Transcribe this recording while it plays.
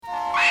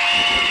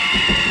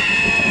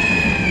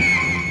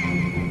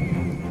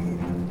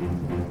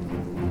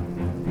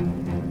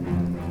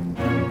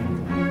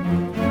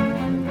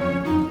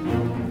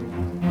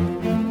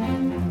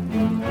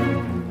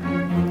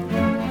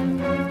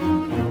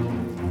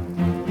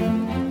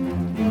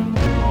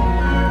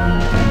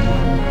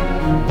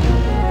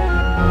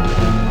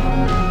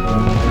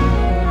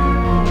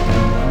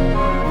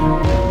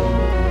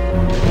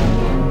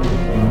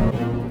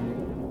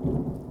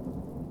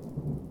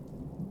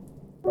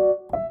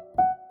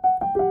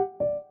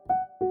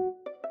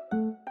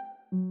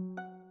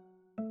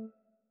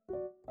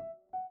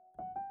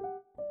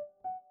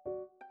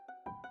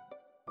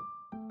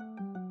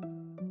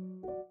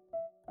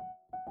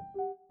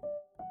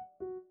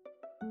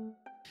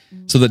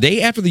So the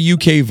day after the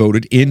UK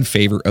voted in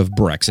favor of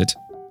Brexit,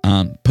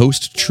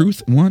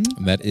 post-truth won.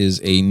 That is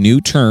a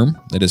new term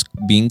that is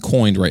being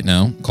coined right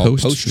now called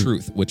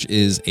Post-truth. post-truth, which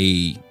is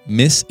a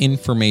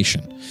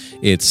misinformation.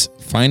 It's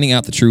finding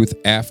out the truth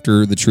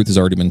after the truth has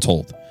already been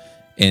told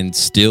and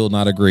still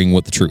not agreeing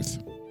with the truth.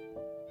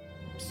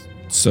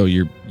 So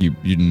you're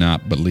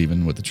not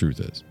believing what the truth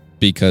is.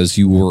 Because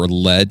you were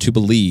led to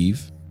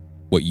believe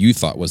what you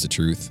thought was the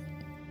truth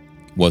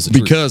was the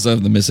truth. Because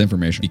of the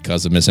misinformation.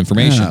 Because of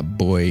misinformation. Ah,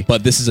 boy.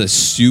 But this is a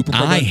super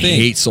prevalent thing.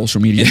 hate social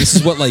media. This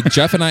is what like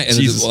Jeff and I, and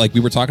Jesus. like we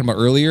were talking about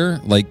earlier,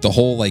 like the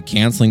whole like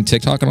canceling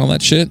TikTok and all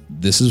that shit.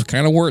 This is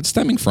kind of where it's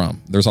stemming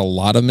from. There's a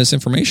lot of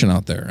misinformation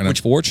out there, and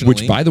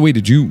unfortunately, Which, by the way,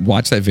 did you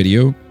watch that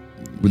video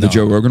with the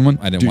Joe Rogan one?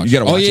 I didn't Dude, watch. You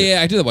gotta watch it.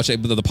 Yeah, I did watch it.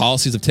 But the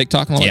policies of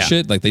TikTok and all Yeah. that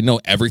shit, like they know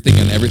everything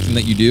and everything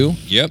that you do.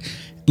 Yep.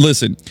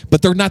 Listen,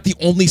 But they're not the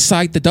only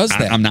site that does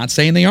that. I'm not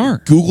saying they are.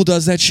 Google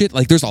does that shit.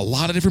 Like there's a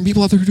lot of different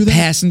people out there who do that.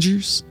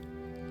 Passengers,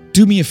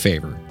 do me a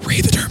favor.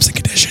 Read the terms and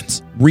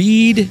conditions.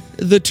 Read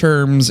the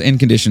terms and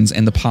conditions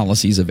and the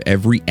policies of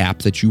every app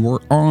that you are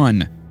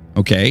on.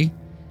 Okay?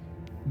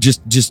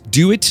 Just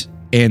do it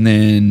and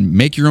then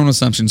make your own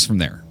assumptions from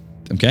there.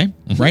 Okay?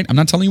 Mm-hmm. Right? I'm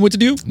not telling you what to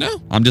do. No.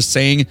 I'm just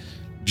saying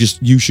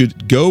you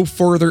should go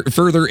further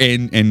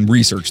and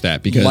research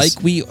that because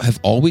Like we have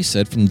always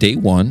said from day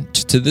one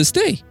to this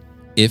day,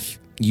 if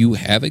you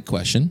have a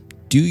question,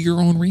 do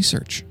your own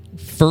research.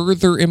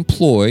 Further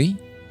employ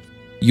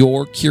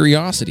your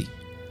curiosity.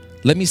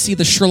 Let me see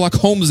the Sherlock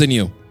Holmes in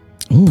you.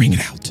 Ooh, Bring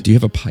it out. Do you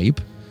have a pipe?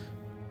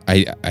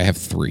 I have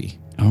 3.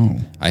 Oh.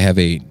 I have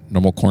a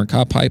normal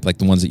corncob pipe, like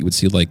the ones that you would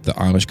see like the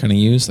Amish kind of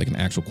use, like an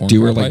actual corncob Do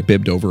you wear pipe. like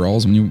bibbed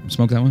overalls when you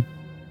smoke that one?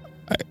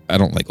 I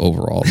don't like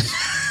overalls.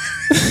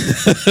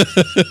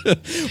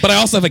 But I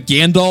also have a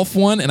Gandalf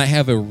one, and I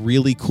have a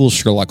really cool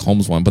Sherlock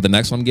Holmes one. But the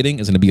next one I'm getting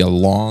is going to be a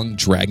long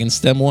dragon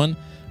stem one,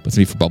 but it's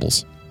going to be for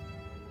bubbles.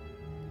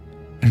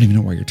 I don't even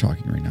know why you're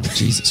talking right now.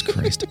 Jesus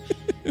Christ.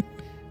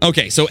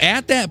 Okay, so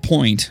at that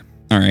point,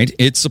 all right,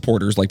 its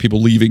supporters, like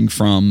people leaving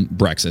from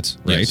Brexit,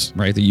 right? Yes.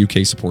 Right, the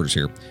UK supporters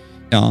here,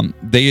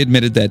 they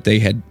admitted that they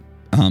had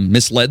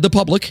misled the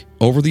public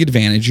over the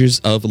advantages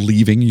of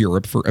leaving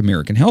Europe for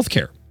American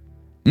healthcare.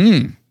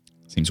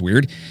 Seems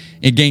weird.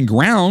 It gained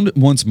ground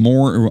once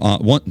more.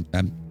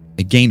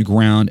 It gained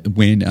ground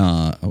when,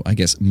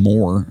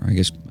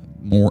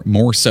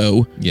 more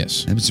so.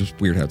 Yes. It was just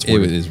weird how it's It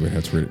worded. is weird.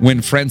 That's weird.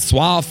 When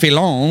Francois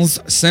Fillon's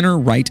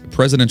center-right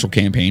presidential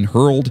campaign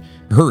hurried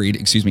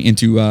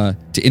into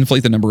to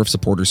inflate the number of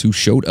supporters who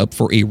showed up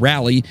for a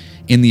rally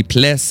in the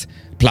Place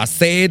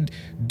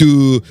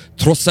du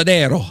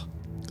Trocadero.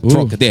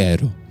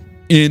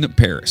 in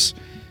Paris.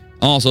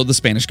 Also, the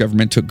Spanish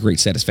government took great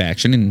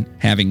satisfaction in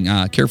having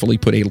carefully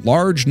put a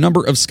large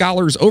number of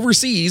scholars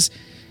overseas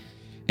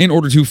in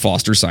order to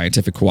foster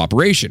scientific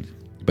cooperation.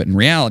 But in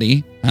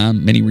reality,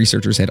 many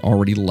researchers had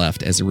already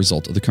left as a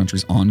result of the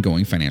country's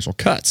ongoing financial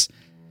cuts.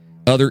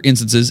 Other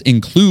instances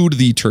include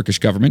the Turkish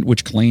government,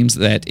 which claims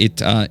that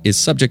it is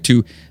subject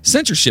to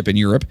censorship in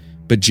Europe,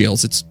 but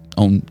jails its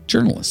own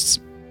journalists.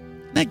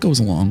 That goes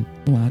along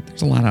a lot.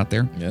 There's a lot out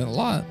there. Yeah, a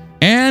lot.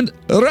 And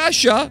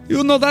Russia,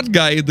 you know that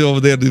guy over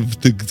there,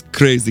 the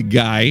crazy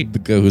guy. The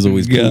guy who's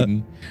always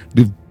Putin.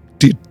 The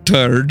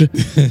turd.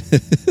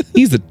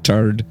 He's a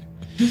turd.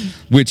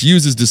 Which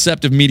uses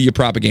deceptive media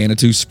propaganda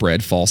to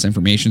spread false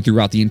information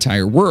throughout the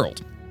entire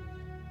world.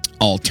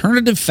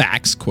 Alternative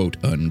facts, quote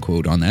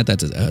unquote, on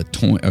that's a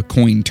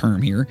coined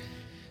term here,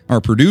 are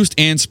produced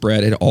and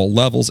spread at all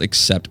levels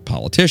except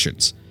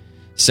politicians.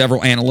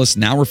 Several analysts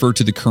now refer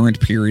to the current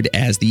period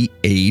as the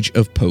age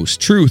of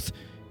post-truth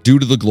due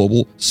to the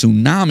global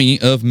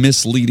tsunami of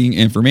misleading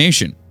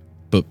information.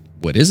 But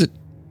what is it?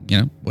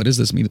 What is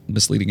this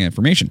misleading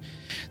information?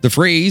 The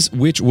phrase,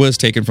 which was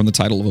taken from the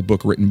title of a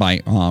book written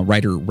by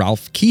writer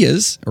Ralph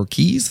Keyes, I'm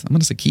going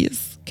to say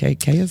Keyes?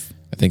 Keyes?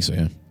 I think so,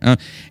 yeah.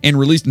 And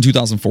released in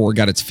 2004,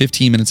 got its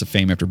 15 minutes of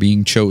fame after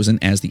being chosen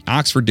as the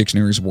Oxford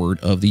Dictionary's word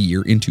of the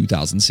year in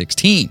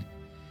 2016.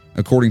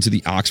 According to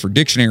the Oxford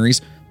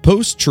Dictionaries,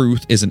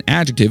 post-truth is an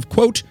adjective,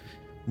 quote,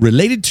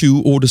 related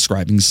to or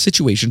describing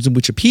situations in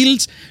which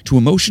appeals to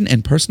emotion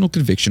and personal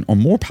conviction are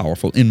more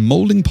powerful in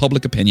molding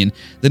public opinion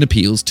than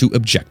appeals to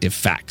objective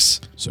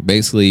facts. So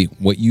basically,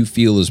 what you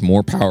feel is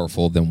more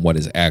powerful than what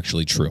is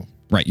actually true.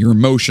 Right. Your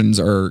emotions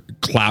are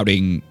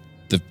clouding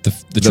The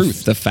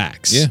truth. the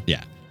facts.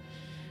 Yeah.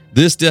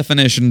 This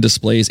definition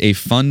displays a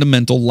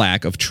fundamental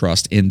lack of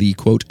trust in the,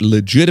 quote,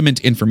 legitimate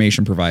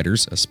information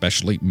providers,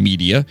 especially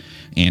media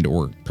and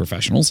or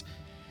professionals,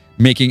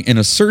 making an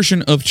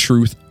assertion of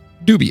truth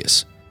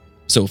dubious.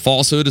 So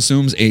falsehood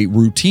assumes a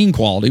routine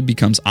quality,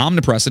 becomes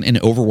omnipresent and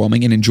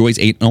overwhelming, and enjoys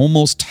an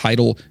almost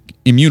tidal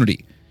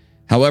immunity.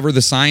 However,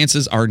 the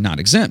sciences are not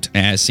exempt,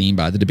 as seen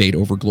by the debate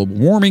over global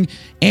warming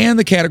and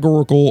the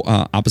categorical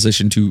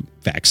opposition to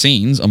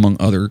vaccines, among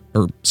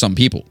some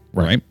people,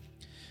 right?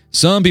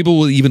 Some people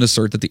will even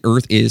assert that the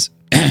Earth is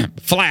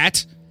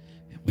flat.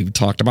 We've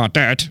talked about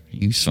that,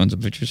 you sons of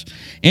bitches,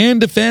 and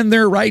defend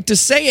their right to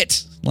say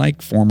it,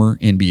 like former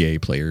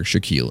NBA player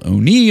Shaquille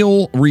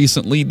O'Neal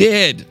recently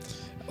did.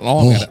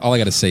 All I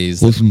got to say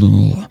is listen,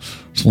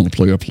 just want to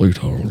play a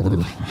Plato.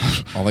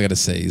 all I got to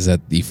say is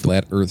that the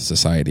Flat Earth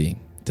Society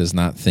does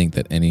not think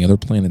that any other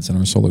planets in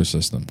our solar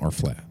system are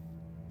flat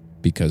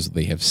because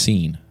they have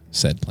seen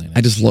said planets.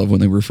 I just love when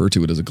they refer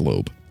to it as a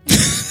globe.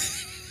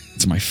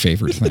 It's my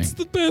favorite thing. It's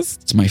the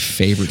best. It's my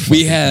favorite thing.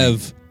 We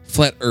have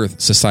Flat Earth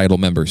Societal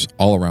members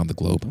all around the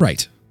globe.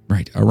 Right.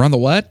 Around the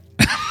what?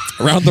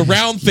 Around the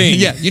round thing.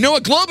 Yeah. You know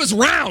a globe is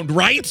round,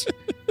 right?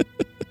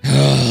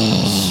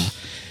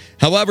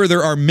 However,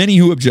 there are many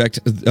who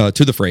object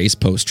to the phrase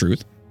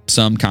post-truth.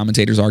 Some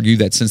commentators argue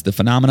that since the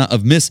phenomena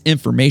of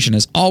misinformation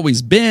has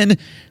always been,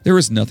 there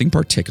is nothing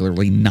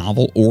particularly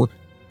novel or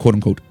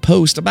quote-unquote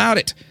post about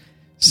it.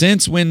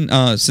 Since when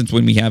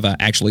we have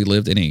actually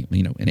lived in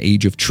an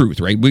age of truth,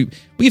 right?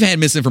 We've had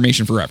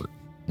misinformation forever,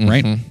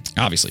 right?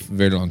 Obviously,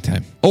 Very long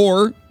time.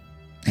 or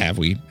have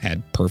we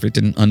had perfect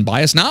and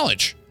unbiased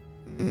knowledge?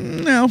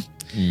 No.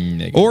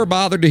 Negative. Or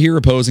bothered to hear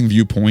opposing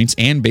viewpoints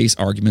and base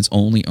arguments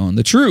only on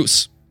the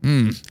truths.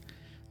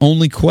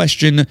 Only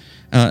question,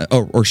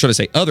 or should I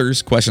say,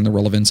 others question the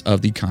relevance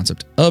of the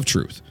concept of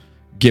truth,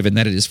 given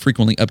that it is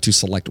frequently up to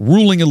select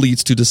ruling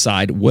elites to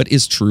decide what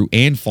is true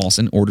and false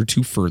in order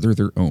to further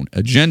their own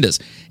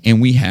agendas.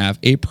 And we have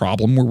a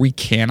problem where we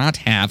cannot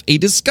have a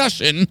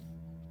discussion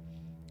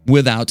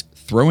without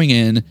throwing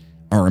in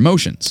our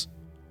emotions.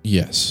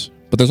 Yes.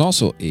 But there's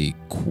also a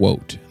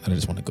quote that I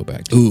just want to go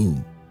back to.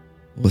 Ooh,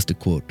 what's the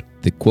quote?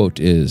 The quote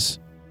is,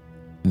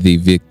 "The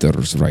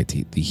victors write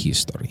the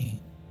history."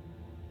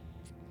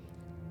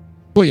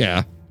 Well,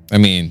 yeah. I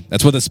mean,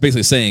 that's what that's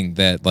basically saying,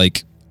 that,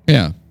 like,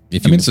 Yeah.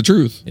 If I you- mean, it's the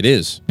truth. it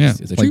is. Yeah.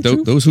 It's a Like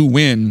truth. those who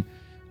win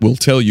will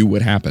tell you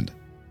what happened.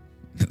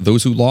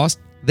 Those who lost,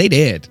 they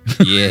did.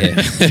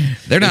 Yeah.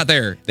 They're not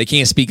there. They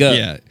can't speak up.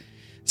 Yeah.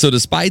 So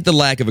despite the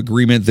lack of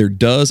agreement, there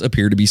does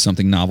appear to be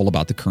something novel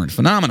about the current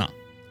phenomena.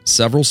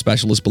 Several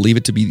specialists believe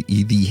it to be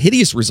the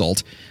hideous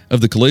result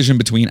of the collision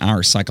between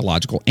our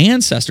psychological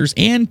ancestors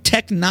and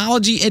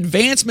technology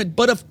advancement.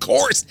 But of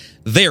course,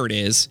 there it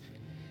is.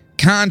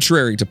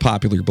 Contrary to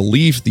popular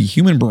belief, the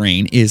human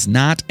brain is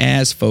not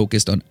as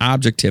focused on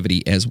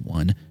objectivity as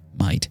one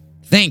might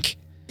think.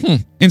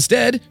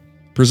 Instead,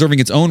 preserving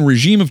its own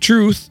regime of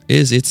truth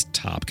is its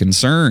top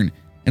concern.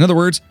 In other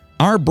words,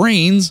 our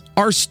brains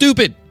are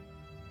stupid.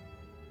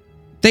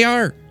 They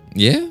are.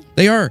 Yeah.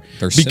 They are.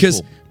 They're because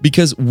simple.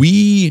 because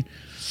we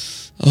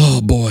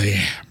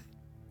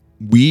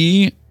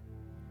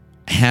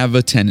have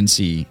a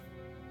tendency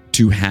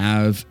to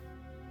have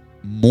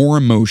more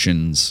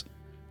emotions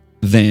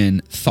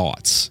than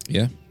thoughts.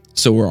 Yeah.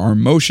 So our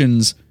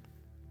emotions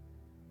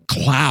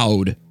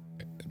cloud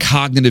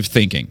cognitive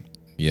thinking.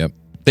 Yep.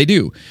 They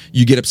do.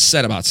 You get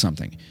upset about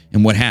something,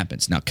 and what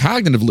happens? Now,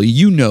 cognitively,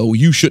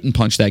 you shouldn't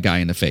punch that guy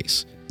in the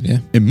face. Yeah.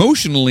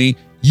 Emotionally,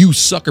 you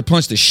sucker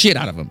punch the shit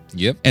out of him.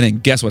 Yep. And then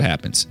guess what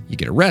happens? You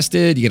get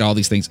arrested, you get all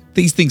these things.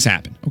 These things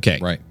happen. Okay.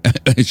 Right.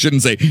 I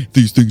shouldn't say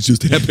these things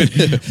just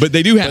happen, but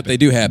they do happen. But they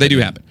do happen. They do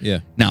happen. Yeah.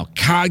 Now,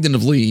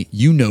 cognitively,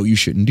 you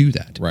shouldn't do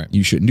that. Right.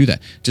 You shouldn't do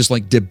that. Just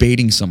like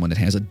debating someone that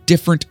has a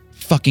different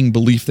fucking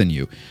belief than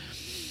you.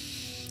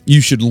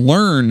 You should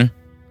learn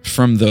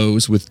from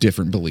those with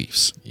different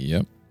beliefs.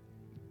 Yep.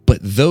 But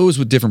those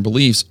with different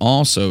beliefs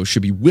also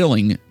should be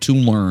willing to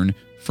learn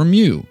from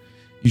you.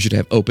 You should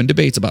have open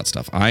debates about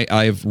stuff.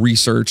 I've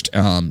researched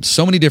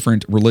so many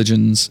different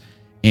religions,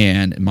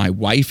 and my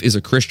wife is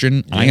a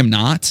Christian. I am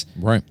not.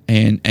 Right.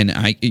 And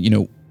I,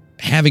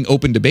 having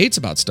open debates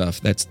about stuff,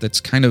 that's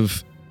kind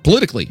of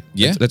politically.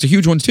 Yeah. That's a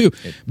huge one too.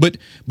 But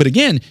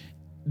again,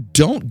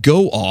 don't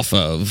go off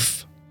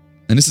of,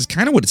 and this is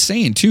kind of what it's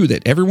saying too,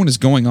 that everyone is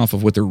going off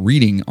of what they're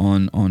reading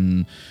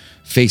on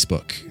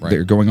Facebook. Right.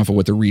 They're going off of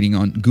what they're reading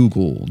on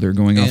Google. They're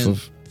going off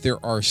of.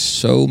 There are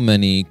so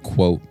many,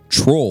 quote,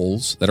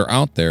 trolls that are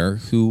out there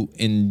who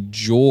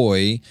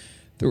enjoy.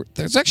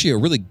 There's actually a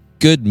really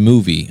good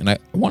movie, and I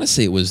want to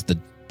say it was the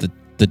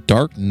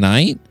Dark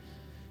Knight,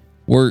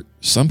 where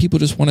some people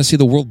just want to see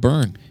the world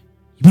burn.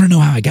 You want to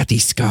know how I got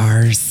these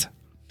scars?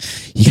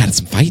 You got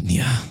some fight in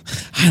you.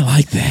 I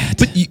like that.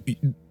 But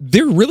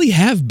there really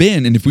have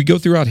been, and if we go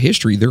throughout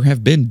history, there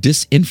have been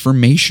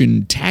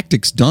disinformation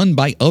tactics done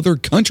by other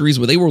countries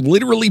where they will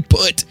literally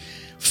put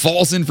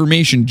false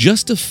information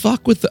just to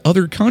fuck with the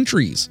other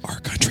countries. Our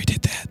country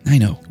did that. I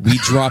know. We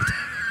dropped.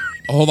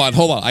 Hold on.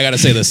 I gotta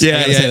say this.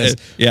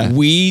 Yeah.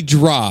 We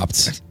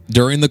dropped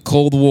during the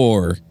Cold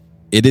War.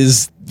 It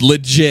is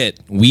legit.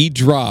 We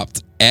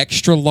dropped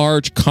extra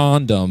large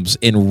condoms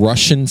in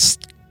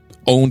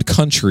Russian-owned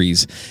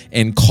countries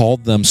and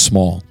called them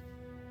small,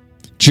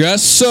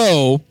 just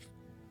so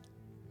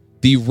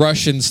the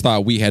Russians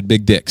thought we had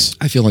big dicks.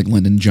 I feel like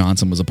Lyndon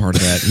Johnson was a part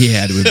of that. He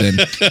had to have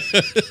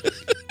been.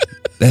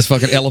 That's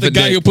fucking elephant The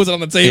guy dick. who puts it on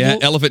the table. Yeah,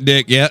 elephant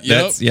dick. Yeah,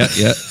 Yep. that's yeah.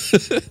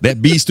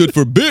 That B stood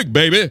for big,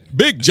 baby.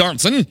 Big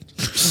Johnson.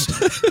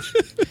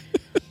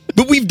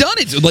 But we've done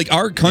it. Like,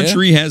 our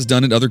country has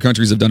done it. Other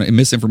countries have done it. And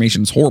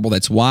misinformation is horrible.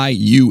 That's why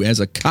you, as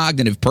a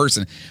cognitive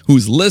person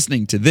who's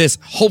listening to this,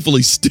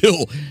 hopefully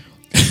still,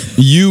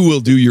 you will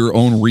do your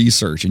own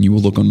research and you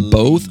will look on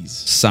both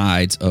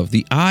sides of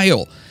the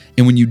aisle.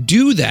 And when you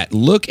do that,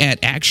 look at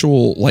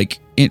actual, like,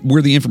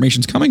 where the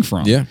information's coming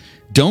from. Yeah.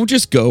 Don't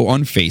just go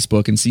on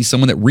Facebook and see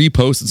someone that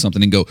reposted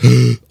something and go,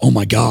 oh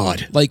my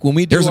God. Like when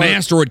we do There's an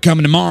asteroid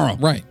coming tomorrow.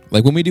 Right.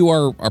 Like when we do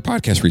our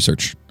podcast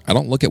research, I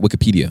don't look at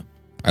Wikipedia.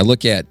 I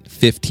look at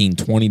 15,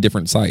 20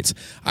 different sites.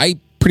 I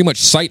pretty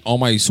much cite all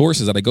my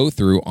sources that I go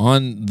through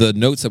on the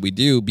notes that we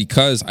do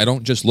because I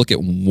don't just look at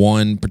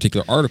one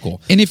particular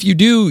article. And if you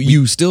do,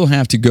 you still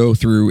have to go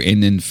through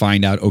and then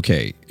find out,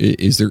 okay,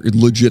 is there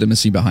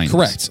legitimacy behind this?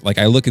 Correct. Like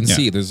I look and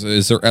see,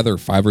 is there other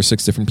 5 or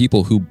 6 different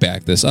people who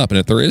back this up? And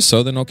if there is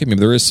so, then okay, maybe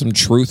there is some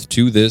truth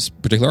to this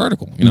particular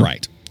article. You know?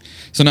 Right.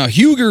 So now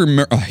Huger,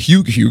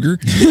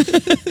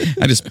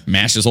 I just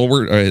mashed his whole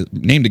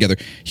name together.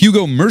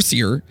 Hugo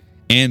Mercier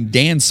and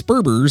Dan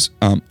Sperber's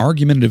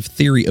argumentative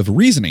theory of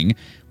reasoning,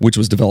 which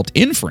was developed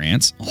in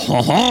France.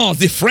 Oh,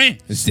 the French.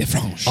 The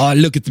French. Oh,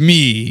 look at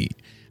me.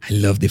 I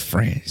love the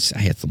French. I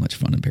had so much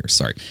fun in Paris.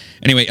 Sorry.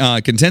 Anyway,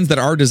 contends that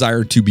our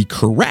desire to be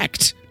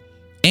correct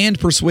and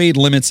persuade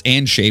limits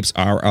and shapes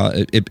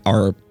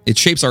it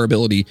shapes our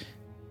ability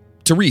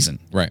to reason.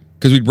 Right.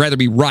 Because we'd rather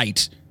be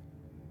right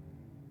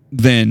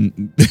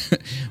than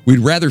we'd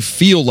rather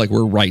feel like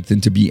we're right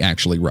than to be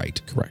actually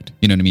right. Correct.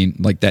 You know what I mean?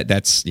 Like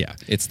that's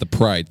It's the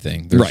pride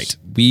thing. Right.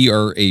 We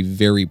are a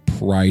very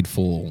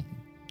prideful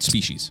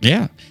species.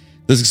 Yeah.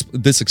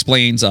 This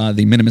explains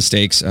the many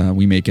mistakes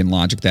we make in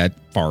logic that,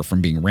 far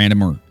from being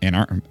random or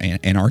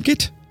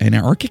anarchic.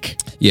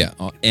 Yeah,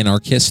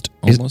 anarchist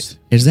almost.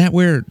 Is that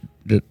where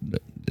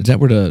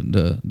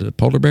the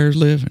polar bears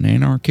live? An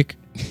anarchic?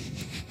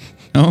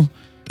 No.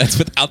 That's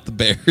without the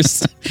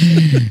bears.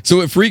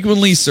 So it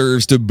frequently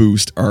serves to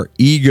boost our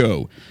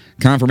ego.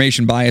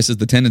 Confirmation bias is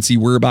the tendency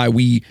whereby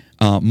we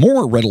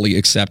more readily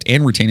accept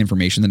and retain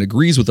information that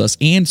agrees with us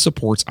and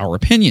supports our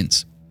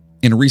opinions.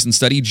 In a recent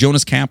study,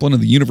 Jonas Kaplan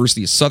of the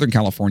University of Southern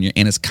California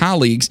and his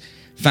colleagues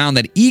found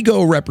that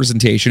ego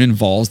representation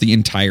involves the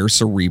entire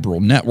cerebral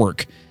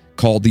network,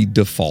 called the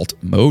default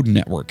mode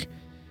network.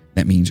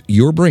 That means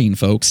your brain,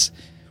 folks.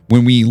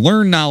 When we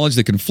learn knowledge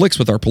that conflicts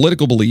with our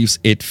political beliefs,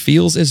 it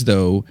feels as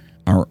though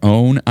our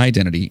own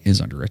identity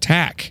is under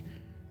attack.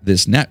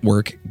 This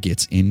network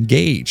gets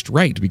engaged,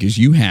 right? Because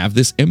you have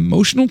this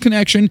emotional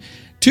connection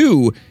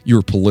to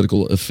your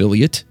political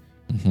affiliate.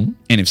 Mm-hmm.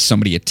 And if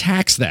somebody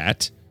attacks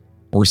that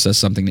or says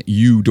something that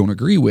you don't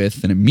agree with,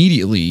 then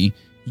immediately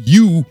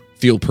you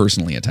feel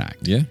personally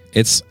attacked. Yeah.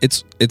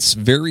 It's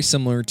very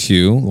similar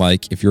to,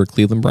 like, if you're a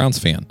Cleveland Browns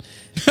fan.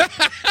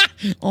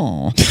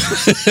 Aw.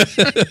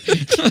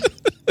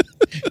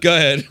 Go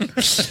ahead.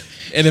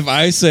 And if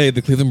I say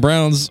the Cleveland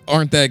Browns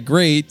aren't that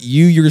great,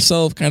 you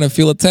yourself kind of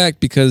feel attacked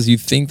because you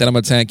think that I'm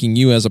attacking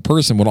you as a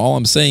person. When all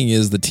I'm saying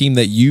is the team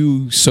that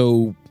you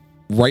so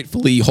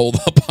rightfully hold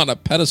up on a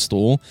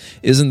pedestal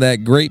isn't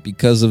that great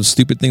because of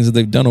stupid things that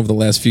they've done over the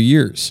last few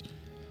years.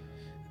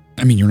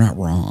 I mean, you're not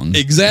wrong.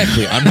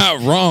 Exactly. I'm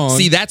not wrong.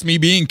 See, that's me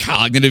being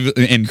cognitive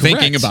and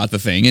thinking about the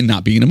thing and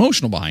not being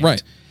emotional behind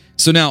it.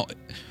 So now,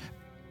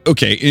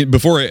 okay,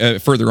 before I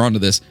further on to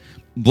this,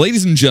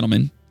 ladies and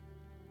gentlemen,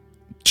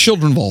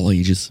 children of all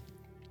ages,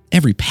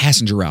 every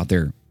passenger out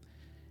there,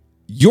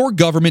 your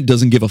government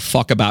doesn't give a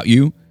fuck about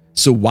you.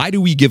 So why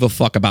do we give a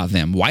fuck about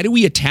them? Why do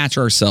we attach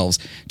ourselves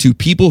to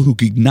people who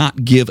could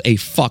not give a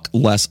fuck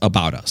less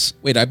about us?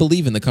 Wait, I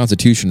believe in the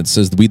Constitution it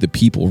says that we the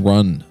people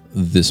run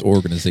this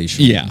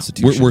organization. Yeah,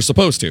 we're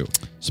supposed to.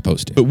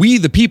 But we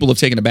the people have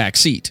taken a back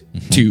seat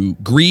to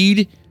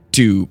greed,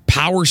 to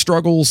power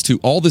struggles, to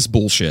all this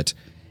bullshit.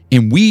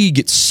 And we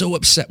get so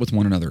upset with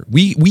one another.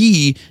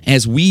 We,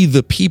 as we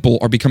the people,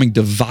 are becoming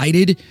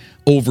divided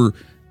over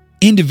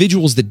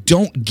individuals that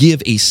don't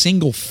give a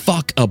single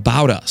fuck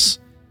about us.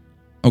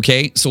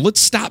 Okay? So let's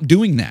stop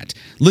doing that.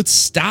 Let's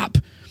stop.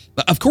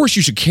 Of course,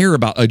 you should care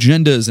about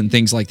agendas and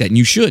things like that. And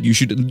you should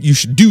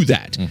do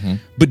that. Mm-hmm.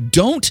 But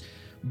don't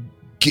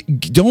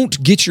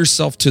get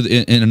yourself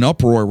in an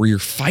uproar where you're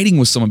fighting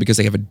with someone because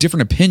they have a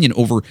different opinion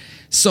over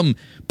some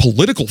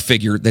political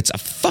figure that's a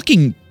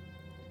fucking...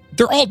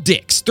 They're all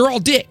dicks. They're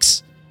all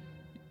dicks.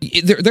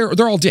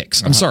 They're all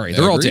dicks. I'm sorry.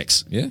 They're all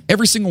dicks. Yeah.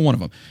 Every single one of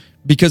them.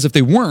 Because if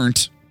they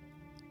weren't...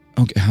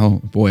 Okay.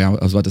 Oh, boy. I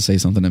was about to say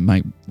something that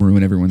might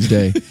ruin everyone's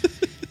day.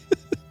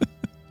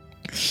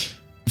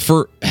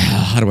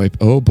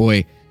 Oh,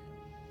 boy.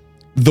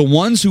 The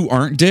ones who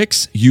aren't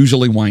dicks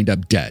usually wind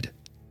up dead.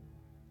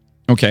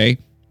 Okay?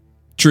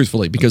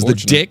 Truthfully. Because the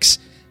dicks,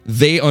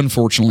 they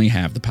unfortunately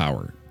have the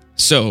power.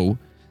 So...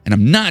 And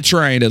I'm not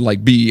trying to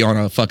like be on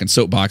a fucking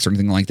soapbox or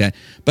anything like that.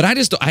 But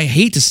I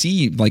hate to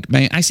see, like,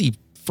 man, I see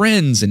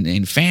friends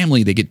and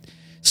family, they get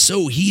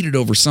so heated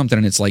over something.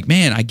 And it's like,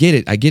 man, I get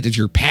it. I get that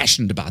you're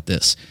passionate about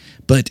this.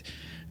 But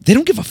they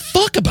don't give a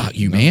fuck about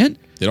you, man.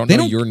 They don't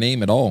know your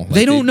name at all.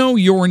 They don't know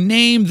your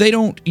name. They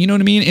don't, you know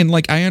what I mean? And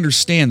like, I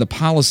understand the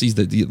policies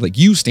that like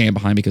you stand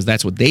behind because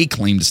that's what they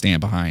claim to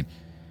stand behind.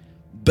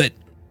 But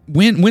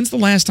when's the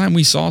last time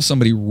we saw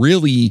somebody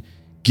really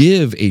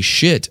give a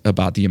shit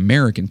about the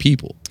American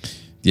people?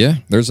 Yeah,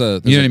 there's You know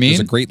what I mean? There's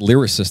a great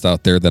lyricist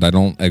out there that I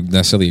don't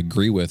necessarily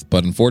agree with,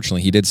 but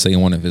unfortunately, he did say in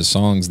one of his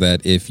songs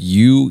that if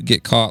you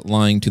get caught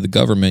lying to the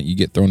government, you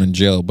get thrown in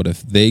jail. But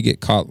if they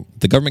get caught,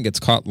 the government gets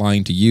caught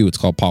lying to you, it's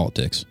called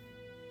politics.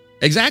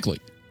 Exactly.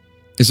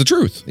 It's the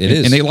truth. It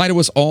is. And they lie to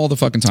us all the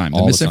fucking time. All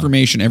The the time.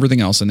 misinformation, everything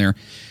else in there.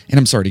 And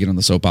I'm sorry to get on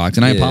the soapbox.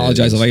 And I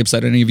apologize if I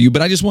upset any of you,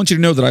 but I just want you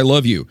to know that I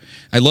love you.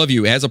 I love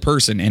you as a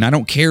person. And I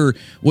don't care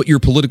what your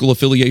political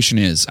affiliation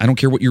is. I don't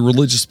care what your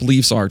religious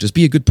beliefs are. Just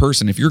be a good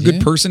person. If you're a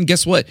good person,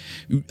 guess what?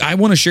 I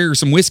want to share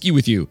some whiskey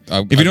with you.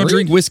 If you don't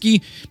drink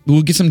whiskey,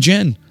 we'll get some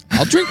gin.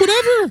 I'll drink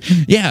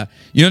whatever. Yeah.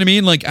 You know what I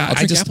mean? Like, I'll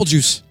drink apple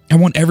juice. I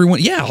want everyone.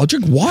 Yeah, I'll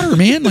drink water,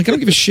 man. Like, I don't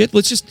give a shit.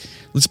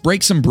 Let's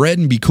break some bread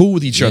and be cool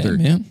with each other.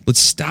 Man. Let's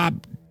stop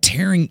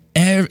tearing.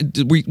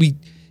 We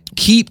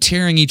keep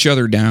tearing each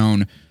other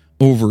down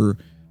over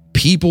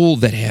people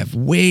that have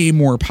way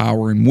more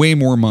power and way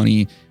more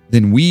money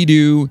than we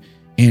do.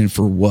 And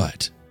for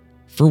what?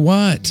 For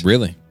what?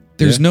 Really?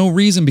 There's no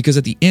reason, because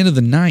at the end of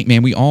the night,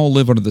 man, we all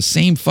live under the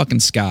same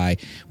fucking sky.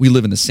 We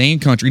live in the same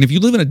country. And if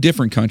you live in a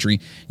different country,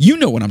 you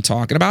know what I'm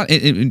talking about.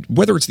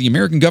 Whether it's the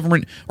American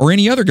government or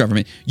any other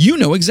government, you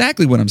know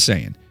exactly what I'm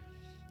saying.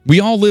 We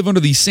all live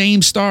under the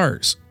same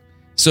stars.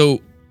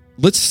 So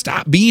let's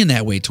stop being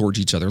that way towards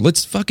each other.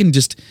 Let's fucking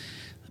just,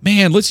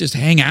 man, let's just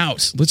hang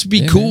out. Let's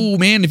be cool,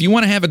 man. If you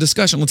want to have a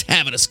discussion, let's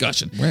have a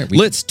discussion. Right,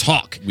 let's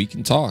talk. We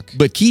can talk.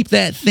 But keep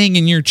that thing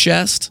in your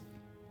chest.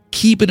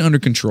 Keep it under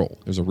control.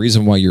 There's a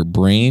reason why your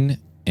brain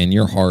and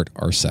your heart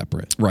are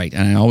separate. Right.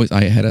 And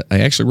I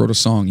actually wrote a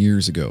song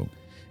years ago.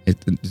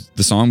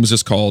 The song was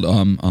just called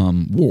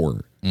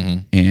War. Mm-hmm.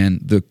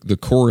 And the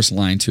chorus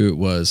line to it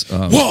was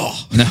War!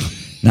 No,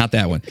 not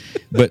that one.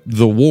 But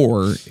the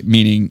war,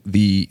 meaning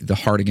the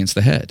heart against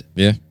the head.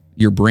 Yeah.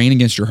 Your brain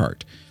against your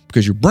heart.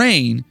 Because your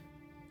brain,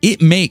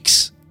 it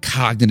makes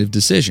cognitive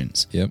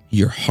decisions. Yep.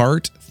 Your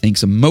heart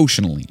thinks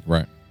emotionally.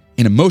 Right.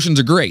 And emotions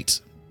are great,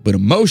 but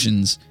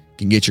emotions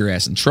can get your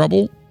ass in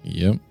trouble.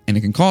 Yep. And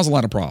it can cause a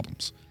lot of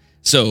problems.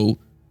 So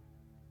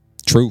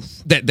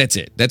truth. That's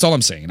it. That's all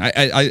I'm saying.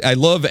 I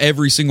love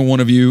every single one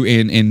of you,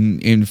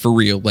 and for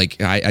real,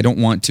 like I don't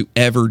want to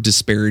ever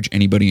disparage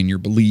anybody in your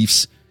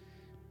beliefs.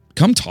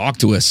 Come talk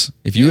to us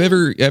if you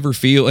ever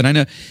feel. And I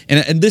know,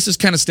 and this is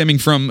kind of stemming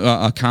from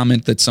a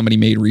comment that somebody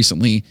made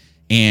recently,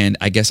 and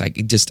I guess I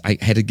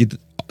had to get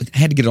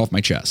it off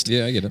my chest.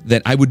 Yeah, I get it.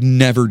 That I would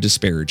never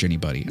disparage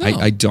anybody. No.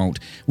 I don't.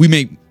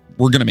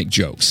 We're going to make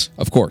jokes.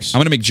 Of course. I'm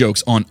going to make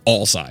jokes on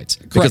all sides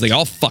because they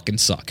all fucking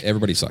suck.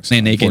 Everybody sucks.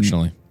 And they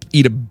unfortunately. can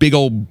eat a big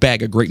old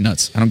bag of grape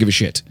nuts. I don't give a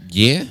shit.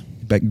 Yeah.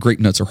 But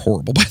grape nuts are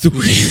horrible, by the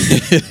way.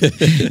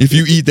 If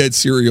you eat that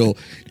cereal,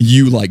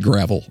 you like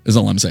gravel, is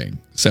all I'm saying.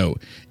 So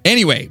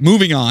anyway,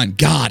 moving on.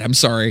 God, I'm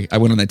sorry I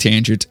went on that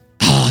tangent.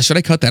 Should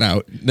I cut that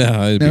out?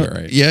 No, it'd be all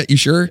right. Yeah, you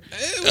sure?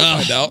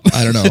 I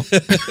don't know.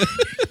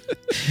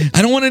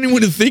 I don't want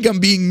anyone to think I'm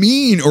being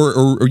mean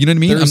or you know what I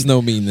mean? There's no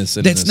meanness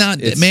in this. That's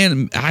not,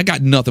 man, I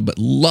got nothing but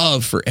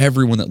love for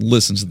everyone that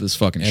listens to this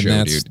fucking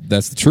show, dude.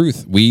 That's the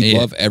truth. We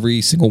love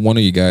every single one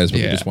of you guys, but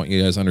we just want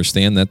you guys to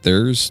understand that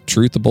there's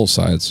truth to both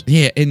sides.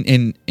 Yeah,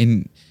 and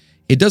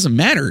it doesn't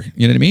matter.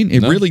 You know what I mean?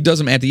 It really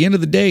doesn't. At the end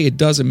of the day, it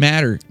doesn't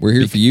matter. We're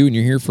here for you and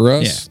you're here for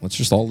us. Yeah. Let's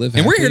just all live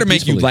and we're here to happily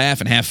make you laugh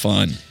and have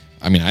fun.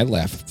 I mean, I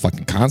laugh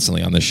fucking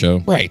constantly on this show.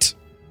 Right.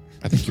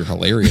 I think you're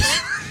hilarious.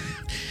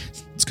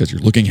 It's because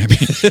you're looking at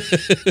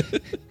me.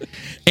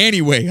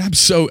 Anyway, I'm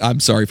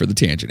sorry for the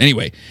tangent.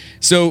 Anyway,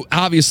 so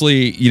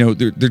obviously, you know,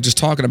 they're just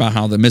talking about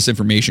how the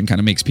misinformation kind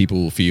of makes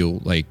people feel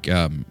like,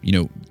 you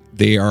know,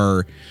 they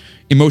are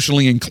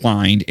emotionally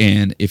inclined,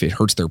 and if it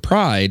hurts their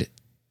pride,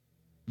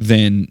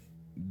 then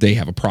they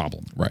have a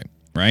problem. Right.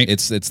 Right.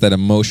 It's that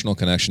emotional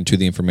connection to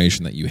the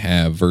information that you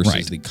have versus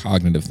Right. the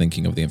cognitive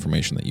thinking of the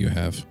information that you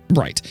have.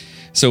 Right.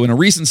 So in a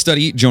recent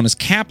study, Jonas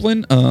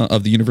Kaplan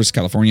of the University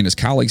of California and his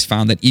colleagues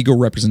found that ego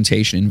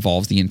representation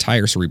involves the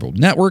entire cerebral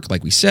network,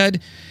 like we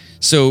said.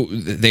 So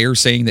they're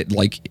saying that,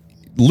 like,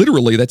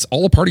 literally, that's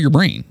all a part of your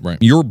brain. Right.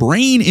 Your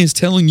brain is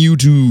telling you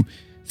to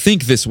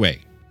think this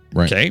way.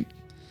 Right. Okay.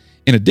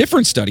 In a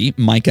different study,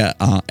 Micah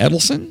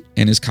Edelson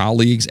and his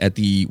colleagues at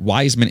the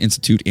Weizmann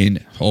Institute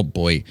in, oh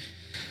boy,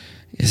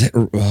 is it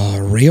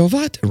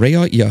Rehovot?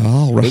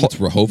 It's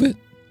Rehovot?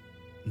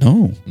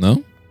 No.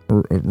 No?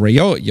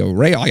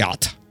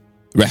 Rayot.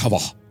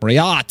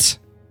 Rayot.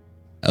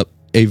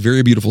 A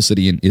very beautiful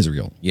city in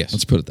Israel. Yes.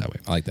 Let's put it that way.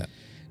 I like that.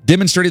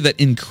 Demonstrated that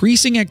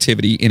increasing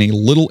activity in a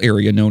little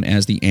area known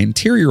as the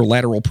anterior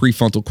lateral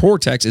prefrontal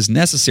cortex is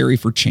necessary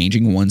for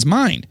changing one's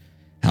mind.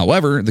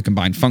 However, the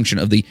combined function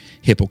of the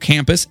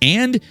hippocampus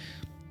and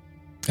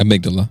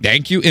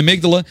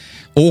amygdala,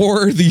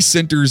 or the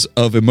centers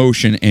of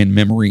emotion and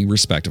memory,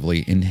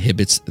 respectively,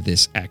 inhibits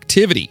this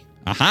activity.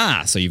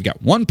 Aha! So you've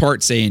got one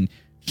part saying,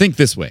 think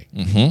this way.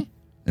 Mm-hmm.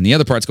 And the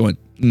other part's going,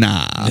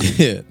 nah.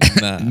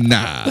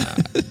 Nah.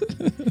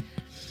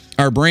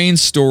 Our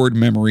brains stored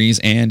memories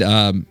and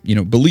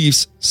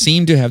beliefs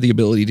seem to have the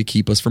ability to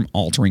keep us from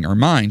altering our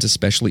minds,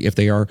 especially if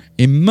they are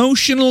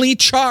emotionally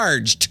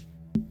charged.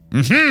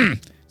 That's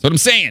what I'm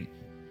saying.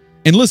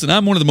 And listen,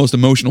 I'm one of the most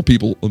emotional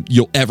people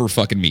you'll ever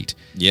fucking meet.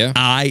 Yeah.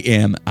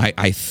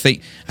 I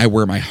think I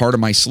wear my heart on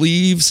my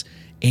sleeves,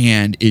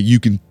 and you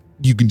can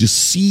just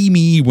see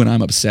me when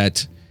I'm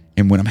upset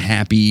and when I'm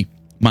happy.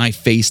 My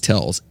face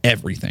tells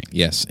everything.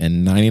 Yes,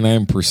 and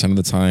 99% of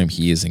the time,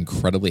 he is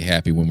incredibly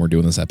happy when we're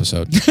doing this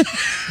episode.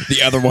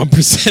 The other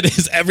 1%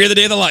 is every other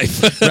day of the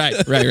life.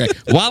 Right.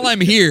 While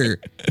I'm here.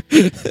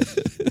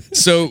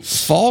 So,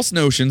 false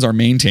notions are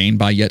maintained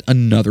by yet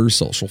another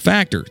social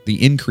factor.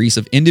 The increase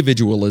of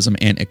individualism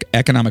and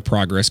economic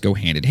progress go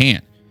hand in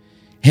hand.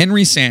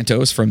 Henry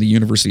Santos from the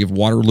University of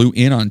Waterloo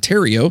in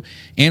Ontario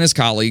and his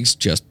colleagues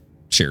just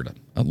shared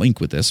a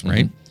link with this,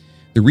 right? Mm-hmm.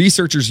 The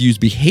researchers use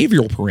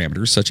behavioral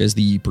parameters such as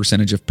the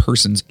percentage of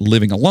persons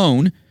living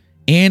alone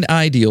and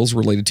ideals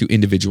related to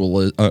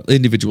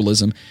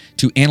individualism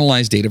to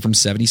analyze data from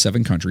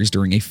 77 countries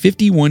during a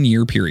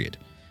 51-year period.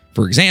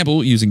 For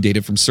example, using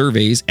data from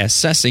surveys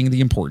assessing the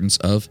importance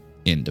of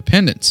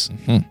independence.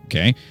 Mm-hmm.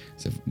 Okay?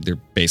 So they're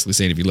basically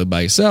saying if you live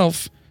by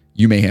yourself,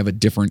 you may have a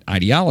different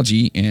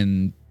ideology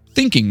and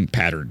thinking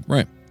pattern.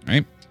 Right.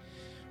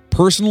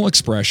 Personal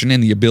expression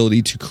and the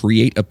ability to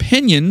create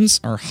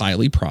opinions are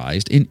highly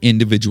prized in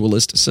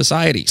individualist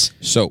societies.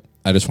 So,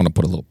 I just want to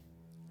put a little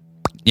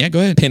go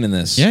ahead. Pin in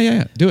this.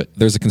 Yeah. Do it.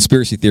 There's a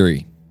conspiracy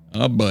theory.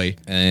 Oh, boy.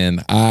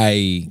 And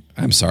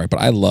I'm sorry, but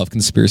I love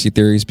conspiracy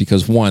theories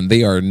because, one,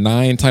 they are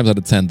 9 times out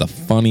of 10 the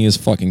funniest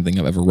fucking thing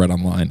I've ever read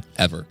online,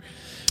 ever.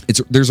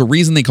 There's a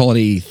reason they call it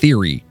a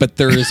theory. But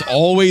there is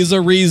always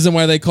a reason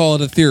why they call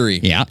it a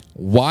theory. Yeah.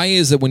 Why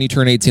is it when you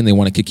turn 18, they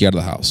want to kick you out of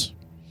the house?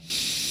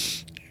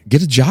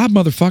 Get a job,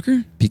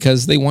 motherfucker.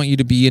 Because they want you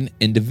to be an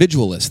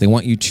individualist. They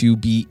want you to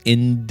be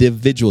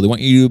individual. They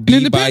want you to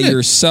be by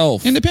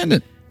yourself.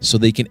 Independent. So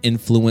they can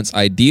influence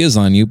ideas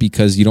on you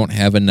because you don't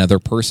have another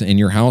person in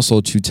your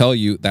household to tell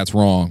you that's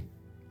wrong.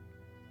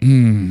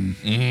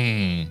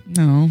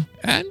 No.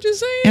 I'm just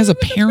saying. As a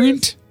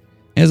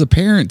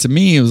parent, to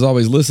me, it was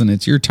always, listen,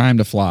 it's your time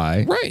to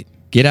fly. Right.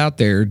 Get out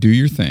there, do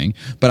your thing.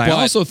 But I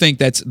also think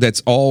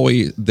that's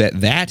always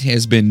that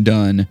has been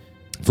done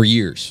for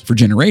years, for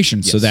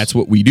generations. Yes. So that's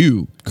what we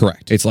do.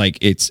 Correct. It's like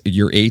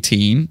you're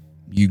 18,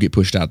 you get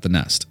pushed out the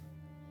nest.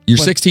 You're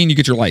 16, you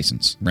get your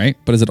license, right?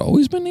 But has it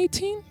always been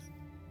 18?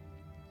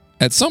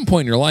 At some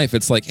point in your life,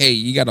 it's like, hey,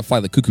 you got to fly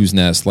the cuckoo's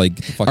nest. Like,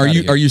 are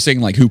you saying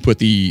like who put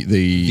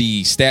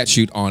the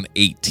statute on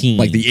 18?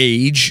 Like the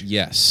age?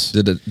 Yes.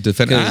 The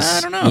defendant.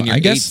 I don't know. When you're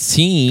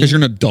 18, because you're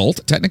an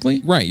adult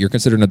technically, right? You're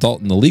considered an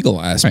adult in the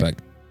legal aspect, right.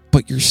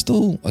 But you're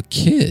still a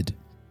kid.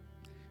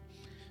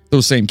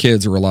 Those same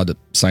kids are allowed to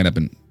sign up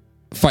and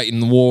fight in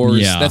the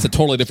wars. Yeah. That's a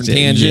totally different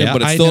tangent,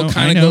 but it's still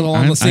kind of going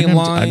along the same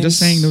lines. I'm just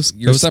saying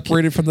you're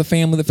separated from the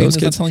family. The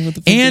family's not telling you what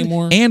to think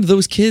anymore. And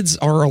those kids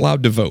are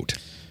allowed to vote.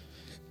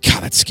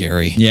 God, that's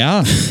scary.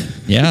 Yeah.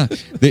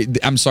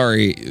 I'm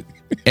sorry.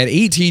 At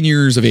 18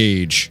 years of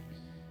age,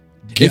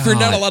 if you're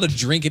not allowed to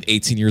drink at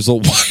 18 years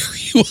old, why are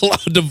you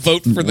allowed to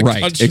vote for the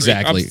country?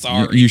 Exactly. I'm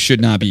sorry. You should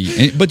not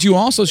be. But you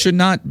also should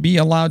not be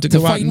allowed to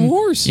go fight in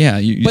wars. Yeah,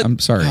 I'm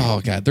sorry. Oh,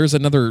 God. There's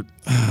another...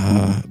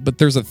 but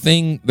there's a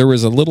thing... There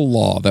was a little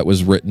law that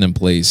was written in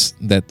place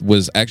that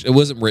was actually... It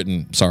wasn't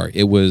written. Sorry.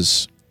 It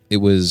was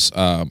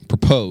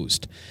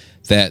proposed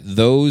that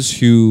those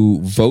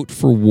who vote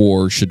for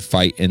war should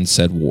fight in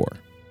said war.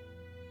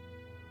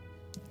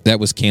 That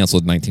was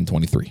canceled in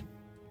 1923.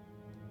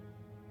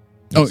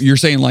 Oh, you're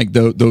saying like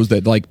those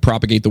that like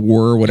propagate the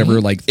war or whatever,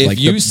 mm-hmm. like if like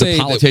you the say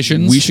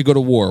politicians? That we should go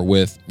to war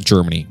with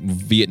Germany,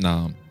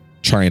 Vietnam,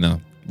 China,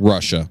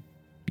 Russia.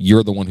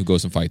 You're the one who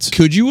goes and fights.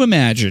 Could you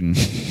imagine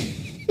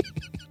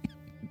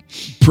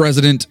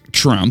President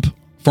Trump,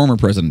 former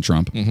President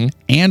Trump, mm-hmm.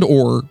 and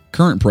or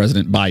current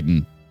President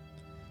Biden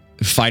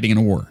fighting in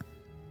a war?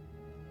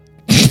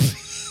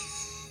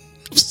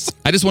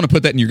 I just want to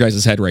put that in your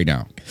guys' head right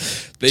now.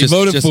 They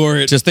voted for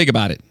it. Just think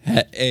about it.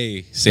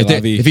 Hey,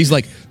 if he's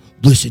like,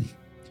 listen,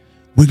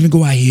 we're going to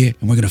go out here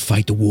and we're going to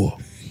fight the war.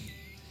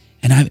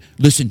 And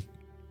listen.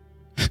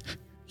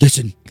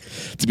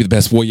 To be the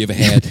best war you ever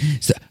had.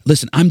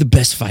 Listen, I'm the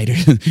best fighter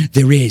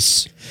there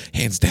is.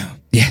 Hands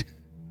down. Yeah.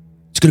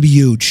 It's going to be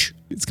huge.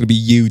 It's going to be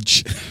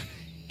huge.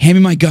 Hand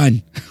me my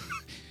gun.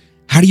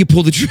 How do you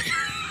pull the trigger?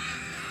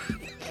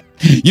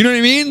 You know what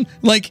I mean?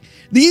 Like,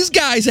 these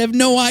guys have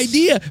no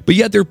idea, but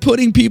yet they're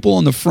putting people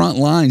on the front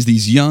lines,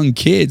 these young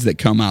kids that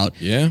come out.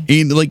 Yeah.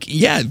 And like,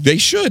 yeah, they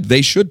should.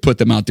 They should put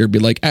them out there and be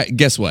like,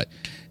 guess what?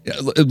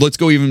 Let's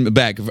go even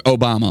back.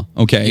 Obama,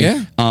 okay?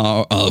 Yeah.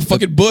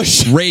 Fucking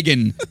Bush.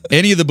 Reagan.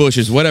 Any of the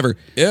Bushes, whatever.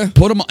 Yeah.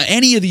 Put them,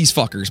 any of these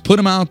fuckers, put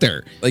them out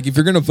there. Like, if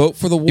you're going to vote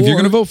for the war. If you're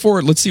going to vote for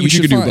it, let's see what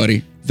you can do,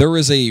 buddy. There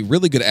is a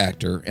really good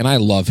actor, and I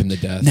love him to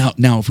death.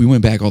 Now, if we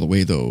went back all the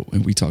way, though,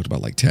 and we talked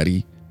about like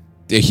Teddy.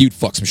 He would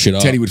fuck some shit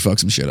up. Teddy would fuck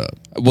some shit up.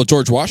 Well,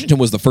 George Washington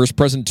was the first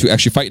president to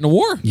actually fight in a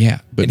war. Yeah.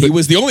 But he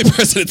was the only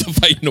president to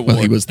fight in a war.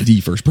 Well, he was the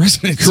first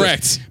president.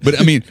 Correct. But,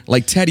 I mean,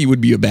 like, Teddy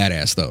would be a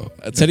badass, though.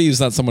 Teddy is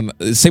not someone...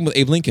 Same with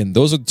Abe Lincoln.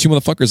 Those are two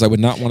motherfuckers I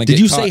would not want to get Did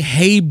you caught. say,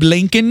 hey,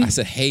 Blinken? I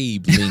said, hey,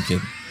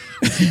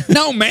 Blinken.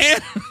 No, man.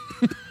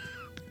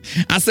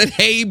 I said,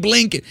 hey,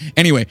 Blinken.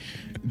 Anyway,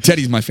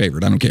 Teddy's my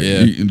favorite. I don't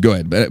care. Yeah. Go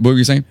ahead. What were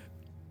you saying?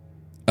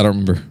 I don't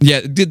remember.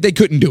 Yeah, they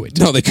couldn't do it.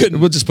 No, they couldn't.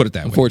 We'll just put it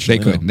that way. Unfortunately,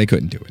 they couldn't. no. They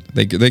couldn't do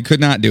it. They could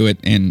not do it,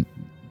 and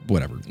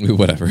whatever.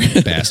 Whatever.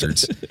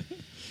 Bastards.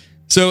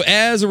 So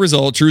as a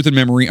result, truth and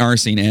memory are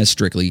seen as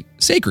strictly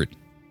sacred,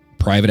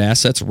 private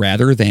assets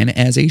rather than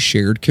as a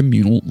shared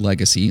communal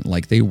legacy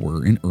like they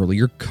were in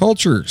earlier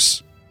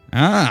cultures.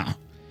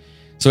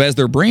 So as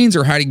their brains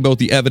are hiding both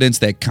the evidence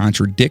that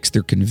contradicts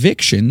their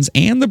convictions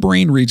and the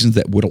brain regions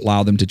that would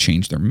allow them to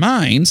change their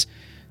minds,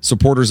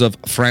 supporters of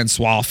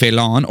Francois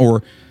Fillon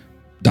or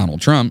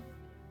Donald Trump,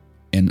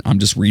 and I'm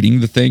just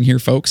reading the thing here,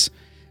 folks,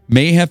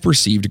 may have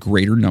perceived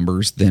greater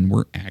numbers than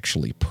were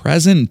actually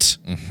present.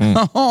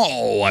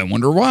 Oh, I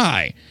wonder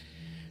why.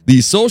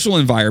 The social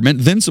environment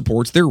then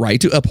supports their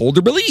right to uphold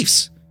their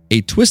beliefs,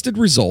 a twisted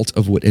result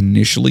of what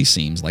initially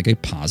seems like a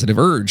positive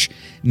urge,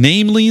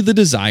 namely the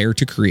desire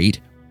to create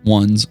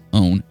one's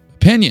own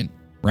opinion,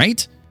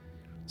 right?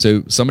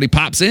 So somebody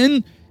pops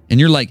in and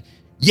you're like,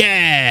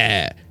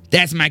 yeah,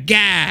 that's my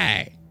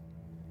guy.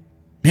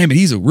 Man, but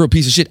he's a real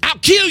piece of shit. I'll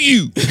kill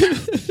you.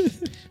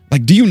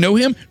 Like, do you know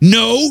him?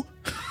 No.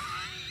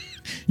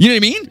 You know what I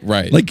mean?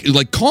 Right.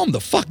 Like calm the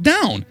fuck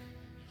down.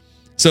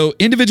 So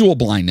individual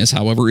blindness,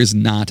 however, is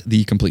not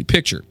the complete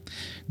picture.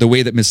 The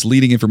way that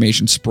misleading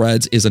information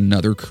spreads is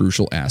another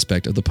crucial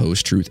aspect of the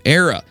post-truth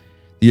era.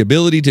 The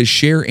ability to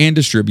share and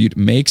distribute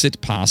makes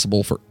it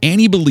possible for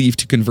any belief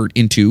to convert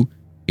into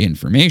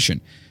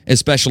information,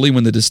 especially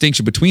when the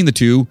distinction between the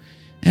two,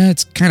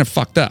 it's kind of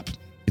fucked up.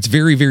 It's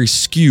very, very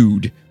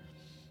skewed.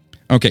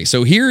 Okay,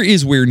 so here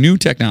is where new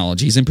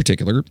technologies, in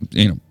particular,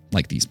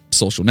 like these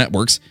social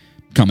networks,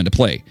 come into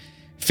play.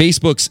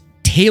 Facebook's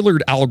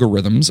tailored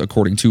algorithms,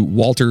 according to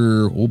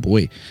Walter,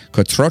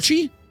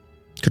 Quattrocchi?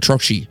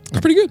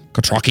 That's pretty good.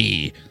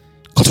 Quattrocchi.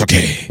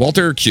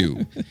 Walter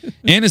Q.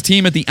 and his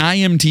team at the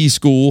IMT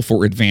School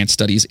for Advanced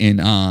Studies in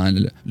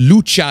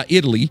Lucca,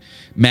 Italy,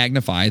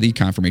 magnify the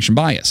confirmation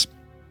bias.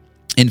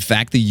 In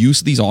fact, the use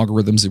of these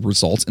algorithms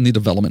results in the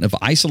development of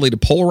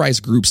isolated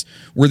polarized groups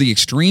where the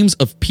extremes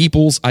of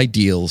people's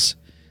ideals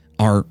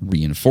are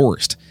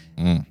reinforced.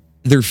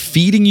 They're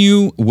feeding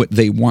you what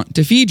they want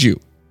to feed you.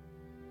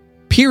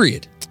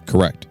 Period.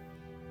 Correct.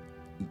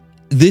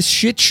 This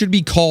shit should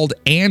be called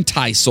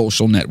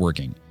anti-social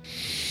networking.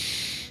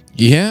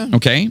 Yeah.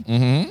 Okay?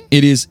 Mm-hmm.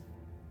 It is.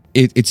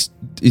 It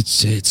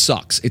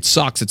sucks. It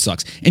sucks.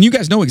 And you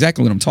guys know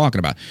exactly what I'm talking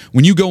about.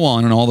 When you go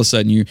on and all of a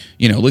sudden you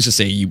let's just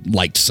say you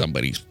liked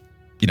somebody's,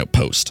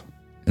 post.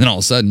 And then all of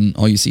a sudden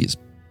all you see is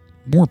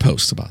more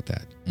posts about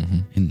that. Mm-hmm.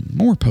 And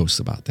more posts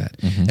about that.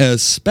 Mm-hmm.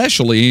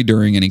 Especially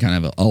during any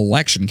kind of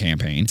election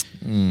campaign.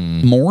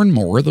 More and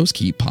more of those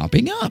keep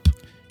popping up.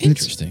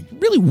 Interesting.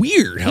 It's really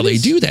weird how they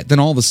do that. Then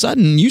all of a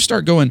sudden you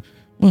start going,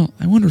 well,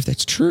 I wonder if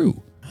that's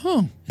true.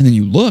 Huh. And then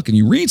you look and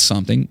you read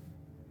something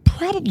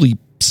probably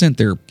sent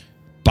there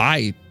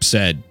by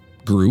said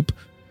group.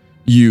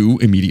 You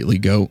immediately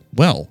go,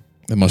 well,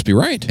 it must be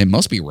right. It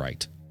must be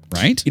right.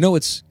 Right?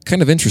 It's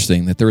kind of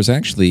interesting that there was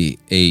actually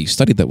a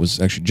study that was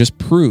actually just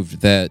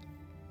proved that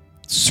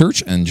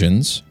search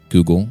engines,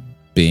 Google,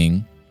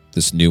 Bing,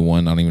 this new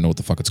one, I don't even know what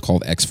the fuck it's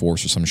called,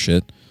 X-Force or some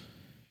shit.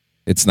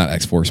 It's not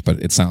X-Force, but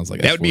it sounds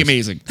like that X-Force. Would be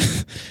amazing.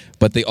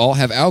 But they all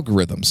have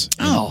algorithms.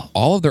 Oh.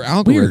 All of their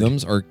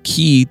algorithms are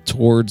key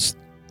towards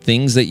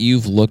things that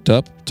you've looked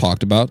up,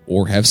 talked about,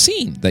 or have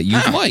seen that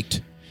you've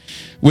liked.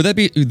 Would that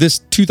be this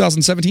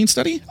 2017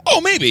 study? Oh,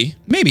 maybe.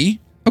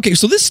 Maybe. Okay,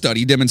 so this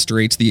study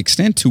demonstrates the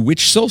extent to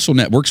which social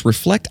networks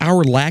reflect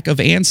our lack of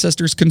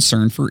ancestors'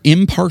 concern for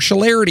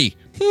impartiality.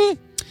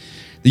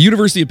 The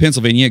University of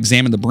Pennsylvania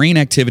examined the brain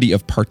activity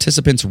of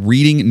participants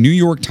reading New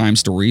York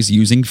Times stories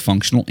using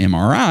functional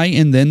MRI,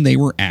 and then they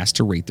were asked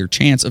to rate their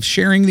chance of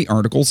sharing the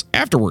articles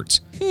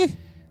afterwards.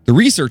 The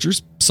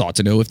researchers sought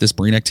to know if this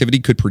brain activity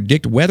could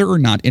predict whether or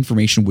not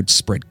information would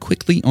spread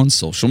quickly on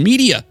social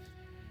media.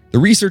 The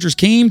researchers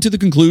came to the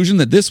conclusion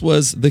that this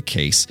was the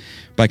case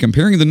by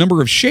comparing the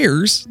number of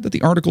shares that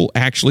the article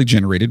actually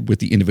generated with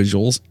the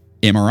individual's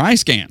MRI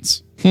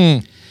scans.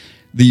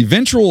 The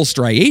ventral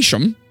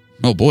striatum,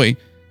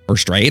 or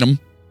striatum,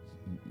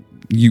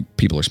 you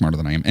people are smarter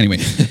than I am. Anyway,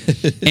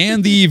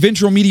 and the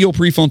ventromedial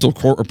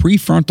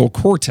prefrontal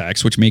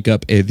cortex, which make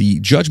up the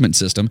judgment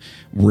system,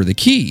 were the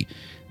key.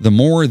 The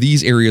more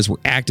these areas were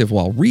active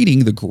while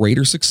reading, the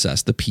greater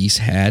success the piece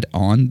had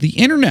on the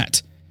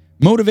internet.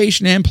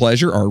 Motivation and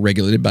pleasure are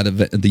regulated by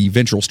the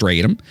ventral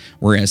striatum,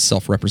 whereas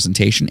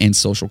self-representation and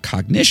social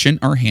cognition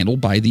are handled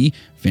by the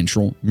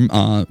ventromedial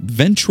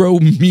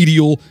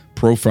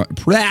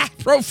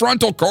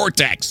prefrontal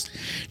cortex.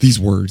 These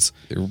words.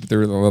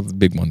 They're the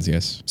big ones,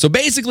 yes. So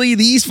basically,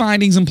 these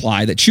findings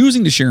imply that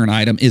choosing to share an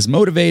item is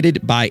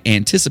motivated by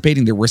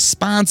anticipating the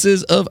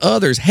responses of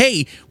others.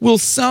 Hey, will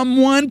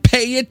someone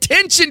pay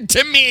attention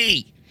to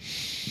me?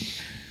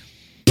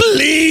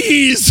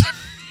 Please!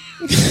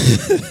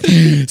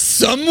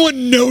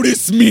 Someone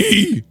notice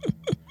me.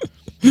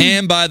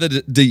 And by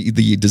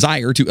the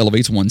desire to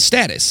elevate one's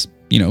status,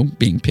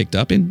 being picked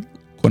up and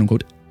quote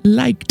unquote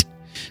liked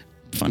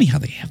funny how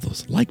they have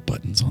those like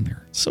buttons on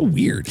there. It's so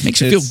weird. It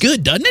makes you feel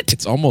good, doesn't it?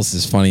 It's almost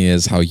as funny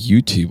as how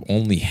YouTube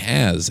only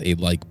has a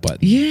like button.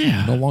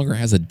 Yeah. It no longer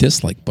has a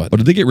dislike button. Oh,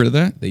 did they get rid of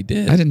that? They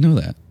did. I didn't know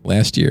that.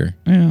 Last year.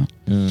 Yeah.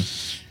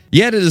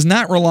 Yet it is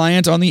not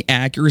reliant on the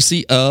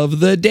accuracy of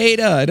the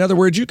data. In other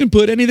words, you can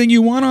put anything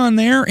you want on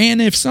there,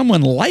 and if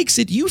someone likes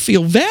it, you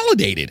feel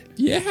validated.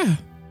 Yeah.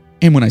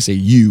 And when I say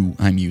you,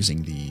 I'm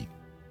using the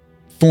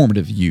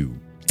formative you,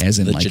 as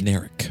in The like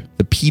generic.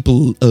 the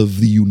people of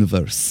the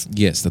universe.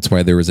 Yes, that's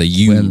why there is a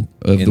U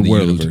Of in the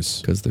world. universe.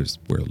 Because there's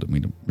world, and we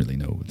don't really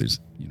know if there's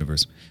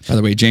universe. By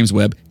the way, James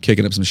Webb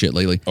kicking up some shit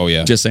lately. Oh,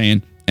 yeah. Just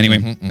saying. Anyway,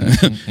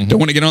 don't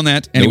want to get on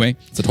that. Anyway.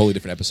 Nope. It's a totally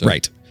different episode.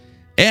 Right.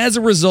 As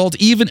a result,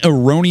 even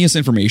erroneous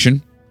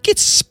information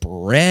gets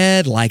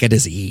spread like a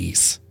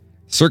disease.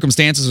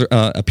 Circumstances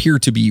appear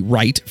to be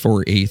right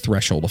for a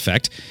threshold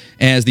effect.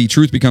 As the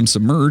truth becomes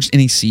submerged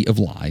in a sea of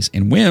lies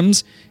and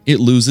whims, it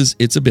loses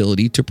its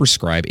ability to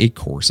prescribe a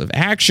course of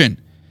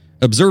action.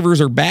 Observers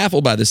are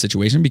baffled by this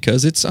situation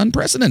because it's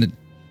unprecedented.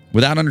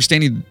 Without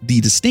understanding the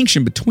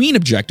distinction between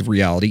objective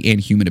reality and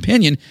human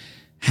opinion,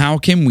 how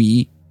can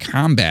we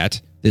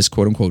combat this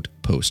quote-unquote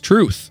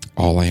post-truth?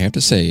 All I have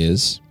to say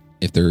is,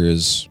 if there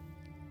is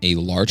a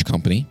large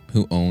company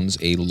who owns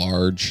a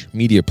large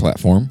media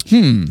platform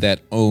that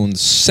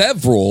owns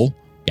several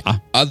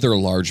other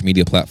large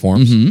media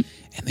platforms, and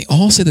they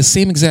all say the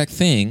same exact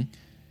thing,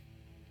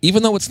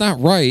 even though it's not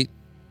right,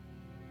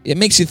 it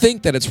makes you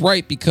think that it's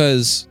right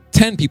because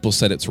 10 people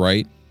said it's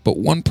right, but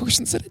one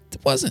person said it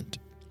wasn't.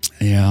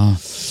 Yeah.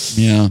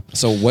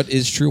 So what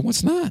is true,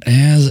 what's not?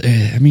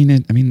 I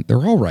mean, they're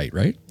all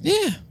right?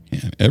 Yeah.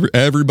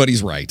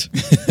 Everybody's right.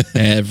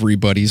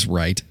 Everybody's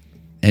right.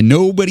 And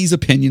nobody's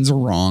opinions are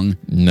wrong.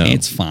 No.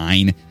 It's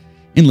fine.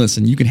 And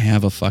listen, you can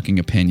have a fucking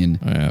opinion.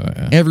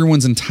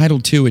 Everyone's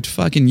entitled to it.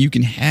 Fucking, you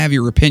can have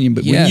your opinion.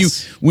 But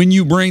when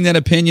you bring that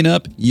opinion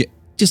up, you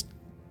just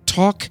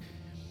talk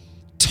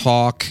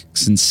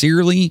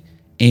sincerely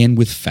and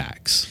with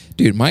facts.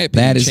 Dude, my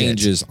opinion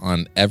changes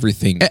on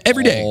everything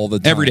every day. All the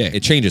time. Every day.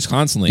 It changes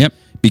constantly. Yep.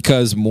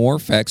 Because more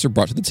facts are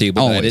brought to the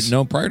table that I didn't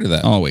know prior to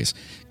that. Always.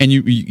 And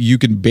you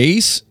can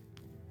base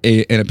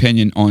an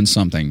opinion on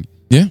something.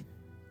 Yeah.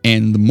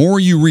 And the more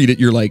you read it,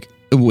 you're like,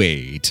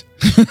 wait.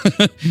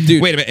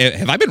 Dude, wait a minute.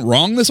 Have I been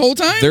wrong this whole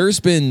time? There's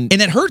been...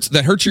 And that hurts.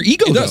 That hurts your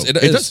ego, It does. though.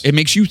 It does. It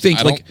makes you think,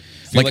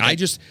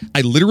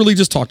 I literally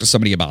just talked to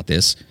somebody about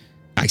this.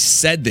 I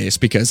said this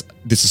because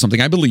this is something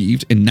I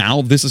believed, and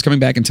now this is coming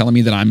back and telling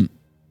me that I'm...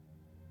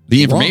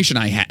 The information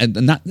I had,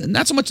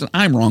 not so much that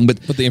I'm wrong, but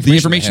the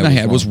information I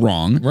had was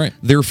wrong. Right.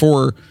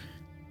 Therefore,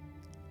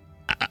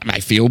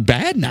 I feel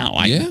bad now.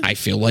 I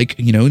feel like,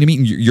 you know what I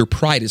mean? Your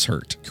pride is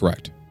hurt.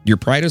 Correct. Your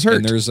pride is hurt.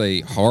 And there's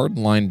a hard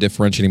line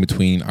differentiating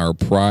between our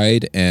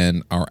pride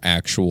and our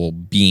actual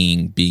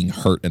being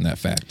hurt in that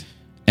fact.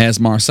 As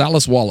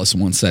Marcellus Wallace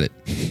once said it,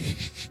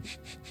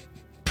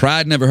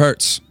 pride never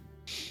hurts.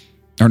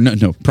 Or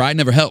no, pride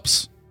never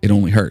helps. It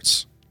only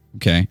hurts.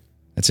 Okay?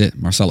 That's it.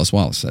 Marcellus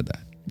Wallace said that.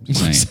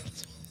 Just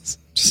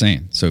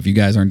saying. So if you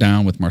guys aren't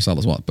down with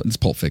Marcellus Wallace, but it's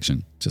Pulp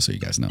Fiction, just so you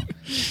guys know.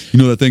 You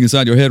know that thing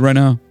inside your head right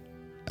now?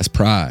 That's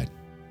pride.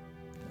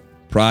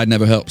 Pride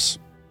never helps.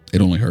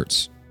 It only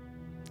hurts.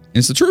 And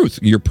it's the truth.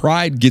 Your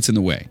pride gets in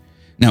the way.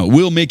 Now, it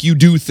will make you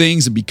do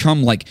things and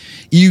become like,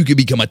 you could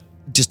become a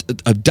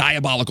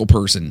diabolical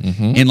person.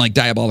 And like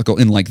diabolical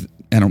in like,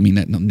 I don't mean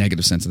that in a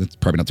negative sense. That's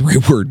probably not the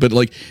right word. But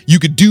like, you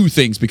could do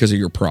things because of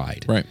your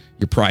pride. Right.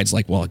 Your pride's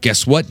like, well,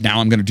 guess what? Now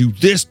I'm going to do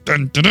this.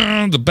 Dun, dun,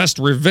 dun, the best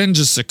revenge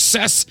is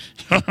success.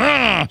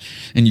 And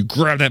you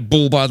grab that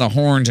bull by the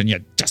horns and you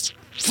just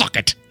fuck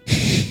it.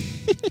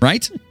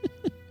 Right?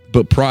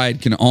 But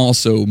pride can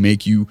also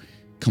make you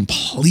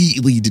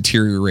completely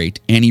deteriorate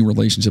any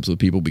relationships with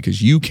people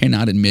because you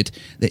cannot admit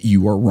that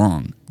you are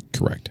wrong.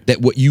 Correct.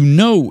 That what you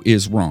know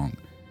is wrong.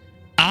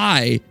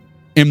 I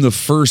am the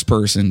first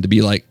person to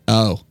be like,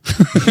 oh,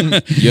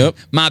 yep,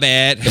 my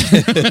bad.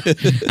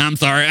 I'm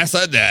sorry I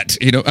said that.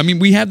 You know, I mean,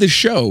 we have this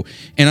show,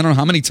 and I don't know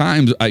how many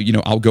times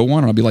I'll go on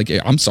and I'll be like, hey,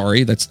 I'm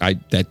sorry.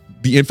 That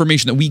the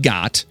information that we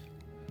got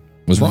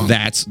was wrong.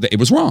 It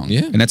was wrong.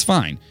 Yeah. And that's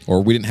fine.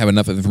 Or we didn't have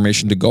enough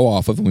information to go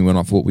off of, and we went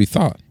off of what we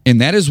thought.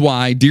 And that is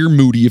why, dear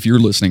Moody, if you're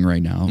listening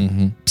right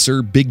now,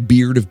 Sir Big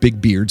Beard of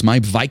Big Beards, my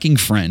Viking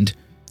friend.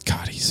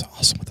 God, he's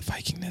awesome with the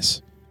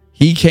Vikingness.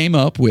 He came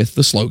up with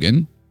the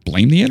slogan,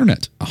 blame the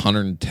internet.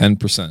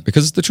 110%.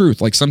 Because it's the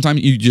truth. Like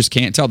sometimes you just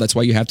can't tell. That's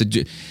why you have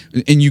to,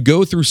 and you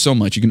go through so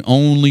much. You can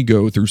only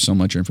go through so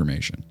much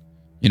information.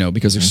 You know,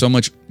 because there's so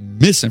much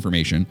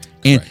misinformation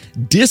and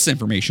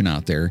disinformation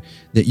out there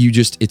that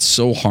it's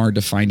so hard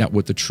to find out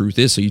what the truth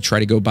is. So you try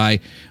to go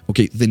by,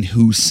 okay, then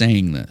who's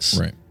saying this?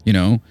 Right. You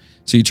know?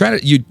 So you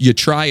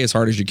try as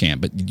hard as you can,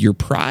 but your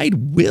pride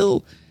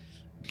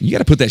you got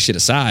to put that shit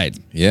aside.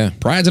 Yeah.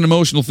 Pride's an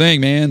emotional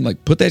thing, man.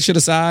 Like put that shit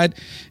aside,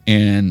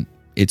 and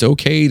it's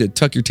okay to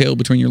tuck your tail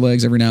between your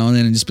legs every now and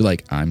then and just be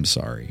like, I'm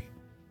sorry.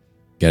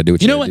 Got to do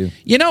what you got to do.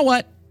 You know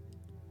what?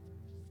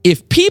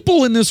 If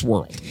people in this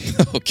world,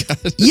 oh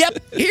God, yep,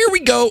 here we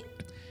go.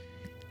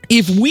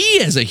 If we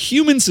as a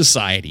human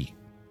society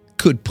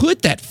could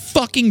put that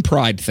fucking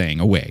pride thing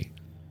away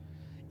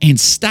and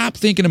stop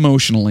thinking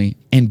emotionally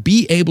and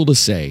be able to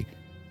say,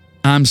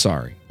 I'm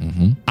sorry,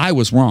 I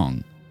was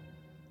wrong.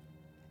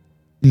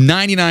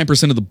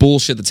 99% of the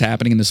bullshit that's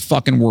happening in this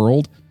fucking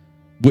world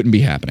wouldn't be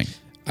happening.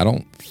 I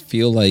don't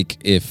feel like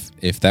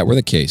if that were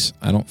the case,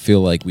 I don't feel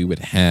like we would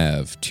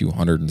have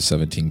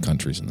 217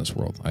 countries in this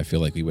world. I feel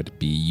like we would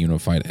be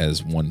unified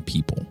as one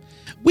people.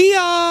 We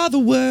are the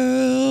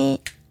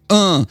world.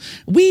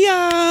 We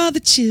are the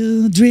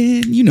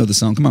children. You know the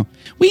song. Come on.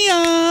 We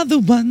are the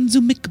ones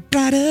who make a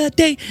brighter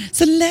day.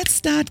 So let's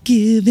start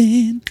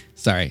giving.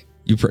 Sorry.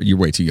 You're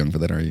way too young for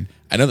that, are you?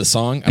 I know the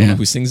song. I don't know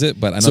who sings it,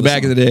 but I know So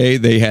back in the day,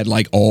 they had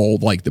like all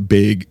like the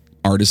big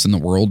artists in the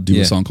world do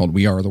a song called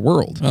We Are the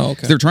World. Oh,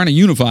 okay. They're trying to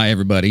unify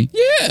everybody.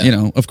 Yeah. You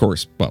know, of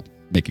course, well,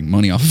 making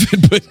money off of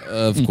it, but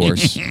Of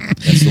course.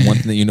 That's the one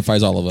thing that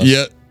unifies all of us.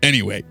 yeah.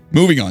 Anyway,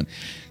 moving on.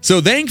 So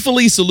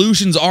thankfully,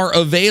 solutions are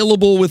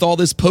available with all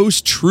this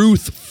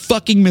post-truth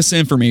fucking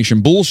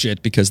misinformation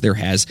bullshit because there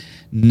has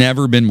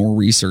never been more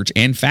research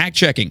and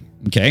fact-checking,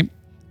 okay?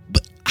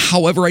 But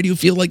however, I do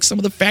feel like some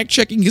of the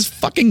fact-checking is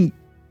fucking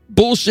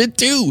bullshit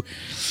too.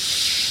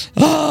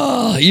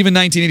 Even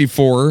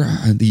 1984,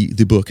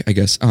 the book, I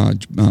guess,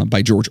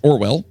 by George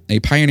Orwell, a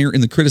pioneer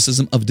in the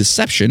criticism of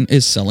deception,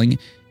 is selling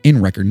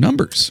in record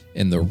numbers.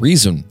 And the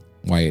reason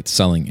why it's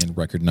selling in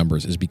record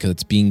numbers is because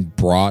it's being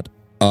brought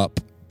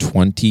up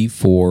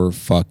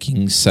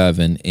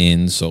 24/7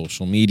 in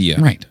social media.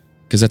 Right.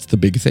 Because that's the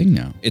big thing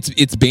now.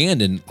 It's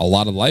banned in a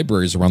lot of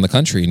libraries around the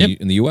country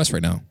in the U.S.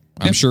 right now.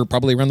 I'm sure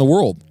probably around the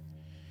world.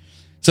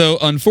 So,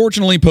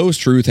 unfortunately,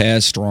 post-truth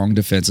has strong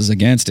defenses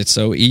against it.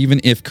 So, even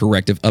if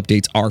corrective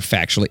updates are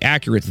factually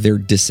accurate, their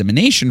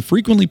dissemination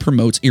frequently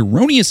promotes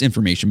erroneous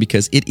information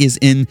because it is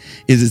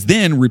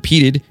then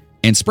repeated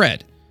and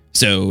spread.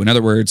 So, in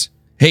other words,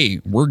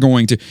 hey, we're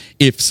going to,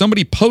 if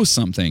somebody posts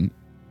something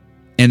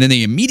and then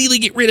they immediately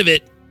get rid of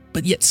it,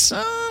 but yet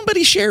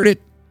somebody shared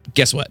it,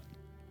 guess what?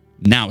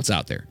 Now it's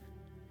out there.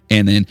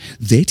 And then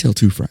they tell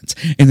two friends.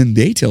 And then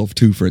they tell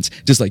two friends.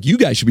 Just like you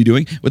guys should be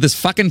doing with this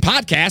fucking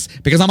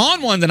podcast because I'm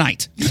on one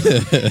tonight.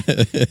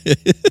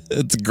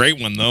 It's a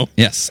great one, though.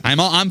 Yes,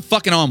 I'm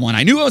fucking on one.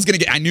 I knew I was going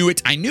to get... I knew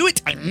it.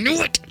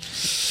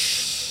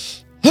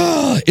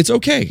 It's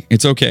okay.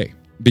 It's okay.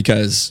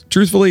 Because,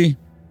 truthfully,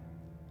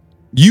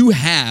 you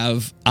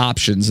have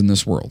options in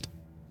this world.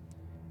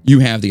 You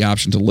have the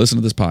option to listen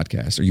to this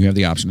podcast or you have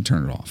the option to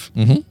turn it off.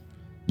 Mm-hmm.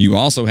 You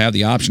also have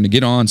the option to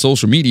get on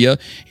social media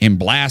and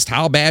blast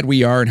how bad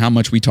we are and how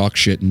much we talk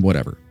shit and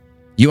whatever.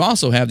 You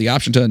also have the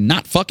option to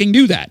not fucking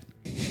do that.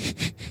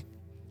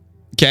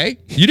 Okay?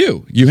 You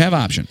do. You have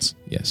options.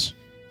 Yes.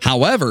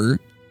 However,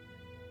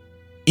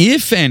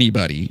 if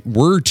anybody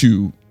were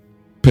to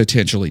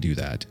potentially do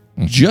that,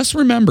 just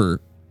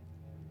remember,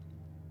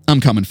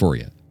 I'm coming for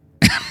you.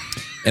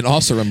 And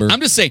also remember...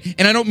 I'm just saying,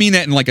 and I don't mean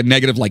that in like a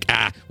negative, like,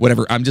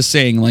 whatever. I'm just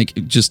saying, like,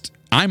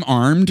 I'm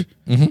armed.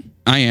 Mm-hmm.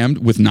 I am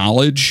with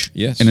knowledge.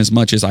 Yes. And as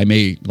much as I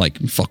may, like,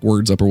 fuck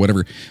words up or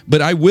whatever,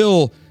 but I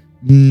will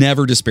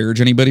never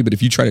disparage anybody. But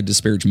if you try to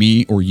disparage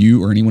me or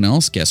you or anyone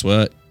else, guess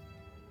what?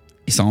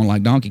 You sound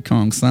like Donkey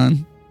Kong,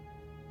 son.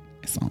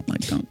 You sound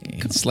like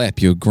Donkey Kong.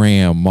 Slap your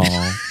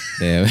grandma.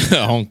 There,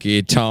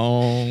 honky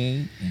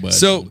tonk.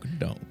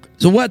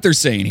 So what they're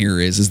saying here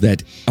is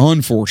that,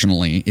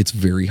 unfortunately, it's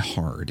very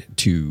hard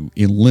to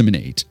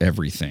eliminate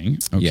everything.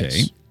 Okay.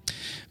 Yes.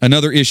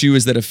 Another issue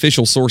is that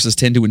official sources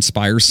tend to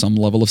inspire some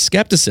level of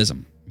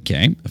skepticism.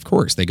 Okay. Of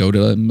course, they go to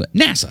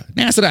NASA,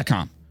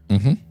 NASA.com.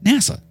 Mm-hmm.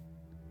 NASA.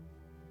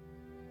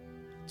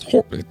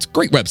 It's a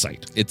great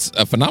website. It's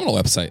a phenomenal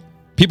website.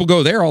 People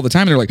go there all the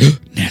time. And they're like,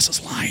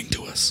 NASA's lying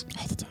to us.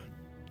 All the time.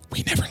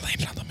 We never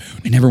landed on the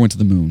moon. We never went to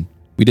the moon.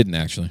 We didn't,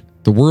 actually.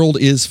 The world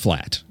is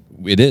flat.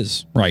 It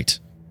is. Right.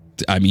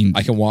 I mean,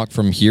 I can walk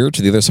from here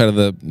to the other side of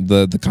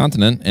the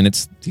continent, and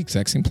it's the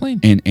exact same plane.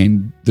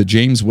 And the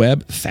James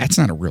Webb, that's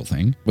not a real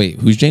thing. Wait,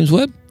 who's James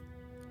Webb?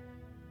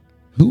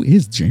 Who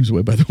is James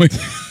Webb, by the way?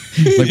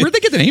 Like, where'd they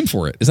get the name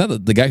for it? Is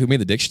that the guy who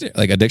made the dictionary?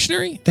 Like a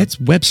dictionary? That's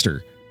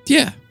Webster.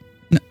 Yeah.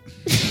 No.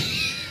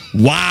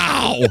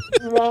 Wow.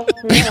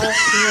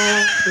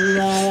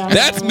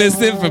 That's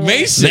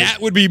misinformation. That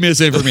would be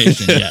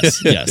misinformation.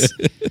 Yes.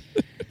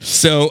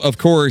 So, of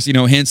course,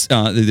 hence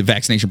the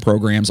vaccination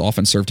programs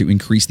often serve to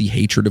increase the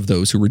hatred of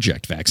those who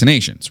reject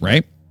vaccinations,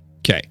 right?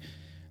 Okay.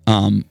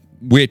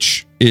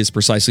 Which is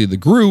precisely the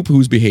group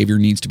whose behavior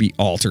needs to be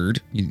altered,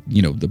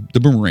 the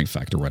boomerang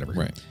effect or whatever.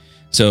 Right.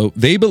 So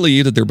they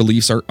believe that their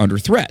beliefs are under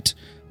threat.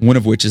 One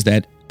of which is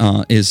that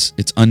it's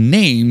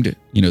unnamed,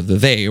 the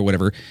they or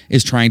whatever,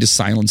 is trying to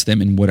silence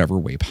them in whatever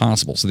way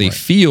possible. So they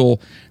feel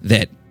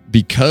that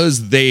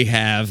because they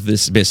have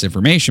this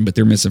misinformation, but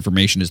their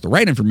misinformation is the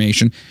right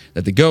information,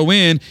 that they go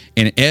in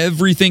and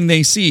everything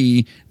they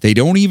see, they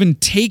don't even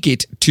take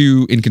it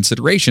in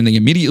consideration. They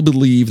immediately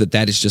believe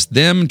that is just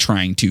them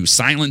trying to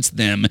silence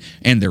them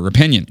and their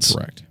opinions.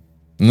 Correct.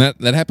 And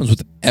that happens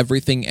with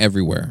everything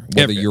everywhere.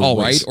 Whether you're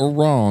always. right or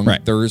wrong,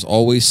 Right. there is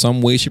always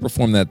some way, shape, or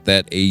form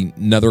that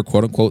another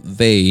quote-unquote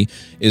they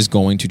is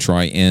going to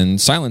try and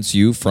silence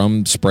you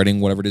from spreading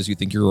whatever it is you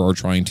think you are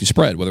trying to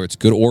spread, whether it's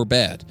good or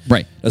bad.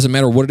 Right. Doesn't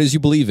matter what it is you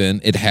believe in,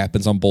 it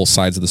happens on both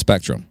sides of the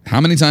spectrum. How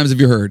many times have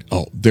you heard,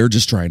 oh, they're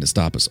just trying to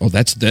stop us. Oh,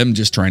 that's them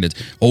just trying to,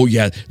 oh,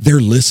 yeah, they're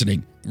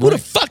listening. Who the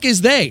fuck is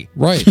they?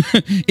 Right.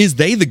 Is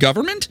they the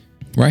government?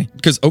 Right.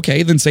 Because,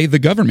 okay, then say the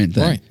government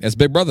then. Right. That's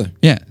Big Brother.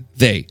 Yeah,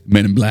 they,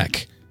 Men in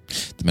Black.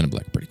 The Men in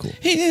Black are pretty cool.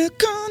 Here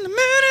come the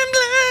Men in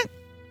Black,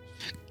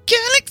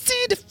 Galaxy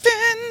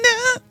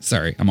Defender.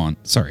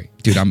 Sorry,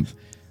 dude. I'm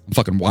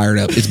fucking wired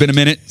up. It's been a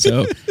minute,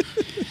 so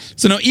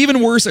now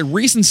even worse. A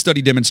recent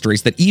study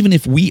demonstrates that even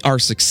if we are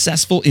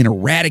successful in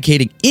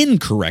eradicating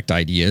incorrect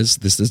ideas,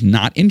 this does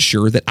not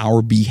ensure that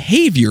our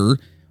behavior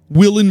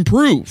will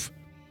improve.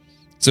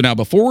 So now,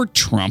 before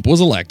Trump was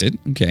elected,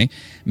 okay,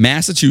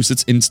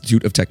 Massachusetts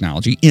Institute of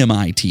Technology,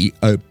 MIT,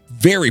 a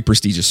very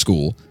prestigious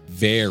school.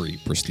 Very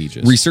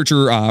prestigious.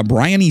 Researcher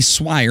Bryony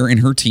Swire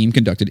and her team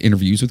conducted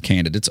interviews with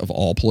candidates of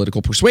all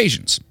political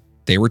persuasions.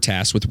 They were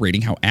tasked with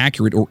rating how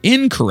accurate or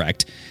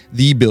incorrect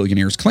the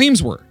billionaire's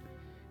claims were.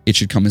 It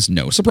should come as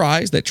no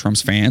surprise that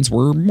Trump's fans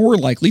were more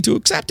likely to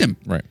accept him.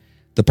 Right.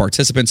 The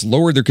participants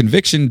lowered their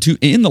conviction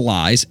in the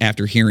lies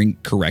after hearing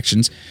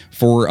corrections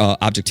for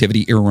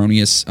objectivity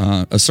erroneous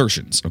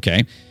assertions,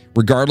 okay?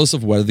 Regardless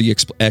of whether the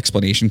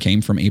explanation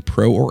came from a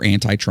pro or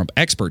anti-Trump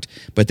expert,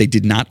 but they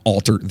did not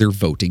alter their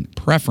voting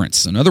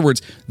preference. In other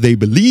words, they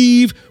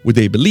believe what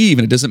they believe,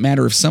 and it doesn't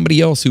matter if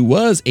somebody else who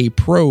was a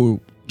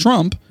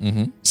pro-Trump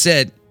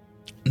said,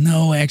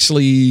 no,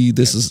 actually,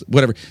 this is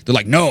whatever. They're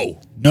like,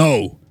 no.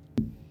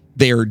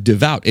 They are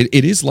devout.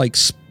 It is like,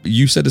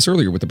 you said this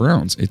earlier with the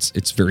Browns.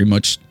 It's very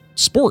much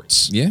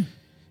sports. Yeah.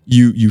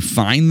 You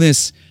find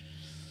this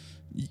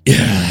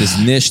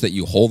niche that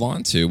you hold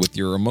on to with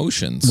your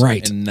emotions,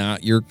 right, and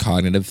not your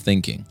cognitive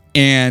thinking.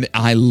 And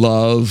I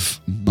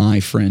love my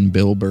friend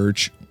Bill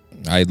Birch.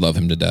 I love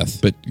him to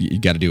death, but you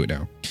got to do it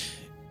now.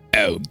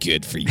 Oh,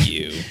 good for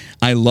you.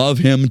 I love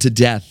him to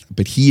death,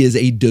 but he is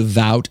a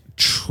devout,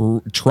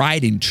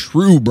 tried and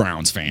true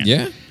Browns fan.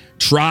 Yeah.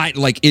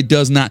 It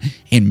does not.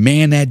 And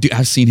man, that dude,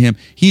 I've seen him.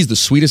 He's the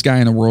sweetest guy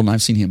in the world, and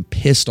I've seen him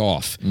pissed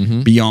off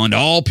beyond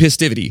all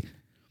pistivity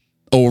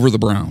over the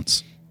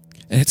Browns.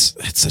 It's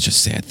such a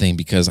sad thing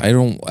because I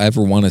don't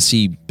ever want to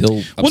see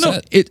Bill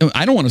upset. Well, no,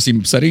 I don't want to see him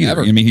upset either.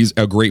 Ever. I mean, he's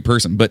a great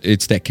person, but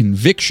it's that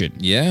conviction.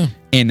 Yeah.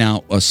 And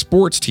now a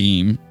sports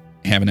team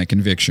having a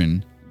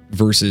conviction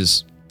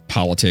versus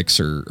politics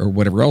or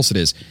whatever else it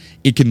is,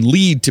 it can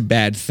lead to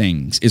bad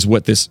things, is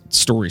what this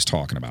story is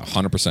talking about.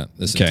 100%.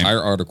 This entire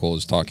article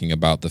is talking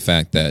about the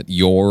fact that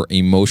your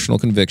emotional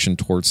conviction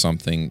towards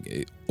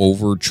something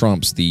over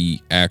trumps the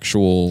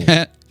actual...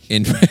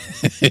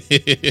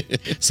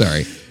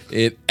 Sorry.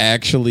 It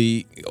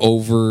actually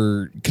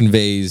over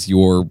conveys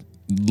your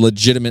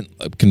legitimate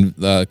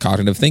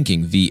cognitive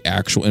thinking, the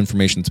actual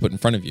information that's put in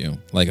front of you.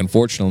 Like,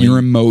 unfortunately, your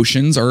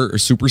emotions are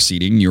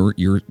superseding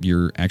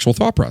your actual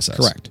thought process.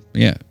 Correct.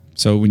 Yeah.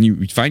 So when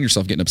you find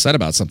yourself getting upset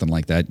about something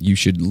like that, you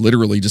should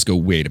literally just go,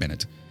 wait a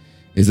minute.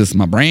 Is this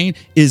my brain?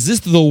 Is this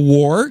the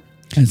war?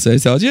 And so I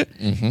told you,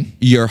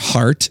 your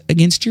heart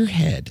against your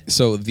head.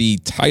 So the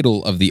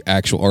title of the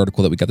actual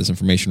article that we got this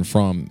information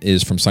from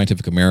is from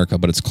Scientific America,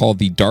 but it's called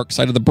The Dark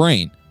Side of the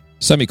Brain,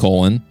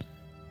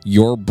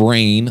 your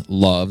brain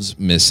loves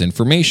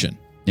misinformation.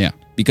 Yeah.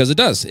 Because it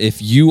does. If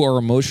you are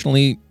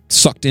emotionally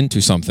sucked into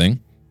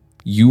something,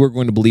 you are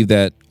going to believe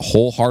that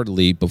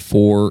wholeheartedly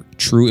before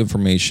true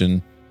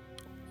information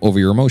over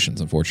your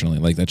emotions, unfortunately.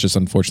 Like, that's just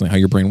unfortunately how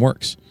your brain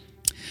works.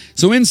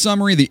 So in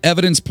summary, the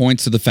evidence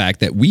points to the fact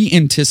that we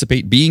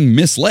anticipate being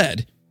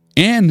misled,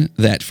 and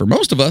that for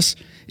most of us,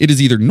 it is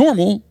either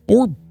normal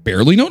or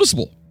barely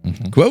noticeable.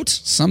 Quote,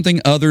 something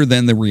other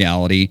than the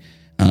reality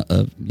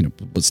of,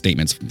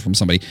 statements from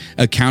somebody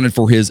accounted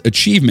for his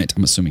achievement.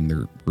 I'm assuming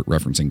they're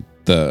referencing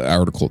the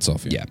article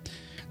itself. Yeah.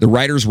 The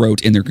writers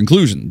wrote in their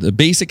conclusion, the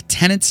basic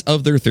tenets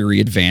of their theory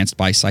advanced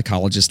by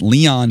psychologist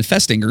Leon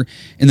Festinger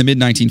in the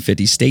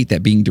mid-1950s state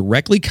that being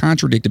directly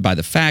contradicted by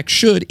the facts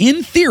should,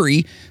 in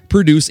theory,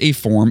 produce a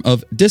form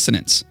of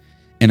dissonance,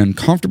 an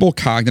uncomfortable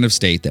cognitive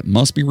state that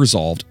must be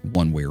resolved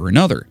one way or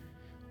another,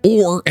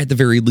 or at the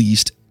very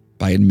least,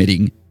 by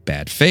admitting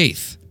bad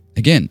faith.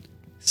 Again,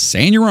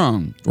 saying you're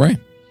wrong.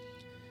 Right.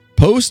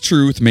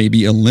 Post-truth may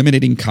be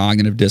eliminating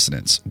cognitive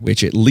dissonance,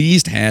 which at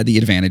least had the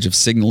advantage of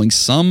signaling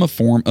some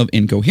form of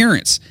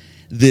incoherence.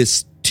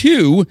 This,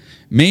 too,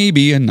 may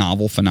be a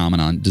novel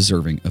phenomenon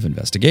deserving of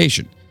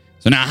investigation.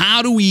 So now,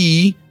 how do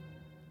we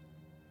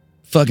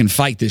fucking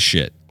fight this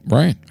shit?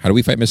 Right. How do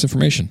we fight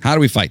misinformation? How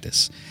do we fight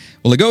this?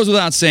 Well, it goes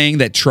without saying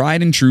that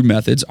tried and true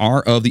methods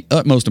are of the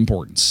utmost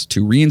importance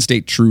to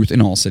reinstate truth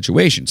in all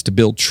situations, to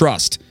build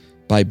trust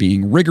by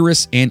being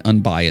rigorous and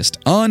unbiased,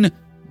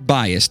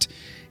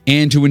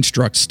 and to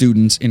instruct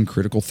students in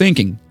critical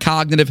thinking,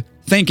 cognitive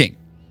thinking.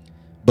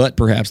 But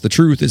perhaps the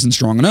truth isn't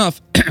strong enough,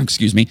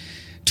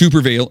 to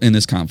prevail in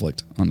this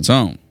conflict on its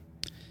own.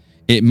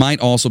 It might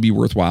also be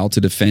worthwhile to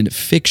defend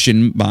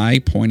fiction by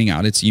pointing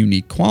out its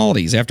unique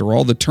qualities. After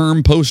all, the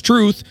term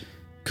post-truth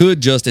could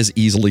just as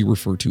easily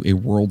refer to a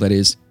world that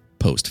is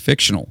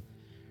post-fictional.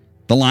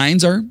 The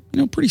lines are,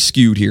 pretty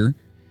skewed here.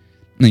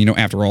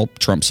 After all,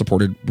 Trump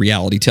supported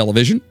reality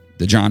television,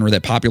 the genre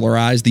that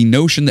popularized the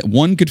notion that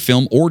one could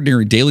film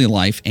ordinary daily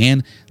life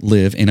and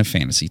live in a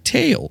fantasy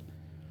tale.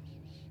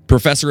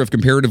 Professor of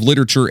Comparative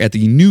Literature at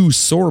the New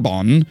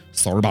Sorbonne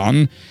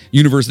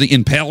University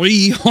in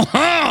Paris.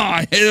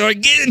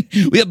 Again,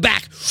 we are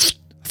back.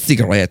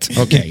 Cigarette.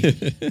 Okay.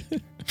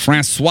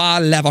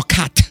 Francois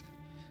Lavocat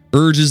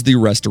urges the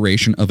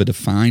restoration of a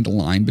defined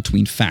line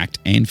between fact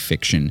and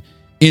fiction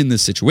in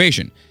this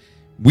situation.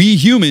 We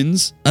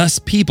humans, us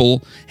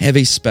people, have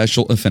a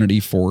special affinity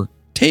for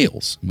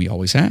tales. We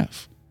always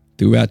have.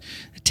 Throughout,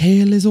 a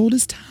tale as old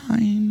as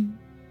time.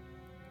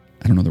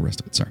 I don't know the rest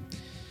of it, sorry.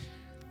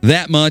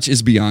 That much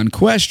is beyond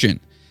question,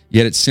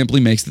 yet it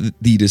simply makes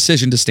the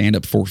decision to stand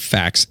up for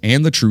facts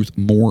and the truth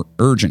more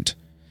urgent.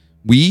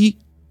 We,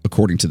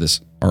 according to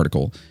this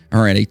article,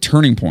 are at a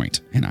turning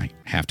point, and I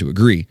have to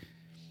agree.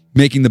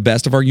 Making the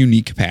best of our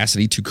unique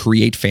capacity to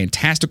create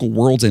fantastical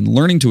worlds and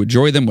learning to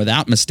enjoy them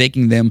without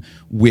mistaking them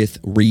with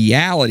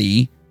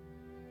reality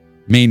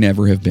may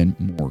never have been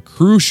more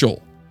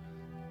crucial.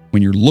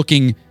 When you're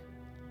looking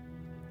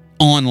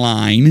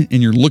online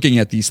and you're looking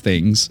at these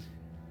things,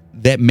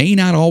 that may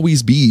not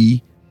always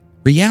be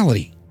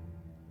reality.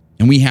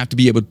 And we have to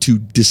be able to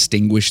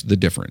distinguish the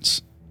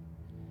difference.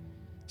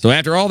 So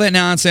after all that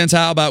nonsense,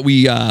 how about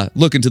we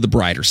look into the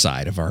brighter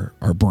side of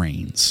our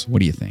brains? What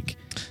do you think?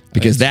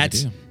 Because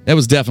that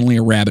was definitely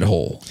a rabbit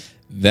hole.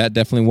 That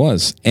definitely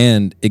was.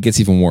 And it gets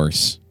even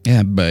worse.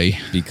 Yeah, boy.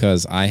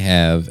 Because I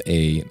have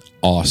an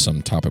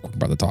awesome topic we're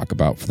about to talk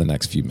about for the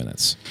next few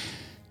minutes.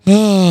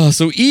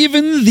 So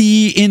even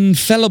the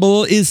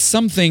infallible is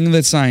something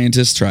that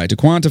scientists try to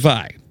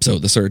quantify. So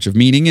the search of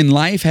meaning in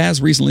life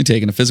has recently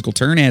taken a physical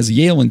turn as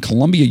Yale and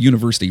Columbia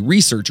University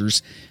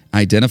researchers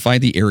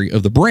identified the area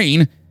of the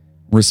brain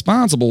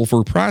responsible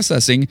for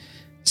processing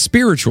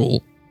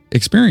spiritual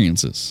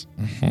experiences.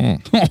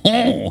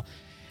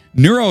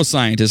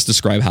 Neuroscientists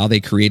describe how they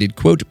created,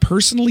 quote,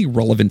 personally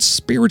relevant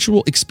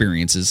spiritual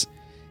experiences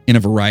in a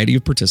variety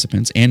of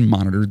participants and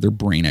monitored their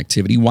brain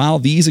activity while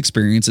these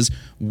experiences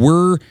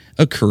were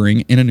occurring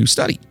in a new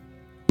study,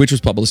 which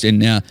was published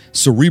in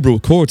Cerebral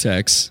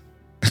Cortex.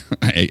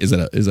 Is that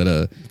a?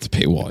 It's a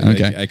paywall.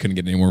 Okay. I couldn't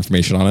get any more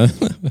information on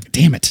it.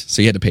 Damn it!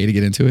 So you had to pay to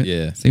get into it.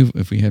 Yeah. See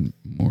if we had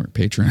more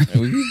Patreon.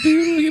 We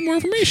could get more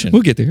information.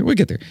 We'll get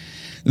there.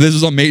 This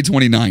was on May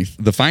 29th.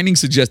 The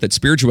findings suggest that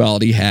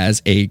spirituality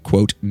has a,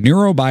 quote,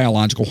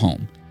 neurobiological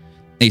home.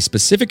 A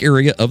specific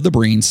area of the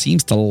brain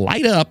seems to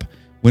light up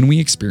when we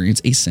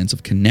experience a sense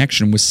of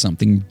connection with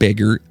something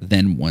bigger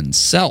than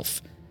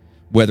oneself,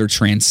 whether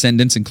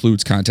transcendence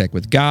includes contact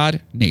with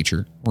God,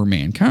 nature, or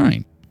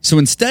mankind. So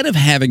instead of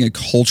having a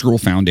cultural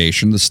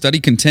foundation, the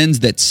study contends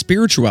that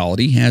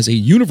spirituality has a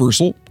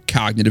universal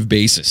cognitive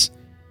basis.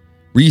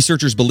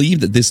 Researchers believe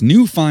that this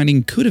new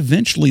finding could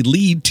eventually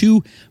lead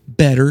to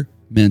better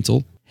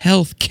mental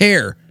health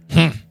care.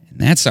 And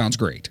that sounds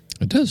great.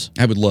 It does.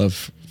 I would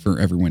love for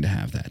everyone to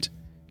have that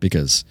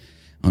because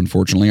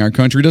unfortunately our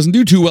country doesn't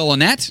do too well on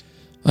that.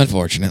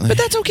 Unfortunately. But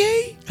that's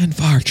okay.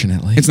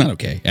 Unfortunately. It's not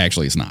okay.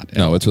 Actually, it's not.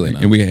 No, it's really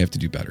not. And we have to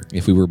do better.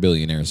 If we were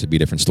billionaires, it'd be a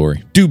different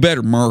story. Do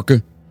better,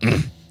 Marka.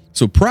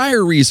 So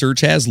prior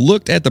research has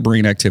looked at the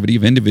brain activity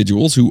of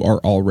individuals who are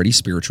already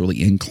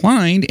spiritually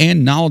inclined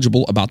and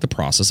knowledgeable about the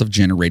process of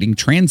generating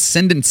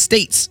transcendent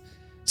states,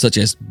 such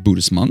as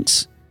Buddhist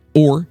monks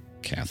or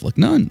Catholic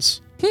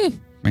nuns.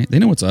 Right? They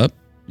know what's up.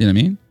 You know what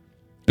I mean?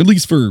 At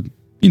least for,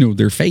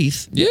 their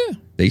faith. Yeah.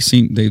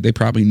 They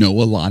probably know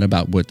a lot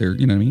about what they're,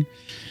 you know what I mean?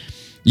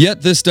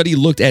 Yet this study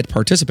looked at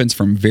participants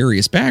from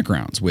various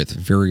backgrounds with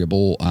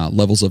variable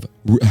levels of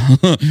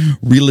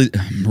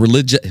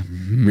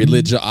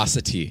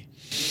religiosity.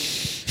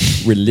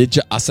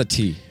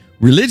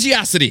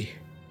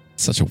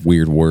 Such a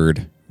weird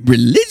word.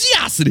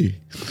 Religiosity.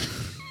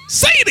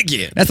 Say it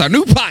again. That's our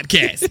new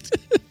podcast.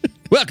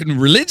 Welcome to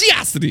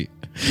Religiosity.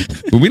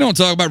 But we don't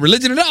talk about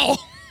religion at all.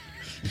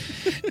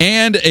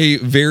 And a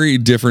very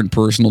different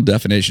personal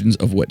definitions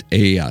of what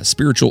a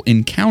spiritual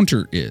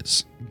encounter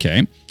is.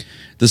 Okay.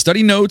 The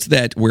study notes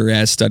that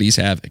whereas studies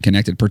have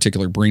connected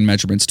particular brain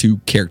measurements to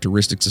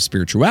characteristics of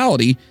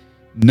spirituality,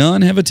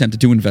 none have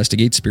attempted to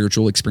investigate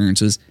spiritual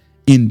experiences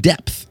in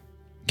depth.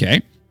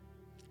 Okay.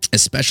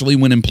 Especially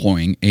when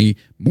employing a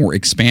more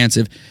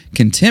expansive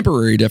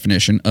contemporary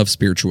definition of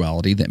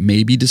spirituality that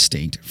may be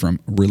distinct from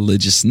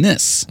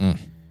religiousness.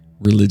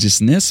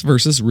 Religiousness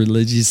versus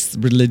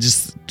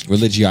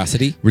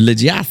religiosity.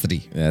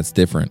 Religiosity. That's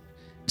different.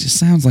 Just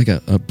sounds like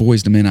a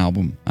Boyz II Men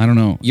album. I don't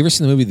know. You ever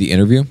seen the movie The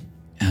Interview?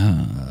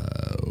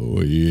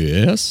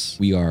 Yes.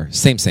 We are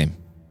same,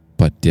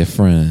 but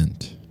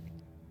different.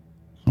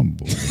 Oh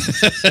boy.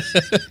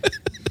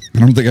 I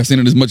don't think I've seen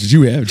it as much as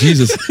you have.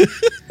 Jesus.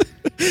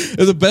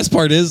 The best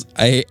part is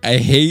I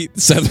hate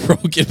Seth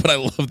Rogen, but I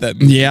love that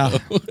movie. Yeah.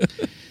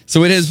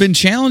 So it has been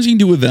challenging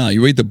to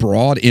evaluate the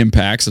broad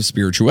impacts of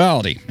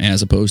spirituality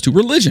as opposed to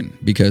religion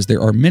because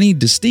there are many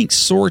distinct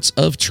sorts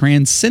of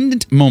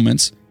transcendent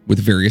moments with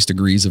various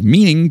degrees of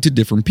meaning to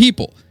different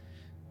people.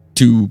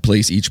 To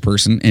place each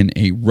person in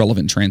a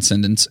relevant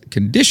transcendence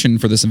condition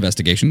for this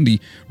investigation, the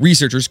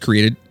researchers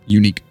created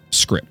unique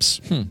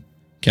scripts.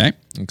 Okay?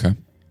 Okay.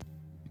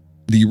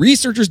 The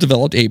researchers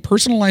developed a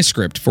personalized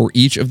script for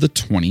each of the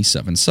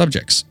 27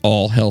 subjects,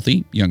 all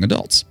healthy young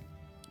adults,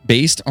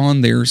 based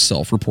on their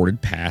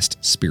self-reported past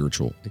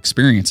spiritual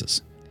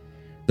experiences.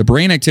 The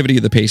brain activity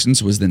of the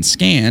patients was then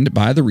scanned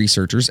by the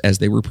researchers as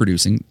they were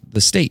producing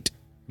the state.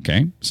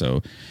 Okay,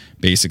 so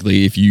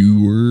basically, if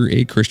you were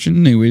a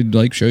Christian, they would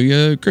like show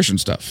you Christian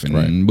stuff,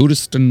 and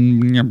Buddhist,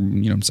 and you know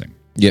what I'm saying.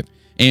 Yep.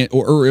 And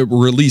or at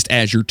least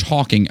as you're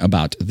talking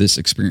about this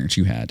experience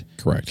you had.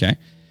 Correct. Okay.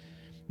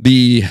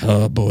 The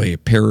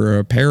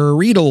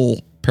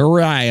parietal.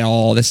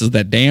 This is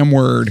that damn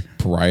word.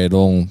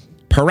 Parietal.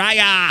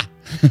 Pariah.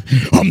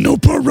 I'm no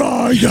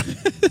pariah.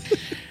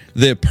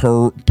 Fucking,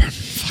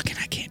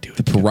 I can't do it.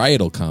 The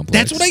parietal complex.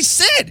 That's what I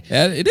said.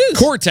 Yeah, it is.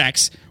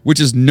 Cortex, which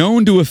is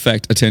known to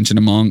affect attention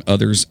among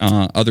other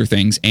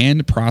things,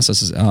 and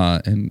processes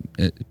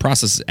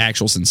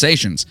actual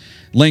sensations,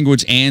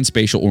 language, and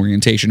spatial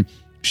orientation,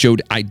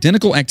 showed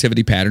identical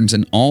activity patterns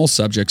in all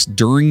subjects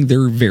during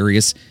their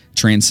various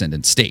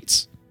transcendent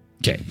states.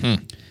 Okay.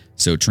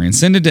 So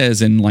transcendent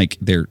as in like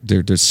they're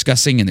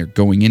discussing and they're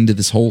going into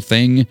this whole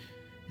thing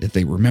that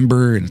they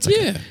remember, and it's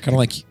like kind of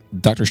like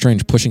Doctor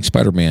Strange pushing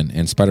Spider-Man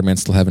and Spider-Man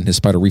still having his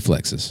spider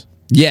reflexes.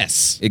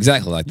 Yes.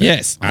 Exactly like that.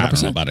 Yes. 100%. I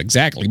don't know about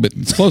exactly, but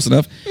it's close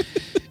enough.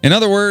 In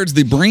other words,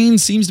 the brain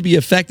seems to be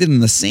affected in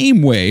the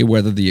same way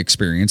whether the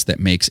experience that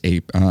makes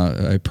a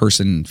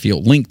person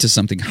feel linked to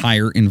something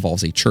higher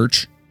involves a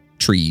church,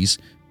 trees,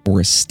 or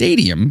a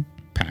stadium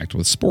packed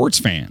with sports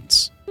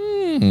fans.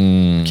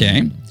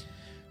 Okay.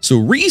 So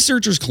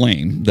researchers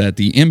claim that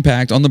the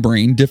impact on the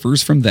brain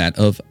differs from that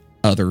of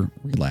other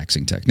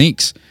relaxing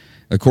techniques.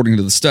 According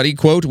to the study,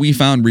 quote, we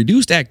found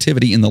reduced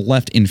activity in the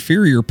left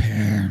inferior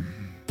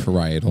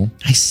parietal.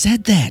 I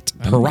said that.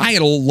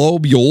 Parietal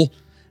lobule.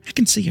 I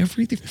can say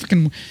everything.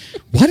 Fucking,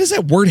 why does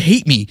that word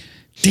hate me?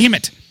 Damn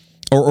it.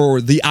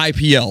 Or the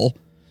IPL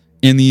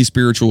in the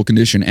spiritual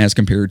condition as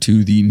compared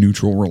to the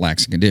neutral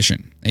relaxing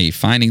condition. A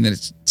finding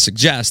that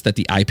suggests that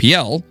the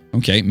IPL,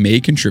 okay,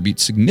 may contribute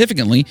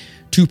significantly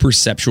to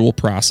perceptual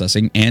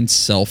processing and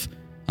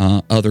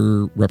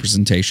other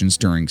representations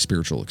during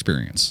spiritual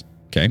experience.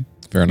 Okay?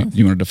 Fair enough.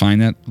 You want to define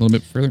that a little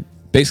bit further?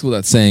 Basically, what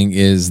that's saying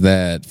is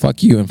that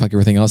fuck you and fuck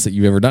everything else that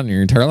you've ever done in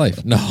your entire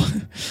life. No.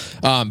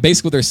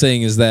 Basically, what they're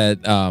saying is that,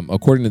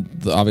 according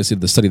to obviously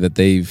the study, that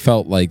they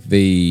felt like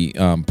the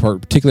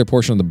particular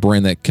portion of the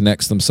brain that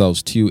connects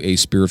themselves to a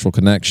spiritual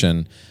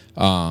connection,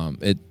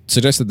 it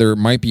suggests that there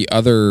might be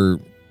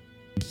other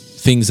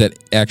things that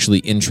actually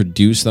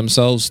introduce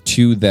themselves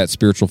to that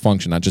spiritual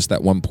function, not just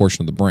that one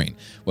portion of the brain,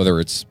 whether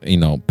it's,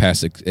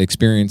 past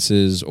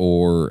experiences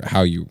or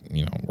how you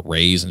were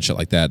raised and shit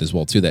like that as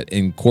well too, that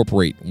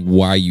incorporate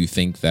why you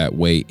think that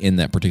way in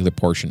that particular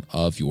portion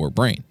of your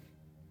brain.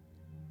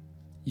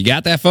 You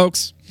got that,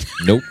 folks?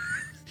 Nope.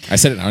 I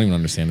said it, I don't even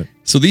understand it.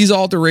 So these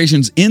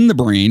alterations in the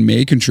brain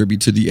may contribute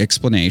to the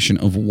explanation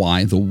of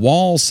why the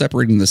wall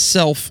separating the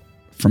self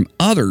from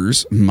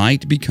others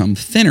might become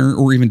thinner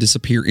or even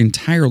disappear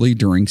entirely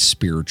during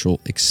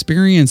spiritual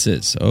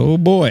experiences. Oh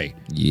boy.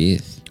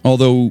 Yes.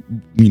 Although,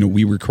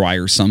 we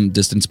require some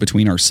distance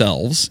between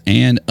ourselves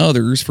and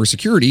others for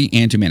security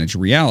and to manage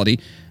reality,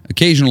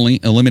 occasionally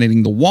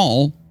eliminating the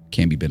wall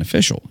can be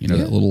beneficial.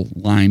 That little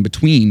line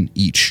between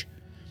each.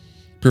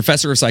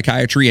 Professor of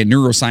Psychiatry and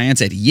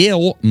Neuroscience at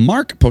Yale,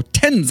 Mark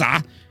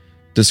Potenza,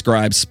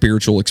 describes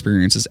spiritual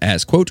experiences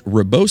as, quote,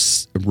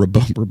 robust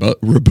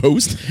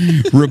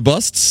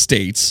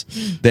states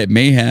that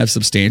may have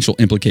substantial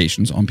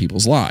implications on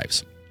people's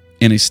lives.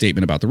 In a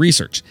statement about the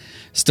research,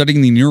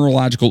 studying the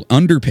neurological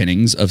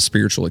underpinnings of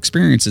spiritual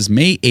experiences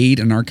may aid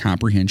in our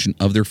comprehension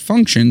of their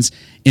functions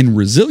in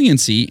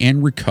resiliency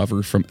and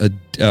recover from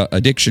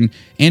addiction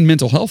and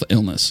mental health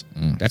illness.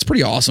 That's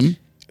pretty awesome.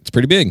 It's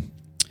pretty big.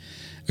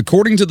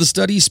 According to the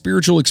study,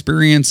 spiritual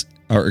experiences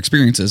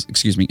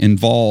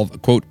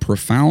involve, quote,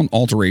 profound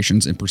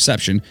alterations in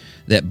perception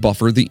that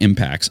buffer the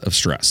impacts of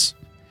stress.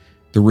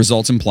 The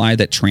results imply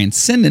that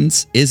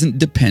transcendence isn't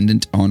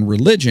dependent on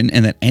religion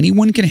and that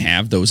anyone can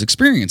have those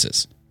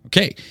experiences.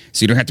 Okay,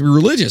 so you don't have to be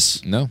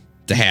religious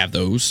to have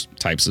those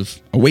types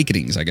of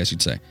awakenings, I guess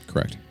you'd say.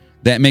 Correct.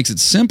 That makes it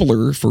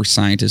simpler for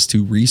scientists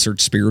to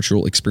research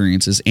spiritual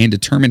experiences and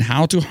determine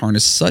how to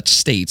harness such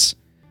states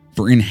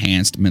for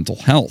enhanced mental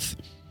health.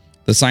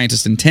 The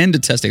scientists intend to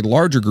test a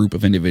larger group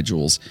of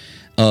individuals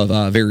of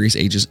various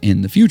ages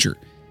in the future.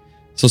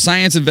 So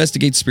science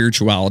investigates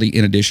spirituality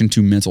in addition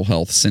to mental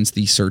health, since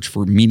the search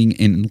for meaning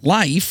in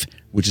life,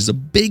 which is a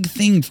big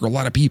thing for a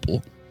lot of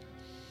people,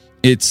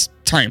 it's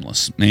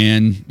timeless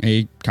and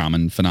a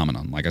common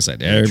phenomenon. Like I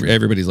said,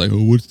 everybody's like,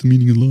 oh, what's the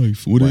meaning of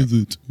life? What is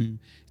it?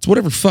 It's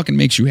whatever fucking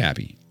makes you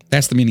happy.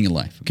 That's the meaning of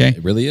life, okay?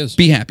 It really is.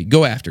 Be happy.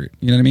 Go after it.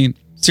 You know what I mean?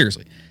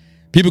 Seriously.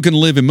 People can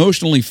live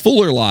emotionally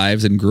fuller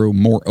lives and grow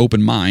more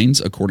open minds,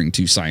 according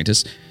to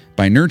scientists,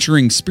 by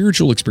nurturing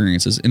spiritual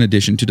experiences in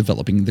addition to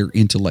developing their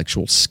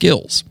intellectual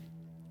skills.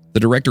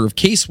 The director of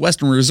Case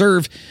Western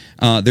Reserve,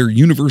 their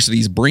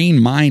university's Brain,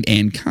 Mind,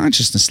 and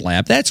Consciousness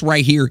Lab, that's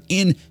right here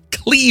in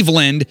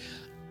Cleveland,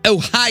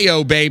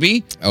 Ohio,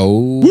 baby.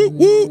 Oh. Woo,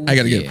 woo. I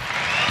got to get it.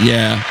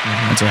 Yeah,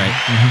 that's right.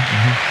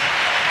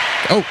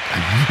 Oh,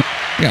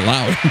 I got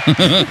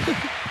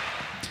loud.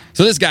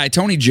 So this guy,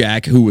 Tony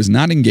Jack, who was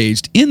not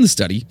engaged in the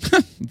study,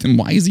 then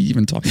why is he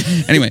even talking?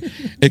 Anyway,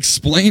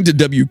 explained to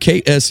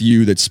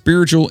WKSU that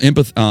spiritual,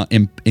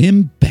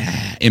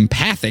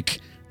 empathic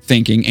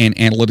thinking and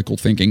analytical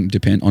thinking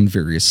depend on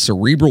various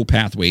cerebral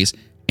pathways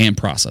and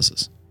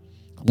processes.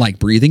 Like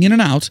breathing in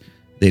and out,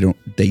 they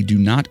do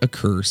not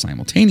occur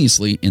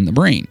simultaneously in the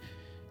brain,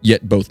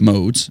 yet both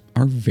modes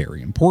are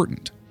very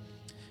important.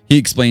 He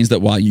explains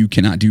that while you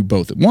cannot do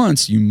both at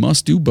once, you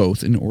must do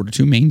both in order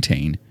to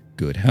maintain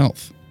good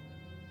health.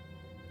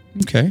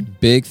 Okay.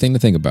 Big thing to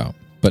think about.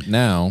 But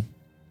now,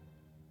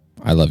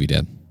 I love you,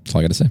 Dad. That's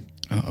all I got to say.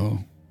 Uh-oh.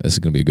 This is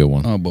going to be a good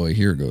one. Oh, boy.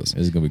 Here it goes.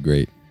 This is going to be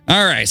great.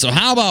 All right. So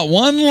how about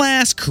one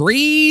last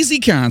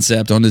crazy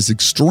concept on this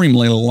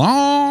extremely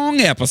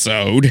long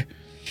episode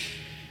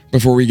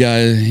before we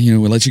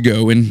we'll let you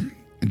go and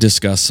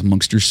discuss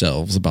amongst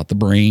yourselves about the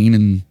brain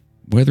and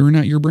whether or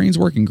not your brain's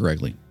working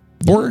correctly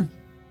or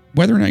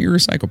whether or not you're a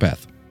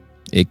psychopath.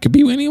 It could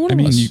be any one of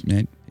us.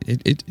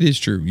 It is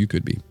true. You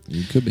could be.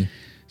 You could be.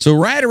 So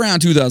right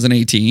around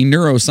 2018,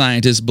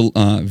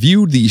 neuroscientists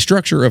viewed the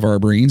structure of our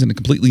brains in a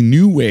completely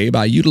new way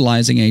by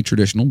utilizing a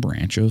traditional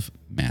branch of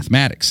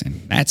mathematics.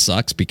 And that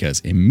sucks because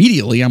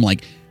immediately I'm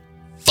like,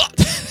 fuck.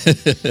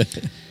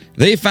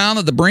 They found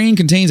that the brain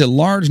contains a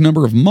large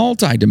number of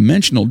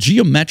multi-dimensional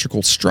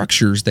geometrical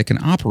structures that can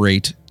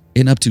operate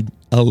in up to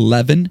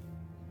 11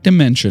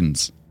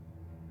 dimensions.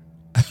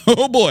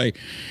 Oh boy.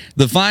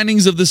 The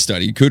findings of the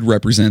study could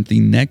represent the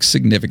next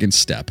significant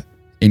step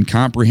in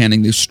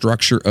comprehending the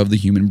structure of the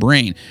human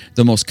brain,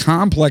 the most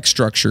complex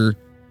structure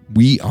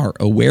we are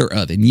aware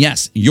of. And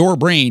yes, your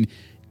brain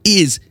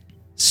is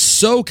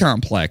so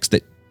complex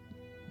that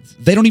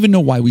they don't even know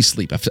why we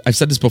sleep. I've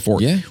said this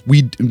before. Yeah.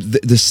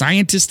 The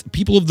scientists,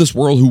 people of this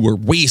world who are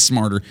way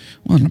smarter,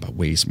 well, I don't know about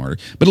way smarter,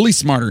 but at least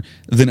smarter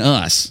than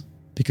us,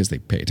 because they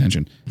pay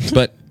attention,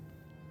 but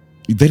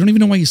they don't even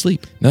know why you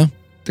sleep. No.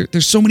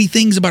 There's so many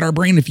things about our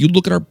brain. If you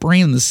look at our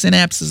brain and the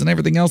synapses and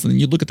everything else, and then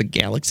you look at the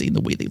galaxy and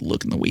the way they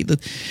look and the way the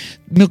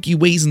Milky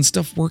Ways and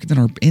stuff work, and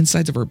our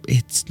insides of our,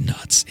 it's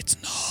nuts. It's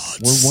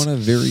nuts. We're one of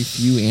very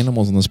few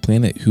animals on this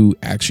planet who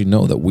actually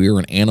know that we're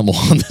an animal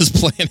on this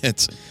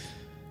planet.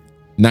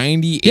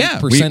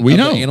 98% we of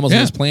know. the animals on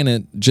this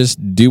planet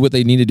just do what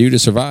they need to do to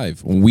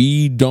survive.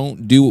 We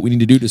don't do what we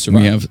need to do to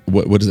survive. We have,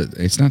 what is it?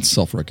 It's not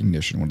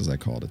self-recognition. What is that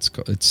called? It's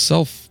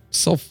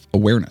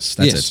self-awareness.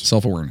 That's it.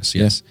 Self-awareness.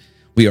 Yes.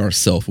 We are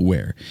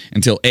self-aware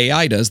until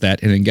AI does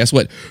that, and then guess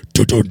what?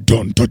 So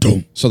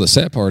the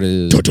sad part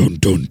is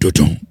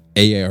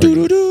AI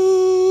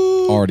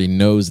already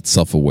knows it's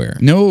self-aware.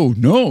 No,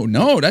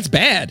 that's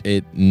bad.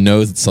 It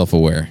knows it's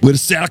self-aware. We're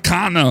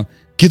Sarkana.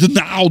 Get it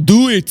now,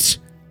 do it.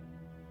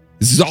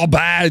 This is all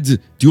bad. Do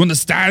you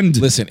understand?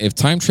 Listen, if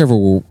time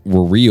travel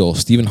were real,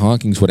 Stephen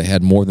Hawking would have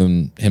had more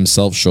than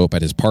himself show up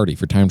at his party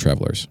for time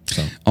travelers.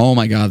 So. Oh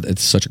my God,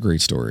 it's such a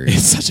great story.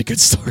 It's such a good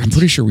story. I'm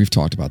pretty sure we've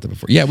talked about that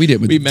before. Yeah, we did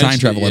with the time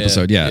travel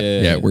episode.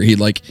 Yeah, where he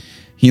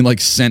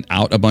sent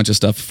out a bunch of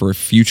stuff for a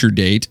future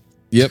date.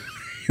 Yep.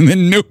 And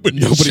then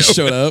nobody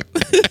showed up.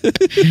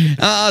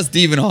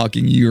 Stephen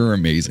Hawking, you're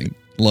amazing.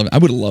 Love it. I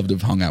would have loved to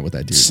have hung out with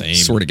that dude. Same.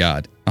 Swear to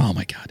God. Oh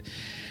my God.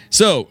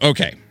 So,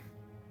 okay.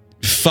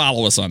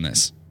 Follow us on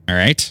this, all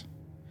right?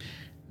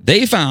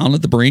 They found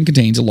that the brain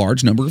contains a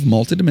large number of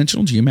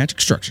multidimensional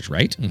geometric structures,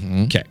 right?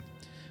 Mm-hmm. Okay.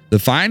 The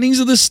findings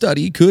of this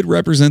study could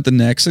represent the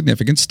next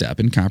significant step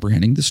in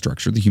comprehending the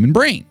structure of the human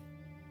brain.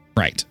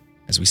 Right,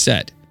 as we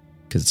said,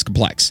 because it's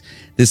complex.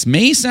 This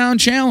may sound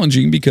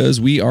challenging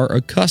because we are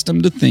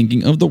accustomed to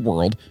thinking of the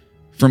world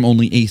from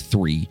only a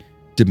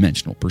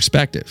three-dimensional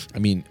perspective. I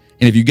mean,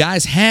 and if you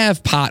guys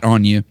have pot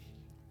on you,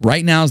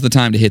 right now is the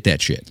time to hit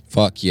that shit.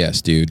 Fuck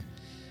yes, dude.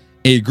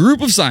 A group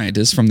of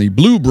scientists from the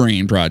Blue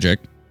Brain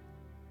Project,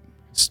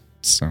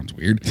 sounds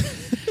weird,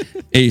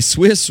 a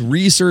Swiss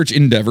research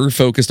endeavor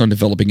focused on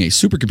developing a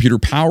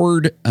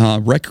supercomputer-powered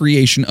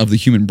recreation of the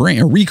human brain,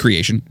 a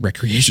recreation.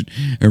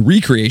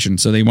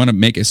 So they want to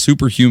make a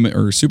superhuman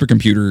or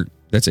supercomputer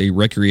that's a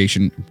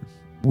recreation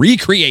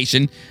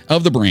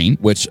of the brain.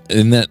 Which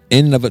in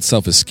and of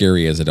itself is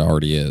scary as it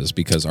already is,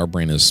 because our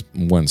brain is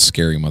one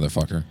scary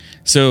motherfucker.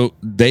 So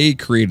they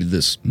created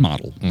this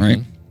model, right?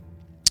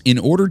 In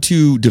order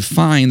to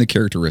define the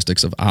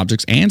characteristics of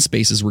objects and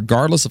spaces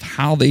regardless of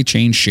how they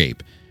change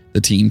shape, the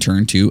team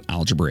turned to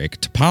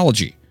algebraic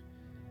topology.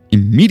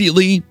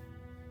 Immediately,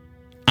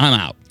 I'm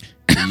out.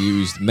 We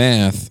used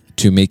math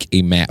to make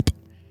a map,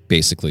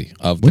 basically,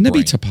 of the Wouldn't that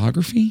brain. be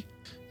topography?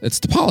 It's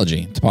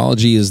topology.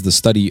 Topology is the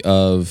study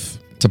of...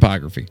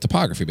 Topography,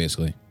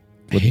 basically.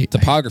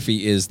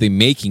 Topography is the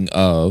making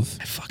of...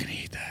 I fucking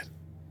hate that.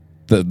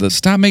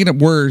 Stop making up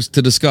words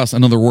to discuss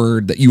another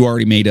word that you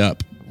already made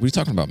up. What are you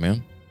talking about,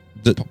 man?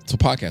 That's what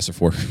podcasts are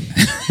for.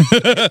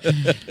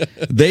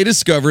 They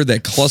discovered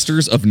that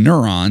clusters of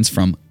neurons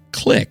from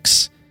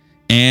clicks,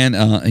 and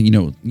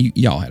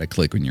y'all had a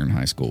click when you were in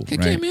high school, Heck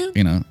right?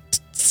 yeah, man.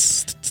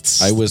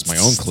 I was my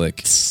own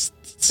click.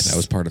 And I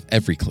was part of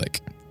every click.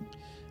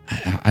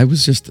 I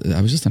was just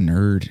a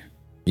nerd.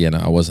 Yeah, no,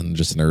 I wasn't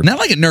just a nerd. Not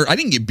like a nerd. I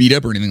didn't get beat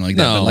up or anything like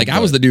that. No, but I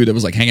was the dude that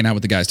was like hanging out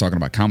with the guys talking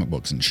about comic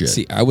books and shit.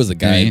 See, I was the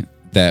guy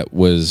that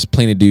was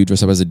playing a dude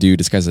dressed up as a dude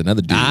disguised as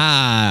another dude.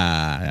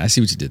 I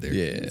see what you did there.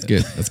 Yeah. That's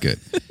good. That's good.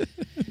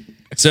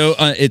 So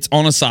it's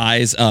on a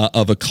size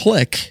of a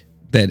click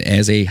that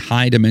as a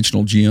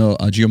high-dimensional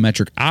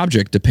geometric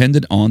object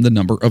depended on the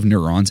number of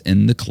neurons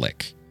in the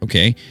click,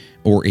 okay?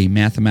 Or a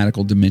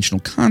mathematical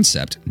dimensional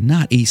concept,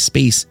 not a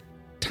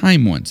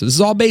space-time one. So this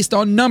is all based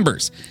on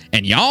numbers.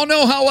 And y'all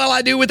know how well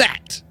I do with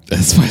that.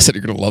 That's why I said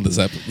you're going to love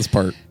this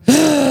part.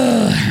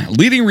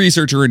 Leading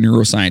researcher and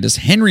neuroscientist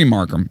Henry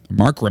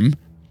Markram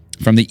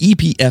from the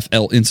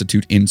EPFL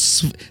Institute in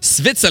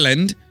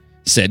Switzerland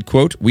said,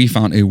 quote, "We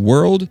found a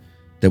world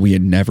that we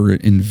had never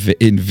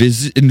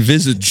envisaged."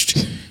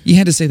 You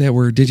had to say that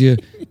word, did you?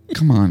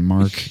 Come on,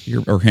 Mark,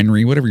 or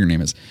Henry, whatever your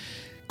name is.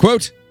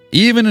 Quote,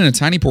 "Even in a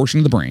tiny portion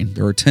of the brain,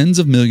 there are tens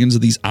of millions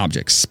of these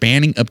objects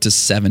spanning up to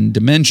 7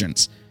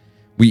 dimensions.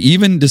 We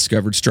even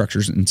discovered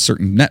structures in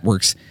certain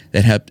networks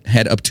that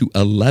had up to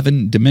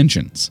 11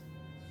 dimensions."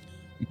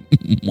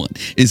 What?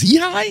 Is he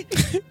high?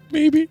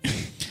 Maybe.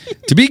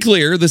 To be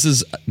clear, this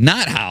is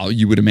not how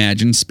you would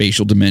imagine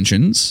spatial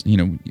dimensions.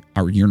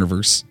 Our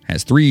universe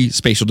has 3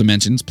 spatial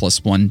dimensions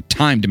plus 1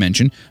 time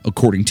dimension,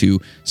 according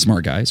to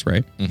smart guys,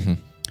 right? Mm-hmm.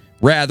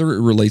 Rather,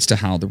 it relates to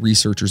how the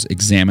researchers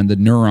examined the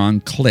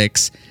neuron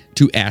clicks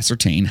to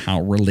ascertain how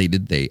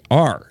related they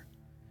are.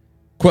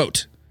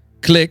 Quote,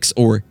 "Clicks,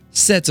 or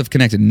sets of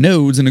connected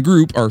nodes in a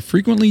group, are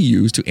frequently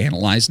used to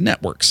analyze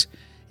networks.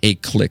 A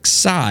click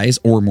size,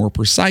 or more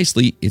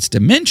precisely, its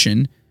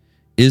dimension,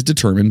 is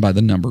determined by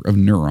the number of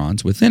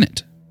neurons within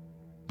it."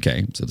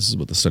 Okay, so this is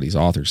what the study's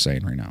author's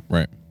saying right now.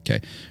 Right. Okay,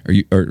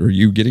 are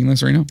you getting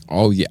this right now?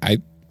 Oh, yeah. I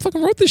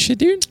fucking wrote this shit,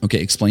 dude. Okay,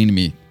 explain to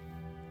me.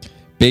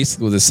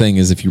 Basically, what it's saying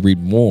is if you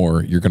read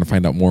more, you're going to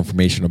find out more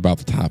information about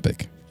the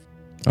topic.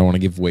 I don't want to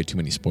give away too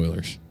many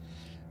spoilers.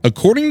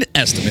 According to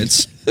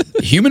estimates,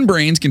 human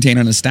brains contain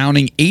an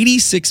astounding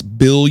 86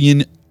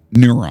 billion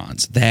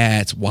neurons.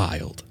 That's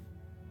wild.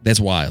 That's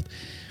wild.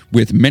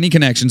 With many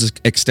connections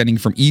extending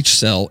from each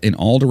cell in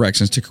all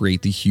directions to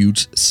create the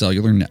huge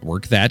cellular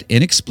network that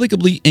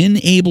inexplicably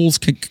enables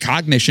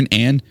cognition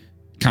and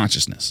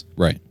consciousness.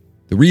 Right.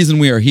 The reason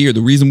we are here,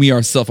 the reason we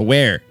are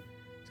self-aware, is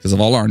because of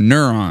all our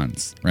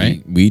neurons,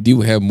 right? We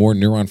do have more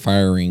neuron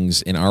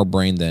firings in our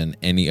brain than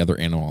any other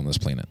animal on this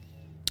planet.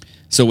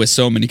 So with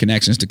so many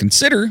connections to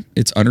consider,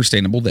 it's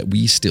understandable that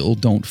we still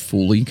don't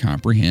fully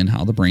comprehend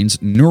how the brain's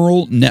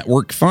neural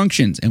network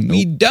functions. And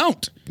we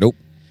don't. Nope.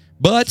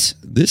 But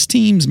this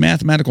team's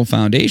mathematical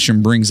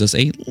foundation brings us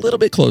a little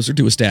bit closer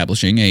to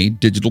establishing a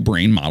digital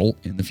brain model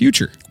in the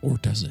future. Or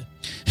does it?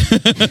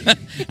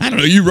 I don't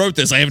know. You wrote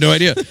this. I have no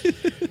idea.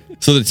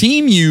 So the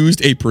team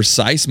used a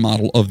precise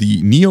model of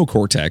the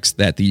neocortex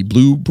that the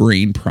Blue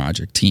Brain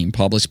Project team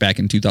published back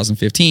in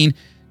 2015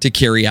 to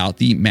carry out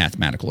the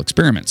mathematical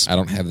experiments. I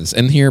don't have this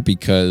in here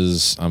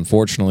because,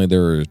 unfortunately,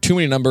 there are too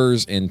many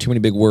numbers and too many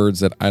big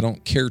words that I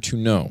don't care to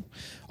know.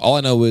 All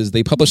I know is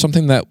they published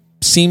something that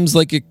seems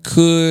like it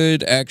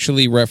could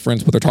actually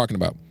reference what they're talking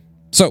about.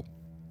 So,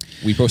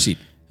 we proceed.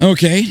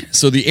 Okay,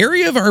 so the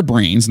area of our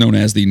brains known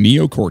as the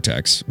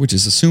neocortex, which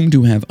is assumed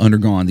to have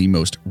undergone the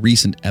most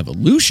recent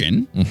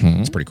evolution,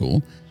 that's pretty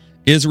cool,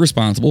 is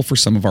responsible for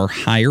some of our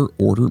higher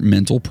order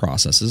mental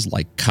processes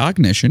like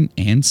cognition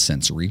and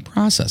sensory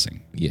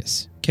processing.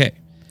 Yes. Okay.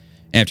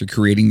 After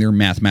creating their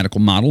mathematical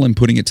model and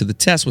putting it to the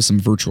test with some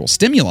virtual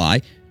stimuli,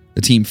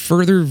 the team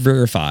further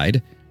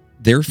verified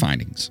their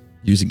findings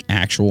using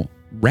actual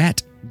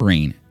rat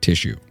brain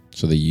tissue.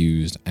 So they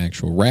used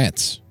actual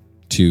rats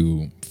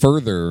to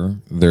further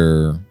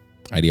their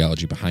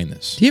ideology behind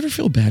this. Do you ever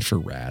feel bad for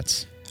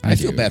rats? I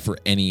feel bad for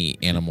any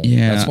animal.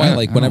 Yeah, That's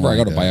why, whenever I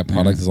go to that. buy a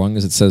product, as long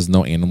as it says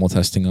no animal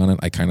testing on it,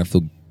 I kind of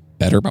feel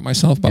better about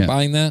myself by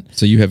buying that.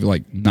 So you have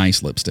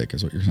nice lipstick,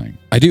 is what you're saying.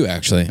 I do,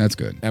 actually. That's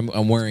good.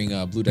 I'm wearing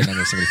Blue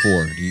Dynamo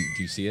 74.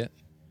 Do you see it?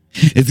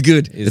 It's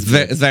good. It's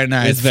very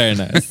nice. It's very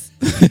nice.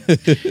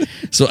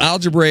 So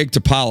algebraic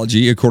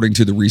topology, according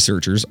to the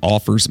researchers,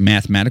 offers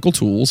mathematical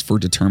tools for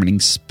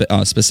determining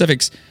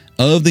specifics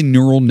of the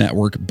neural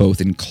network, both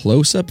in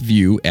close-up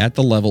view at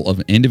the level of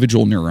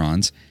individual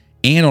neurons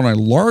and on a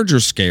larger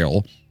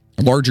scale,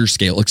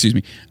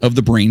 of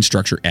the brain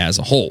structure as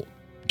a whole.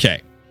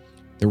 Okay.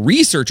 The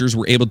researchers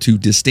were able to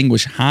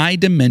distinguish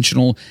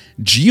high-dimensional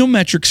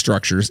geometric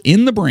structures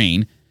in the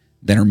brain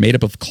that are made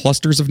up of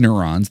clusters of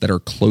neurons that are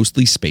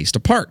closely spaced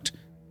apart.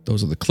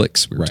 Those are the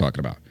clicks we were talking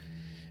about.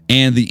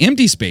 And the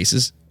empty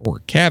spaces, or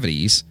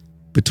cavities,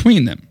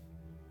 between them.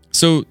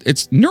 So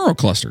it's neural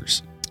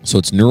clusters. So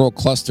it's neural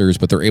clusters,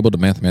 but they're able to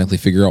mathematically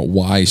figure out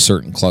why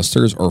certain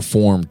clusters are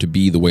formed to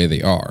be the way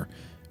they are.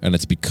 And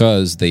it's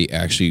because they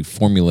actually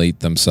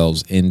formulate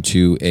themselves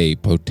into a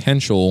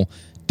potential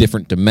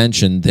different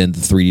dimension than the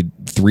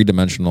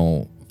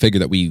three-dimensional figure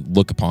that we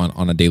look upon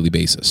on a daily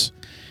basis.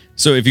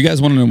 So if you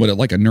guys want to know what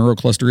like a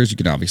neurocluster is, you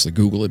can obviously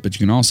Google it, but you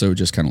can also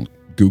just kind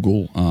of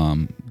Google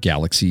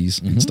galaxies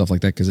and stuff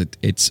like that, because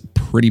it's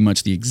pretty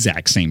much the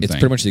exact same thing. It's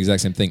pretty much the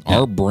exact same thing. Yeah.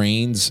 Our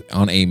brains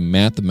on a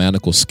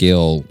mathematical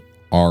scale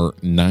are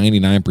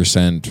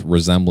 99%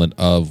 resemblant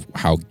of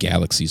how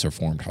galaxies are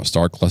formed, how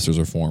star clusters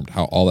are formed,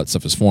 how all that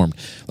stuff is formed.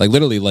 Like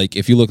literally, like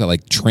if you look at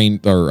like tree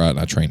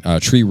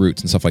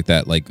roots and stuff like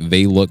that, like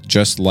they look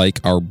just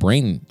like our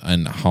brain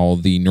and how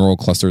the neural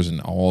clusters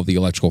and all the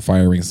electrical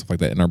firing and stuff like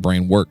that in our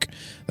brain work.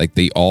 Like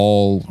they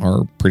all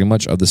are pretty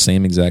much of the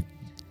same exact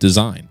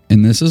design.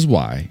 And this is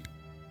why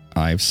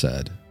I've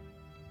said,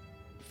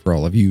 for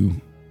all of you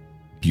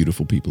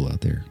beautiful people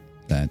out there,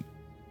 that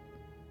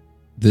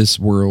this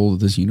world,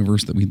 this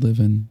universe that we live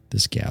in,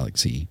 this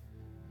galaxy,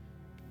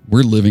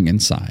 we're living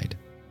inside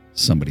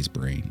somebody's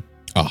brain.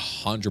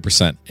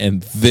 100%.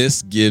 And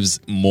this gives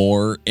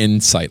more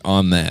insight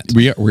on that.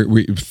 We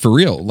for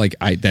real. Like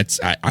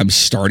I'm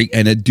starting,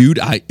 and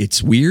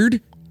it's weird,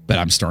 but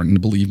I'm starting to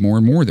believe more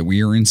and more that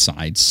we are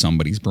inside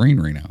somebody's brain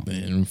right now.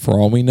 And for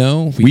all we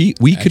know, we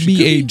could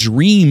be a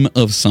dream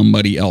of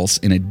somebody else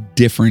in a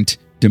different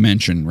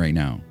dimension right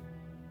now.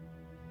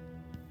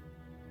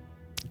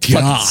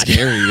 God,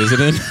 scary, isn't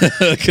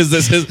it? Because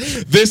this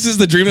is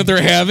the dream that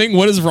they're having.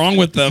 What is wrong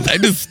with them? I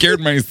just scared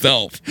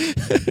myself.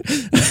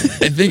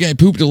 I think I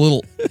pooped a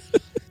little.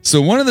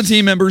 So one of the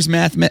team members,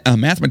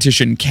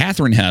 mathematician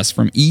Catherine Hess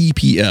from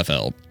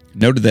EPFL,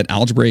 noted that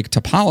algebraic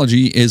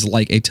topology is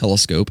like a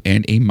telescope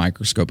and a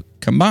microscope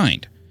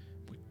combined.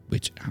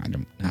 Which I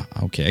don't know.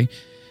 Okay.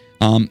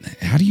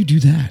 How do you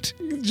do that?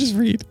 Just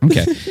read.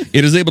 Okay.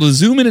 It is able to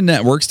zoom into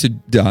networks to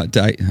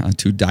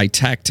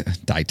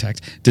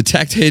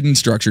detect hidden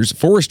structures,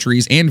 forest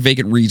trees, and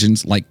vacant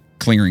regions like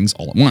clearings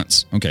all at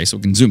once. Okay, so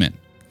it can zoom in.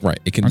 Right.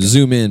 It can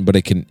zoom in, but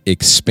it can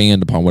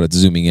expand upon what it's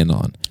zooming in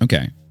on.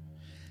 Okay.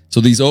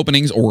 So these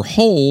openings or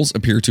holes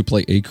appear to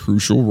play a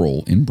crucial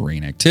role in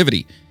brain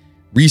activity.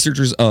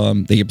 Researchers,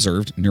 they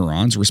observed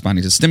neurons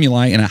responding to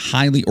stimuli in a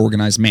highly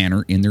organized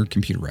manner in their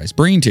computerized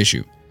brain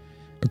tissue.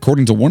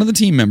 According to one of the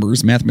team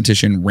members,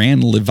 mathematician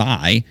Ran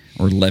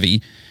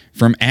Levy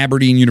from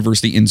Aberdeen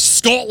University in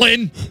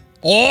Scotland.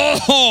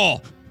 Oh!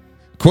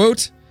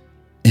 Quote,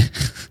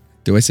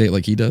 do I say it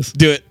like he does?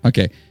 Do it.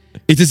 Okay.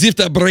 It's as if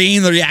the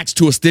brain reacts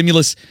to a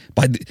stimulus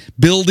by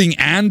building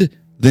and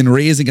then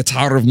raising a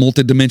tower of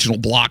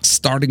multidimensional blocks,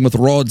 starting with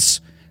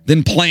rods,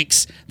 then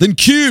planks, then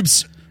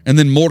cubes, and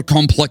then more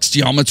complex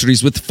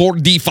geometries with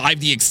 4D,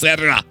 5D,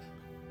 etc.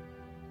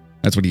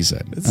 That's what he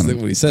said. That's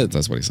what he said.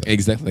 That's what he said.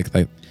 Exactly like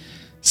that.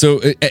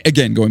 So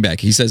again, going back,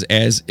 he says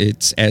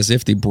it's as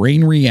if the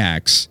brain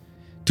reacts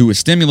to a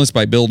stimulus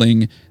by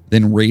building,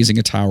 then raising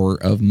a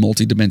tower of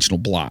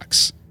multidimensional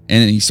blocks.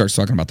 And then he starts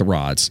talking about the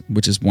rods,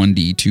 which is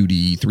 1D,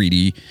 2D,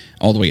 3D,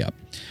 all the way up.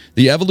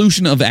 The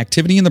evolution of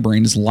activity in the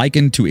brain is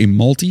likened to a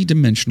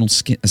multidimensional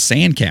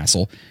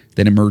sandcastle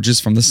that emerges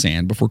from the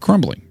sand before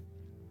crumbling.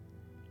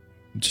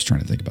 I'm just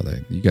trying to think about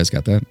that. You guys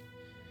got that?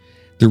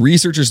 The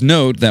researchers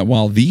note that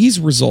while these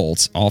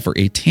results offer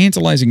a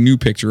tantalizing new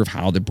picture of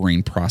how the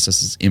brain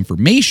processes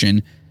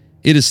information,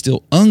 it is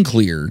still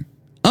unclear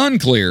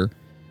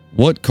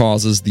what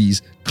causes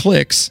these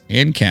clicks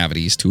and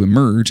cavities to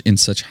emerge in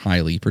such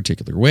highly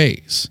particular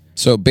ways.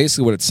 So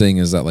basically what it's saying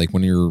is that like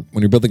when you're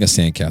building a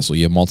sandcastle,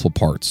 you have multiple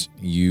parts.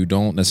 You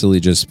don't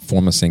necessarily just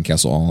form a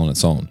sandcastle all on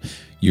its own.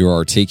 You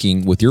are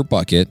taking with your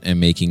bucket and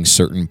making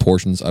certain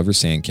portions of your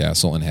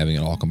sandcastle and having it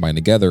all combined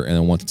together. And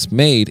then once it's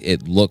made,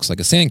 it looks like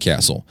a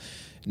sandcastle.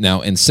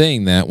 Now, in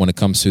saying that, when it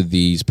comes to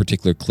these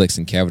particular clicks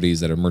and cavities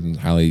that emerge in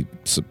highly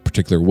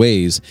particular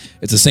ways,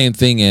 it's the same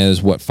thing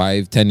as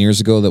 5-10 years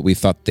ago that we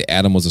thought the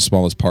atom was the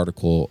smallest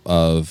particle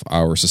of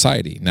our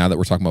society. Now that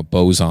we're talking about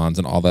bosons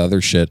and all that other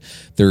shit,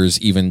 there's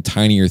even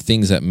tinier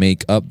things that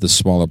make up the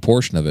smaller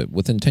portion of it.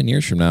 Within 10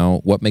 years from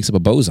now, what makes up a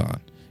boson?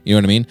 You know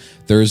what I mean?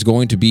 There's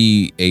going to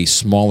be a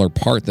smaller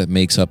part that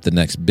makes up the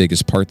next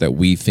biggest part that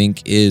we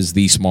think is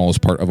the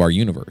smallest part of our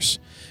universe.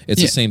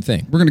 It's the same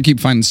thing. We're going to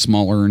keep finding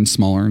smaller and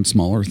smaller and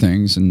smaller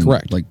things. And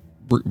correct. Like,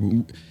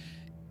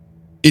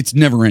 it's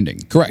never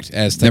ending. Correct.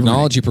 As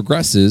technology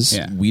progresses,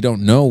 we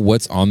don't know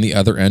what's on the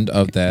other end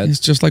of that. It's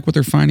just like what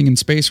they're finding in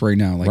space right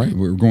now. Like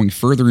we're going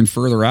further and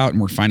further out,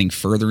 and we're finding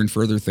further and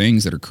further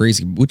things that are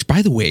crazy. Which,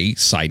 by the way,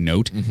 side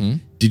note,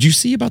 did you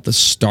see about the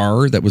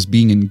star that was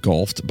being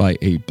engulfed by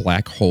a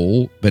black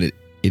hole, but it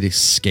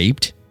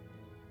escaped?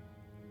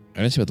 I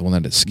didn't see about the one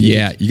that escaped.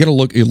 Yeah, you got to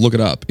look it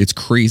up. It's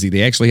crazy.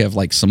 They actually have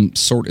like some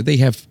sort of,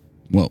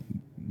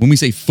 when we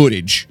say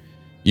footage,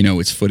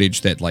 it's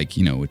footage that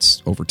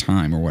it's over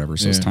time or whatever,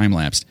 so it's time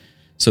lapsed.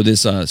 So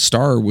this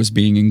star was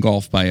being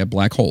engulfed by a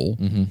black hole,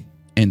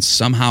 and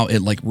somehow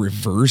it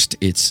reversed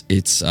its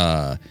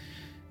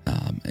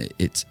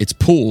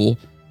pull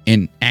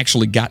and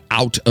actually got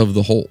out of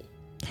the hole.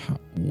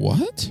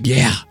 What?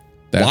 Yeah.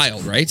 That's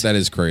wild, right? That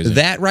is crazy.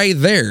 That right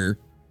there,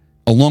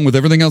 along with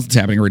everything else that's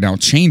happening right now,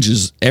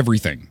 changes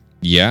everything.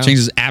 Yeah.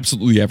 Changes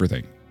absolutely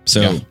everything.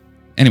 So Yeah.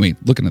 anyway,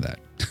 look into that.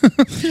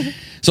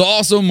 So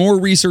also more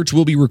research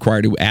will be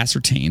required to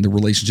ascertain the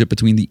relationship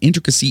between the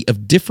intricacy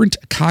of different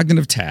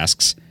cognitive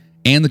tasks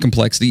and the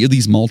complexity of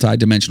these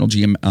multi-dimensional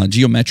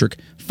geometric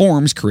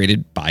forms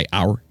created by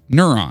our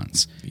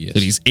neurons. Yes. So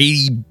these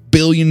 80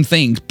 billion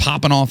things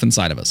popping off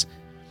inside of us.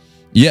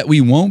 Yet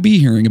we won't be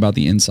hearing about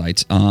the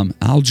insights.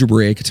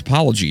 Algebraic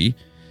topology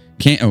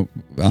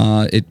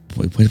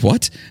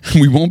what?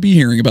 We won't be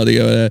hearing about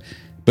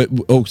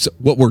so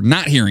what we're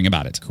not hearing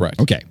about it. Correct.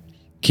 Okay.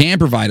 Can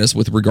provide us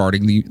with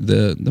regarding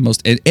the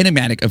most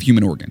enigmatic of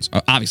human organs.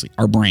 Obviously,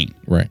 our brain.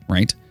 Right.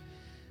 Right?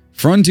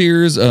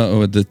 Frontiers,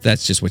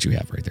 that's just what you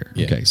have right there.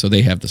 Yeah. Okay, so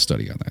they have the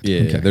study on that.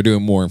 Yeah, okay. they're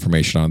doing more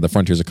information on the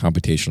frontiers of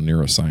computational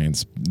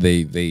neuroscience.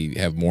 They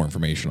have more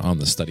information on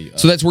the study.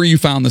 So that's where you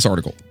found this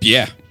article.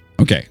 Yeah.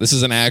 Okay. This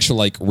is an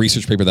actual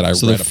research paper that I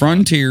So read. the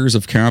frontiers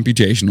of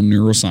computational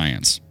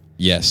neuroscience.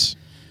 Yes.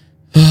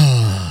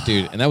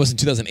 Dude, and that was in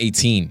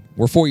 2018.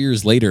 We're 4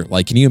 years later.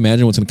 Like, can you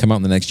imagine what's going to come out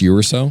in the next year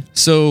or so?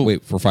 So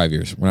Wait, for 5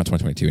 years. We're not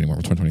 2022 anymore.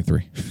 We're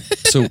 2023.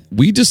 so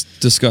we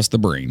just discussed the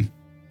brain,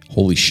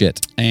 Holy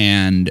shit.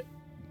 and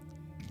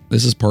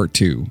this is part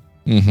 2.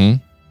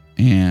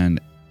 Mm-hmm.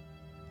 And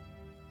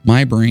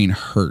my brain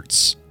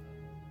hurts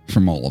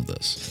from all of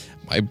this.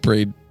 My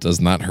brain does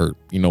not hurt.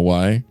 You know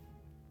why?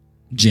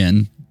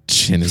 Jen.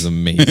 Chin is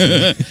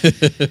amazing.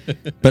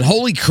 But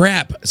holy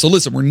crap. So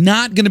listen, we're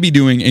not going to be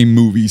doing a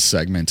movie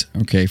segment,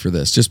 okay, for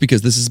this, just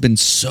because this has been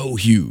so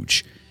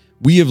huge.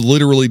 We have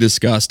literally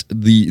discussed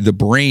the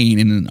brain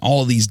and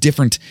all of these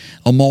different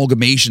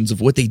amalgamations of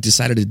what they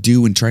decided to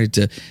do and tried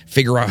to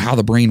figure out how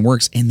the brain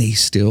works, and they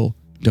still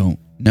don't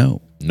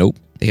know. Nope.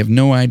 They have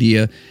no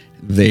idea.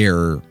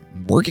 They're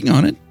working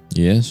on it.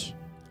 Yes.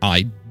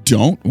 I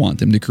don't want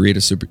them to create a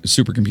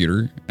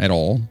supercomputer at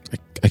all.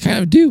 I kind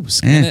of do.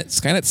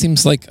 Skynet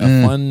seems like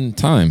a fun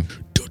time.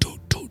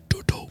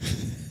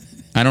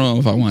 I don't know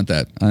if I want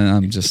that.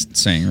 I'm just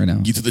saying right now.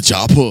 Get to the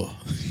chopper.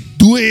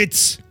 Do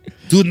it.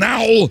 Do it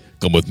now.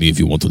 Come with me if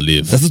you want to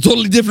live. That's a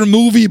totally different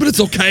movie, but it's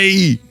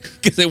okay.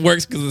 Because it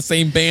works because the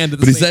same band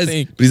did the But same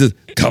thing. he says,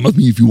 come with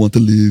me if you want to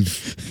live.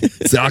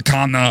 Say,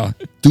 Akana,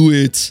 do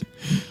it.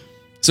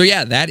 So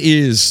yeah, that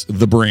is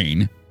the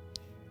brain.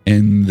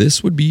 And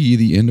this would be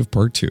the end of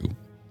part 2.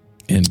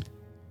 And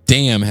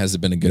damn, has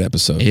it been a good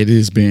episode. It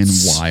has been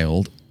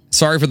wild.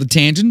 Sorry for the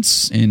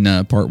tangents in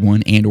part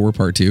 1 and or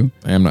part 2.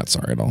 I am not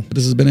sorry at all. But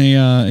this has been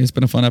it's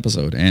been a fun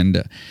episode,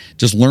 and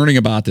just learning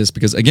about this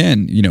because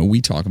again,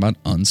 we talk about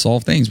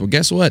unsolved things. Well,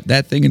 guess what?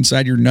 That thing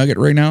inside your nugget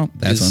right now,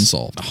 that's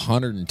unsolved.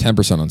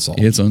 110% unsolved.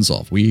 It's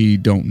unsolved. We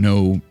don't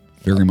know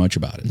very much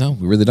about it. No,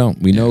 we really don't.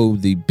 We know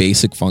the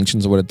basic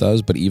functions of what it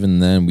does, but even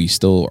then, we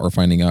still are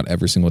finding out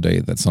every single day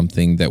that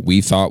something that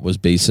we thought was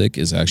basic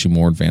is actually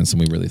more advanced than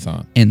we really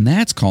thought. And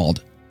that's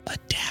called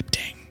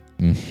adapting.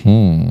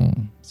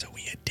 Mm-hmm. So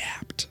we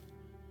adapt.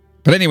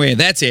 But anyway,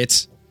 that's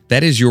it.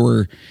 That is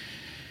your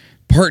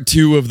part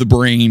 2 of the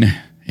brain.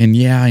 And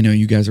yeah, I know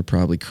you guys are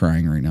probably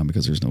crying right now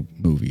because there's no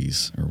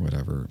movies or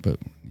whatever. But,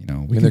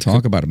 we can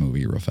talk about a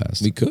movie real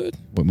fast. We could.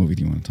 What movie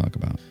do you want to talk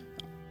about?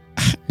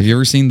 Have you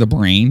ever seen The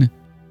Brain?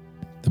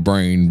 The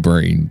brain.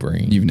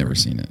 You've never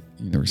seen it.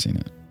 You've never seen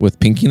it. With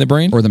Pinky and the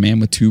Brain? Or The Man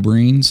with Two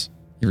Brains?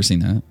 You ever seen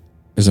that?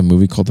 There's a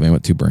movie called The Man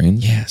with Two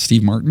Brains? Yeah,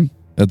 Steve Martin.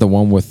 That the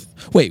one with...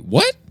 Wait,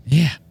 what?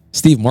 Yeah.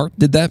 Steve Martin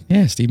did that?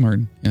 Yeah, Steve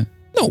Martin. Yeah.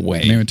 No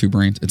way. The Man with Two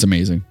Brains. It's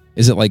amazing.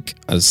 Is it like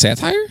a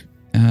satire?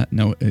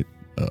 No.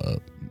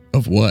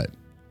 Of what?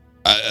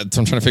 That's what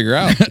I'm trying to figure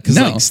out. Because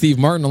No. Steve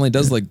Martin only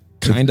does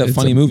kind of It's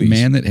funny a movies.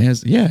 Man that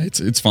has... Yeah,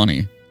 it's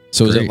funny.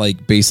 So is Great. it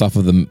like based off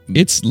of the...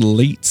 It's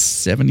late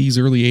 70s,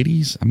 early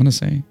 80s, I'm going to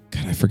say.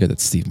 God, I forget that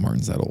Steve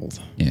Martin's that old.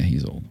 Yeah,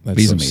 he's old. That's But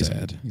he's so amazing.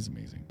 sad. He's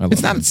amazing. I love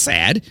It's not him.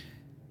 sad.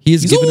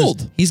 He's given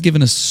old. He's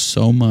given us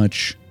so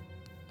much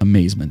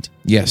amazement.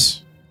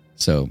 Yes.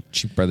 So,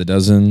 Cheap by the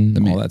dozen,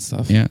 all Man- that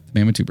stuff. Yeah, The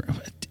Man with Two Brains.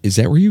 Is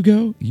that where you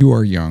go? You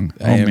are young.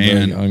 I am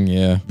very young,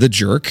 yeah. The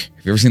Jerk.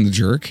 Have you ever seen The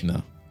Jerk?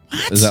 No.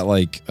 What? Is that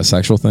like a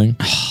sexual thing?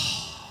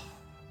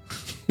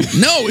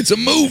 No, it's a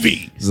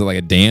movie. Is it like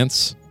a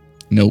dance?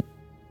 Nope.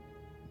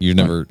 You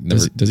never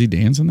Does he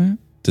dance in that?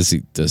 does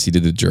he do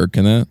the jerk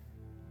in that?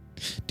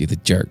 Do the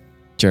jerk.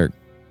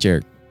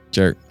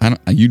 I don't.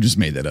 You just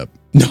made that up.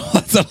 No,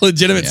 that's a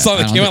legitimate Yeah, song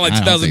that came out like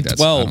I don't think that's-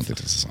 2012. I don't think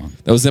that's a song.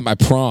 That was at my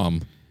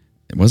prom.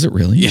 Was it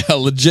really? Yeah,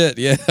 legit.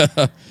 Yeah.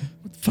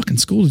 What fucking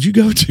school did you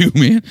go to,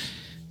 man?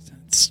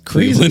 It's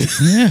crazy. Cleveland.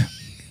 Yeah.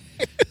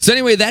 So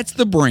anyway, that's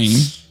the brain.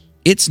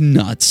 It's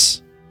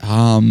nuts.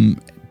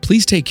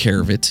 Please take care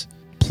of it.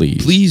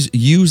 Please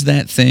use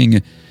that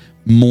thing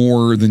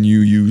more than you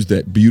use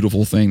that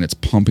beautiful thing that's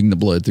pumping the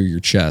blood through your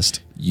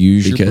chest.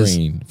 Use your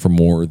brain for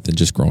more than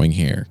just growing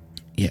hair.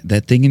 Yeah,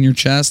 that thing in your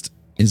chest,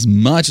 as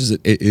much as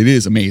it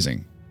is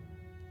amazing,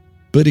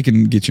 but it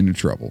can get you into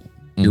trouble.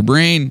 Your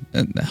brain,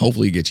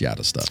 hopefully, gets you out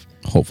of stuff.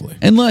 Hopefully.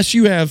 Unless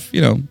you have,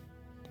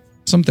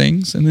 some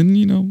things, and then,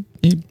 you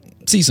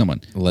see someone.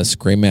 Less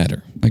gray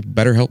matter. Like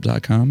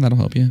BetterHelp.com, that'll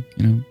help you,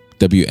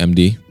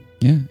 WMD.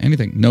 Yeah,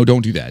 anything. No,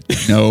 don't do that.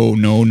 No.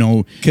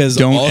 'Cause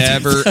don't all-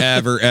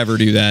 ever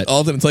do that.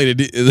 All I'm going to tell you to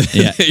do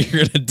Yeah.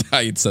 you're going to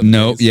die in 7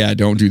 No, days. yeah,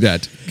 don't do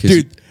that. 'Cause-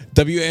 Dude,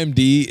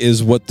 WMD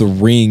is what the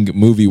Ring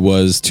movie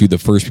was to the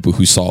first people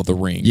who saw the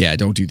Ring. Yeah,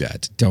 don't do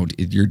that. Don't.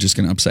 You're just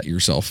going to upset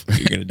yourself.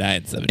 You're going to die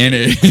in 7 And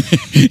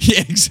days.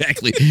 yeah,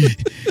 exactly.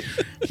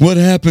 What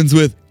happens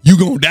with you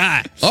gonna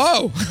die?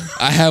 Oh,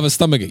 I have a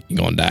stomachache. You're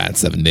going to die in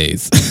 7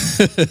 days.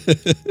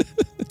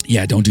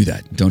 Yeah, don't do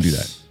that. Don't do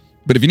that.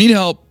 But if you need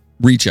help,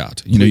 reach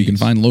out. You know, you can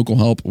find local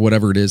help,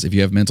 whatever it is. If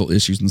you have mental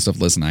issues and stuff,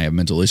 listen, I have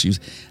mental issues.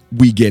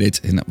 We get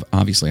it. And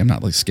obviously, I'm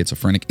not like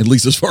schizophrenic, at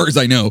least as far as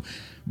I know.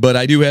 But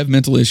I do have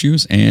mental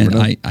issues, and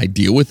I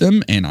deal with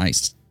them, and I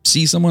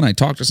see someone, I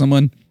talk to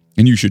someone,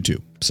 and you should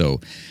too.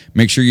 So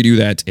make sure you do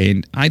that.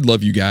 And I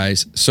love you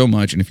guys so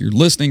much. And if you're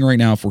listening right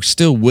now, if we're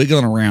still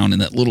wiggling around in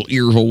that little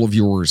ear hole of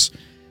yours,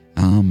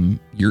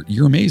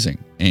 you're amazing.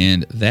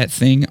 And that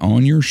thing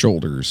on your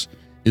shoulders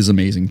is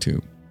amazing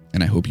too.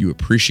 And I hope you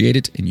appreciate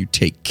it and you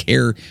take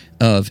care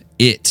of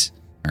it.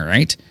 All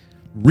right?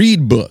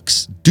 Read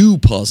books, do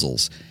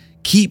puzzles,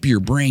 keep your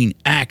brain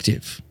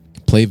active.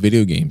 Play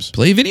video games.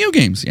 Play video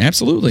games,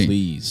 absolutely.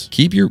 Please.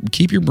 Keep your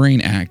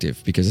brain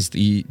active because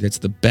that's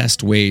the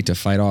best way to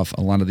fight off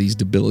a lot of these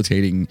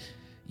debilitating,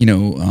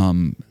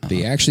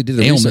 They actually did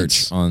the ailments.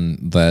 research on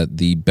that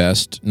the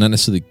best, not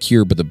necessarily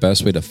cure, but the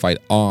best way to fight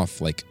off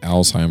like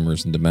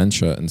Alzheimer's and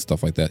dementia and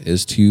stuff like that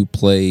is to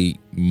play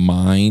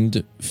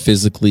mind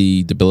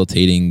physically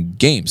debilitating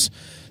games.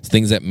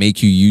 Things that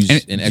make you use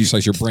and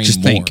exercise your brain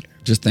more.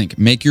 Just think.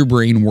 Make your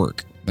brain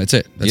work. That's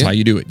it. That's how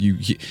you do it. You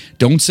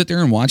don't sit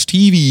there and watch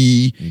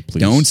TV. Please.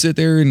 Don't sit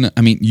there and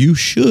you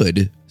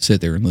should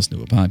sit there and listen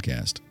to a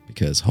podcast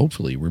because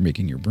hopefully we're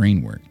making your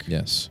brain work.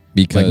 Yes.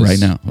 Because Like right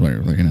now, I'm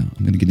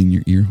going to get in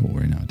your ear hole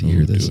right now. Do you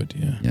hear this? Do it,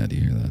 yeah. Yeah, do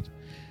you hear that?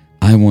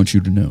 I want you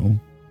to know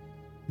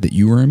that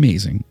you are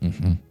amazing.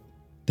 Mm-hmm.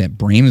 That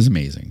brain is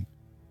amazing.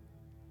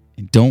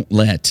 And don't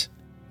let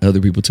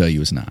other people tell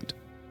you it's not.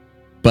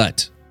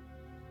 But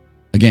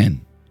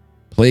again,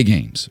 play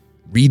games,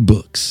 read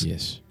books.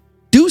 Yes.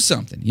 Do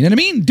something. You know what I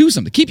mean? Do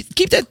something.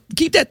 Keep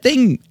that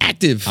thing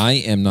active. I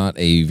am not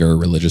a very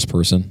religious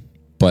person,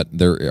 but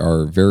there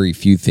are very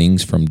few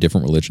things from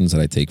different religions that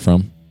I take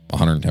from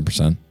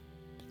 110%.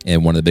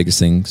 And one of the biggest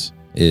things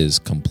is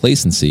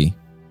complacency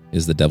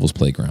is the devil's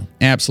playground.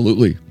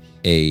 Absolutely.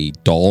 A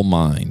dull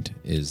mind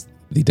is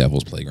the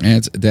devil's playground.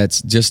 And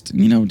that's just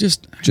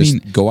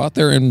Go out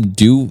there and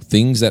do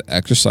things that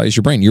exercise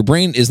your brain. Your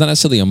brain is not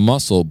necessarily a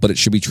muscle, but it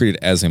should be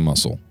treated as a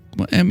muscle.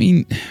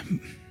 it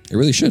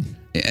really should.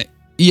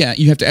 Yeah,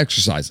 you have to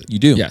exercise it. You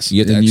do. Yes.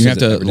 You have to and exercise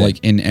it every day.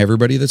 and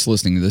everybody that's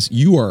listening to this,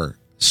 you are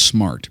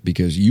smart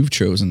because you've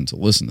chosen to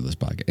listen to this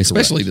podcast,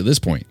 especially to this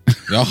point.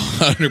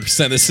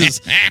 100%. This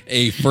is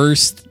a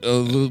first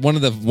one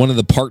of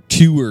the part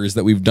twoers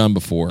that we've done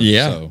before.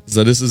 Yeah.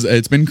 So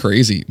it's been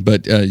crazy,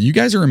 but you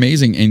guys are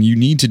amazing, and you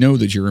need to know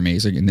that you're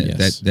amazing, and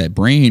that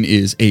brain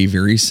is a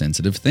very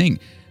sensitive thing.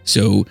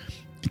 So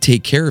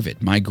take care of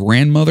it. My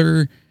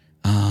grandmother,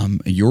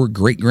 your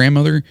great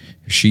grandmother,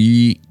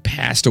 she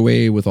passed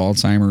away with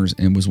Alzheimer's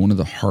and was one of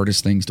the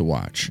hardest things to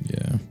watch.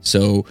 Yeah.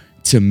 So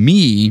to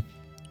me,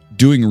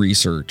 doing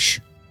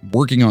research,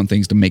 working on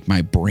things to make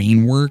my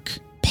brain work,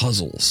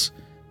 puzzles,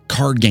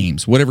 card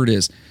games, whatever it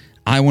is,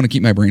 I want to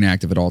keep my brain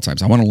active at all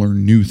times. I want to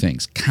learn new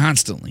things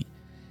constantly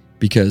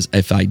because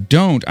if I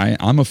don't,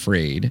 I'm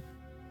afraid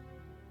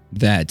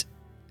that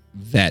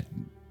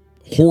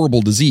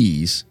horrible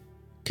disease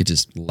could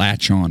just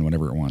latch on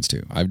whenever it wants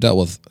to. I've dealt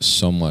with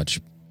so much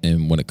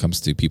when it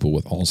comes to people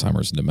with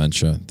Alzheimer's and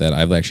dementia that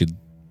I've actually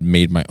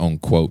made my own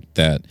quote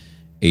that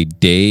a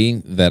day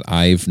that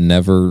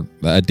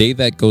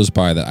goes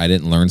by that I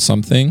didn't learn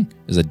something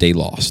is a day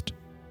lost.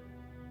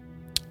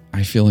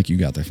 I feel like you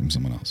got that from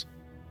someone else.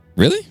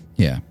 Really?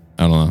 Yeah.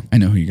 I don't know. I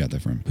know who you got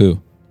that from.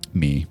 Who?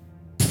 Me.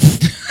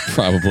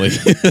 Probably.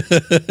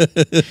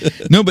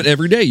 No, but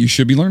every day you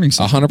should be learning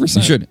something. 100%.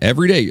 You should.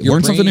 Every day. Your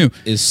Learn something new.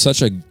 brain is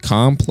such a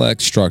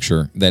complex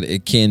structure that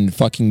it can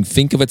fucking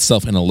think of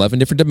itself in 11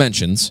 different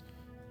dimensions.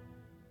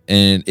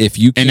 And if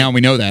you can, And now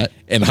we know that.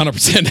 and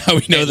 100% now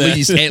we know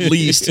that. At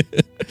least.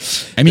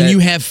 I mean, you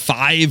have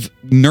 5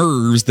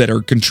 nerves that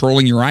are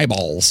controlling your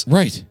eyeballs.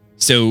 Right.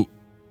 So,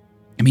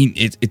 I mean,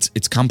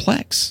 it's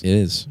complex. It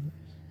is.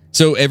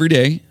 So every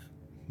day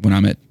when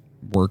I'm at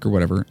work or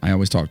whatever, I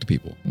always talk to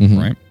people, Mm-hmm.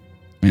 right?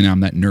 And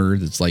I'm that nerd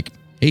that's like,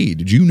 hey,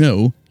 did you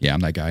know? Yeah, I'm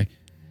that guy.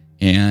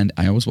 And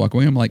I always walk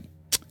away. I'm like,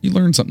 you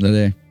learned something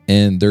today.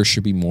 And there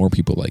should be more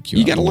people like you.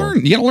 You got to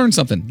learn. You got to learn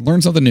something. Learn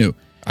something new.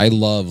 I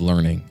love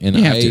learning. And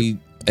You have to.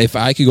 if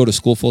I could go to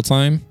school full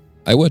time,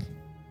 I would.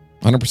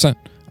 100%.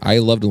 I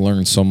love to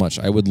learn so much.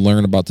 I would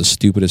learn about the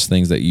stupidest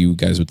things that you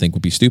guys would think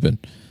would be stupid.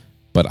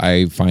 But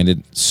I find it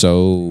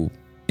so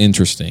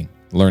interesting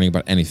learning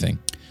about anything.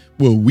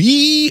 Well,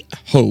 we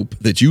hope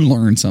that you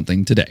learned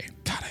something today.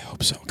 God, I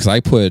hope so.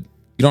 Because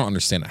you don't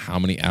understand how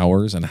many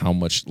hours and how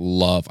much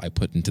love I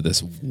put into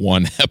this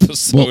one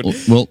episode.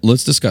 Well,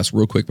 let's discuss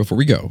real quick before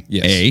we go.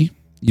 Yes. A,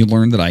 you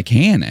learned that I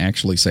can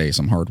actually say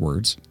some hard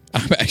words.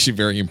 I'm actually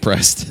very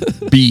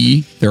impressed.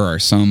 B, there are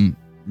some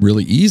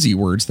really easy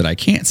words that I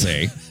can't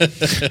say.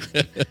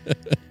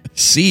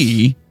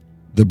 C,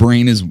 the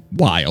brain is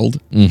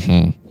wild.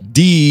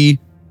 D,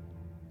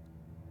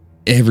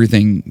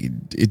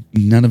 everything,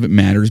 none of it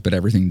matters, but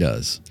everything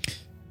does.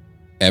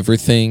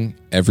 Everything,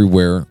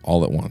 everywhere,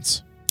 all at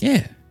once.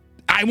 Yeah.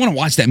 I want to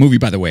watch that movie,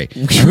 by the way.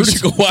 We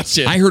should go watch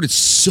it. I heard it's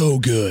so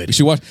good. We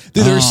should watch.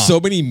 Dude, there's so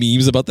many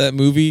memes about that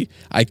movie.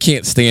 I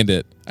can't stand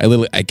it. I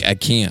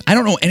can't. I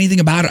don't know anything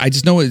about it. I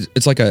just know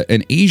it's like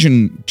an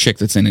Asian chick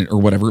that's in it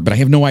or whatever, but I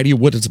have no idea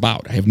what it's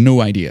about. I have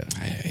no idea.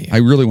 I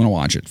really want to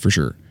watch it for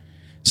sure.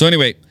 So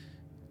anyway,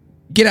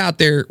 get out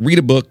there, read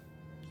a book,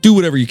 do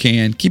whatever you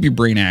can, keep your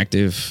brain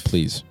active.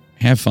 Please.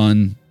 Have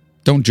fun.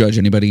 Don't judge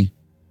anybody.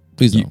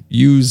 Please don't.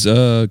 Use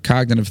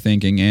cognitive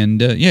thinking and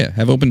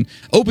have open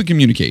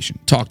communication.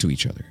 Talk to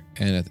each other.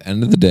 And at the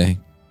end of the day,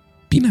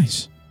 be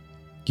nice.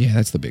 Yeah,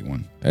 that's the big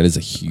one. That is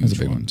a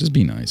huge one. Just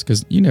be nice,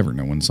 because you never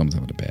know when someone's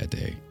having a bad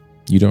day.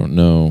 You don't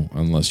know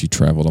unless you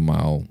traveled a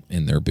mile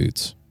in their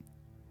boots.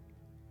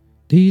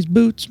 These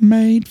boots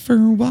made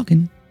for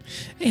walking.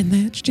 And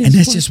that's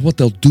just what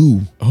they'll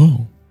do.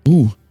 Oh.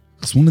 Ooh,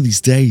 because one of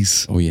these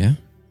days, Oh, yeah?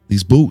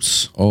 these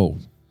boots, Oh.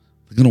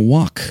 they're going to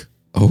walk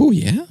Oh,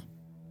 yeah?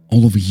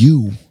 all over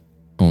you.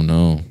 Oh,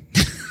 no.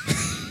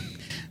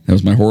 That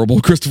was my horrible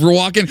Christopher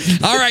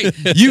Walken. All right,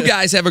 you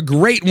guys have a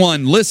great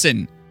one.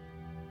 Listen,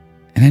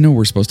 and I know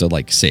we're supposed to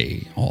like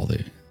say all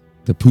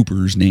the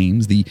poopers'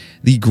 names, the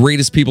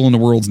greatest people in the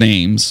world's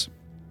names.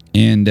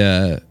 And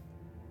do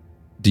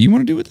you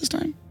want to do it this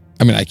time?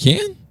 I mean, I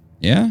can.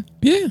 Yeah?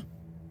 Yeah.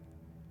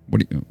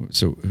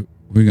 So who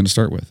are you going to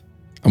start with?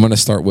 I'm going to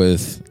start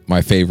with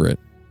my favorite.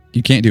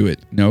 You can't do it.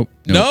 Nope.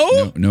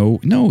 No?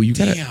 No. You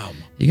gotta. Damn.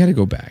 You gotta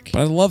go back. But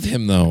I love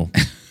him, though.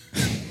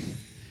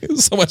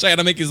 So much I had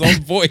to make his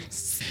own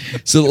voice.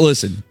 So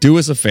listen, do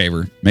us a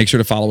favor. Make sure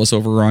to follow us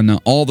over on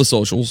all the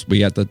socials. We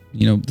got the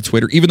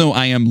Twitter. Even though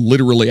I am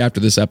literally after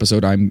this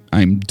episode,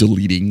 I'm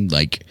deleting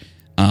like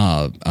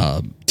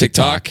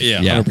TikTok.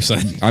 Yeah,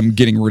 100%. I'm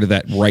getting rid of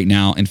that right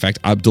now. In fact,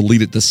 I'll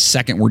delete it the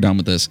second we're done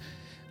with this.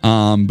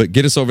 But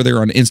get us over there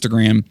on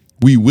Instagram.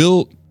 We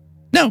will.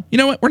 No, you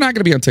know what? We're not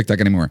going to be on TikTok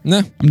anymore.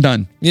 No, I'm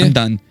done. Yeah. I'm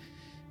done.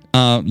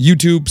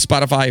 YouTube,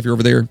 Spotify, if you're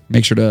over there,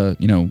 make sure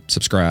to,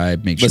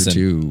 subscribe. Make sure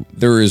to.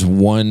 There is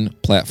one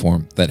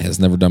platform that has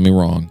never done me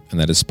wrong, and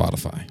that is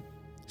Spotify.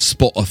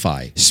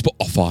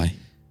 Spotify.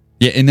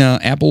 Yeah, and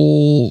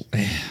Apple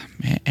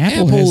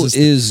has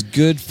is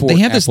good for. They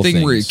have this Apple thing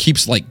things. where it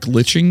keeps like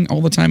glitching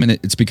all the time, and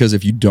it's because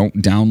if you don't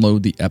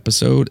download the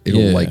episode,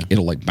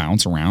 it'll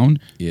bounce around.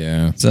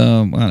 Yeah.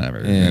 So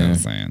whatever. Yeah. You know what I'm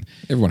saying?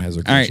 Everyone has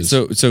their glitches.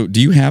 All right. So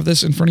do you have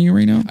this in front of you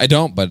right now? I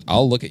don't, but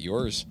I'll look at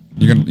yours.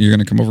 You're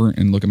gonna come over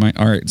and look at mine.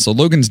 All right. So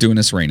Logan's doing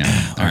this right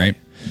now. All right.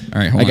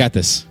 Hold on. I got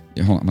this.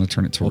 Yeah, hold on. I'm gonna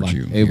turn it towards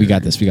you. Hey, we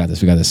got this. All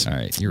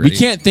right. You ready? We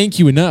can't thank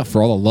you enough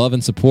for all the love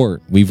and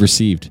support we've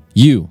received.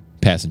 You,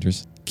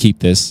 passengers, keep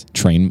this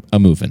train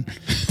a-moving.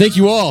 Thank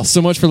you all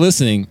so much for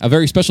listening. A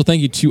very special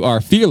thank you to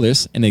our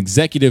fearless and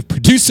executive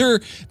producer,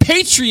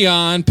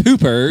 Patreon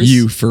poopers.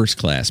 You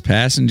first-class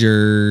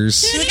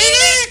passengers.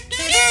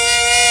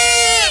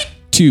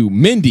 To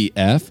Mindy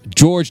F.,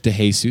 George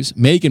DeJesus,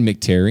 Megan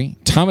McTerry,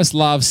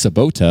 Tomislav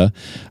Sabota,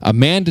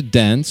 Amanda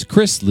Dents,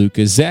 Chris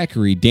Lucas,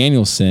 Zachary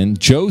Danielson,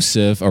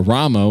 Joseph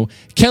Aramo,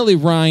 Kelly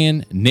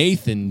Ryan,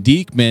 Nathan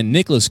Diekman,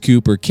 Nicholas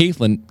Cooper,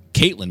 Caitlin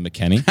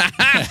McKenney,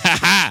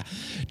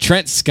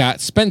 Trent Scott,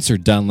 Spencer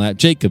Dunlap,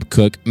 Jacob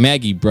Cook,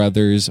 Maggie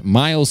Brothers,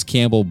 Miles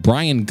Campbell,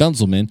 Brian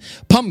Gunzelman,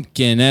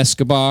 Pumpkin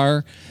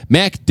Escobar,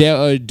 Mac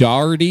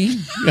Doherty.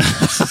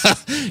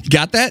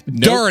 Got that?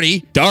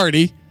 Nope.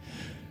 Doherty.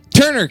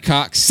 Turner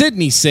Cox,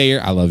 Sydney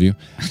Sayer, I love you,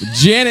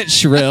 Janet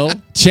Sherrill,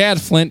 Chad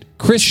Flint,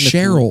 Chris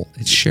Cheryl.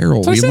 It's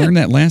Cheryl. We learned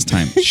that last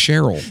time.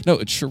 Cheryl. No,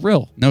 it's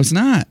Sherrill. No, it's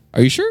not.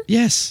 Are you sure?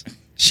 Yes.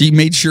 She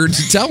made sure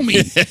to tell me.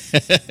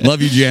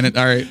 Love you, Janet.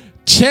 All right.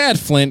 Chad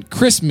Flint,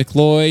 Chris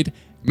McLeod,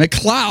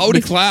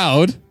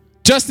 McLeod,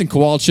 Justin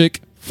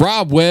Kowalczyk,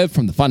 Rob Webb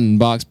from the Fun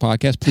Box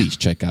Podcast. Please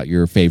check out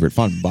your favorite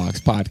Fun Box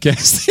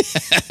podcast.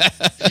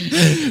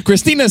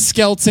 Christina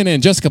Skelton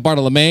and Jessica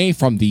Bartolome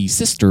from the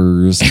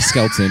Sisters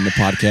Skelton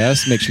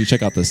podcast. Make sure you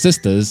check out the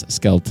Sisters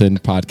Skelton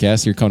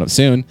podcast. You're coming up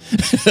soon.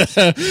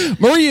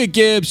 Maria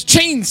Gibbs,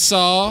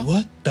 Chainsaw.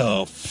 What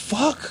the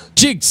fuck?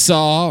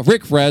 Jigsaw,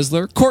 Rick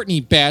Resler,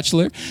 Courtney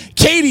Batchelor,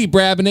 Katie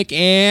Brabenick,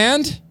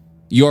 and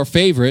your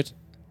favorite,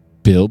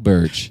 Bill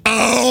Birch.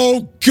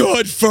 Oh,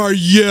 good for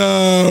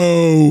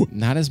you.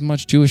 Not as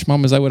much Jewish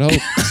mom as I would hope.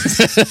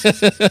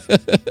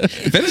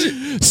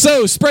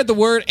 So spread the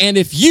word. And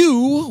if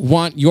you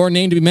want your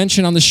name to be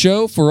mentioned on the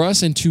show for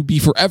us and to be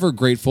forever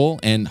grateful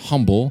and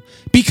humble,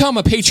 become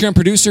a Patreon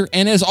producer.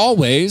 And as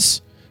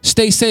always,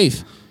 stay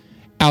safe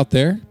out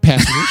there,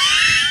 passengers.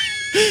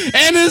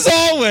 And as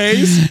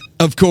always,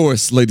 of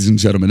course, ladies and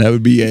gentlemen, that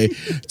would be a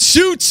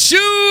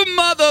choo-choo,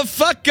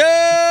 motherfuckers!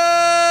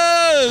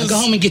 Go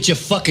home and get your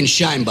fucking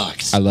shine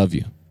box. I love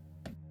you.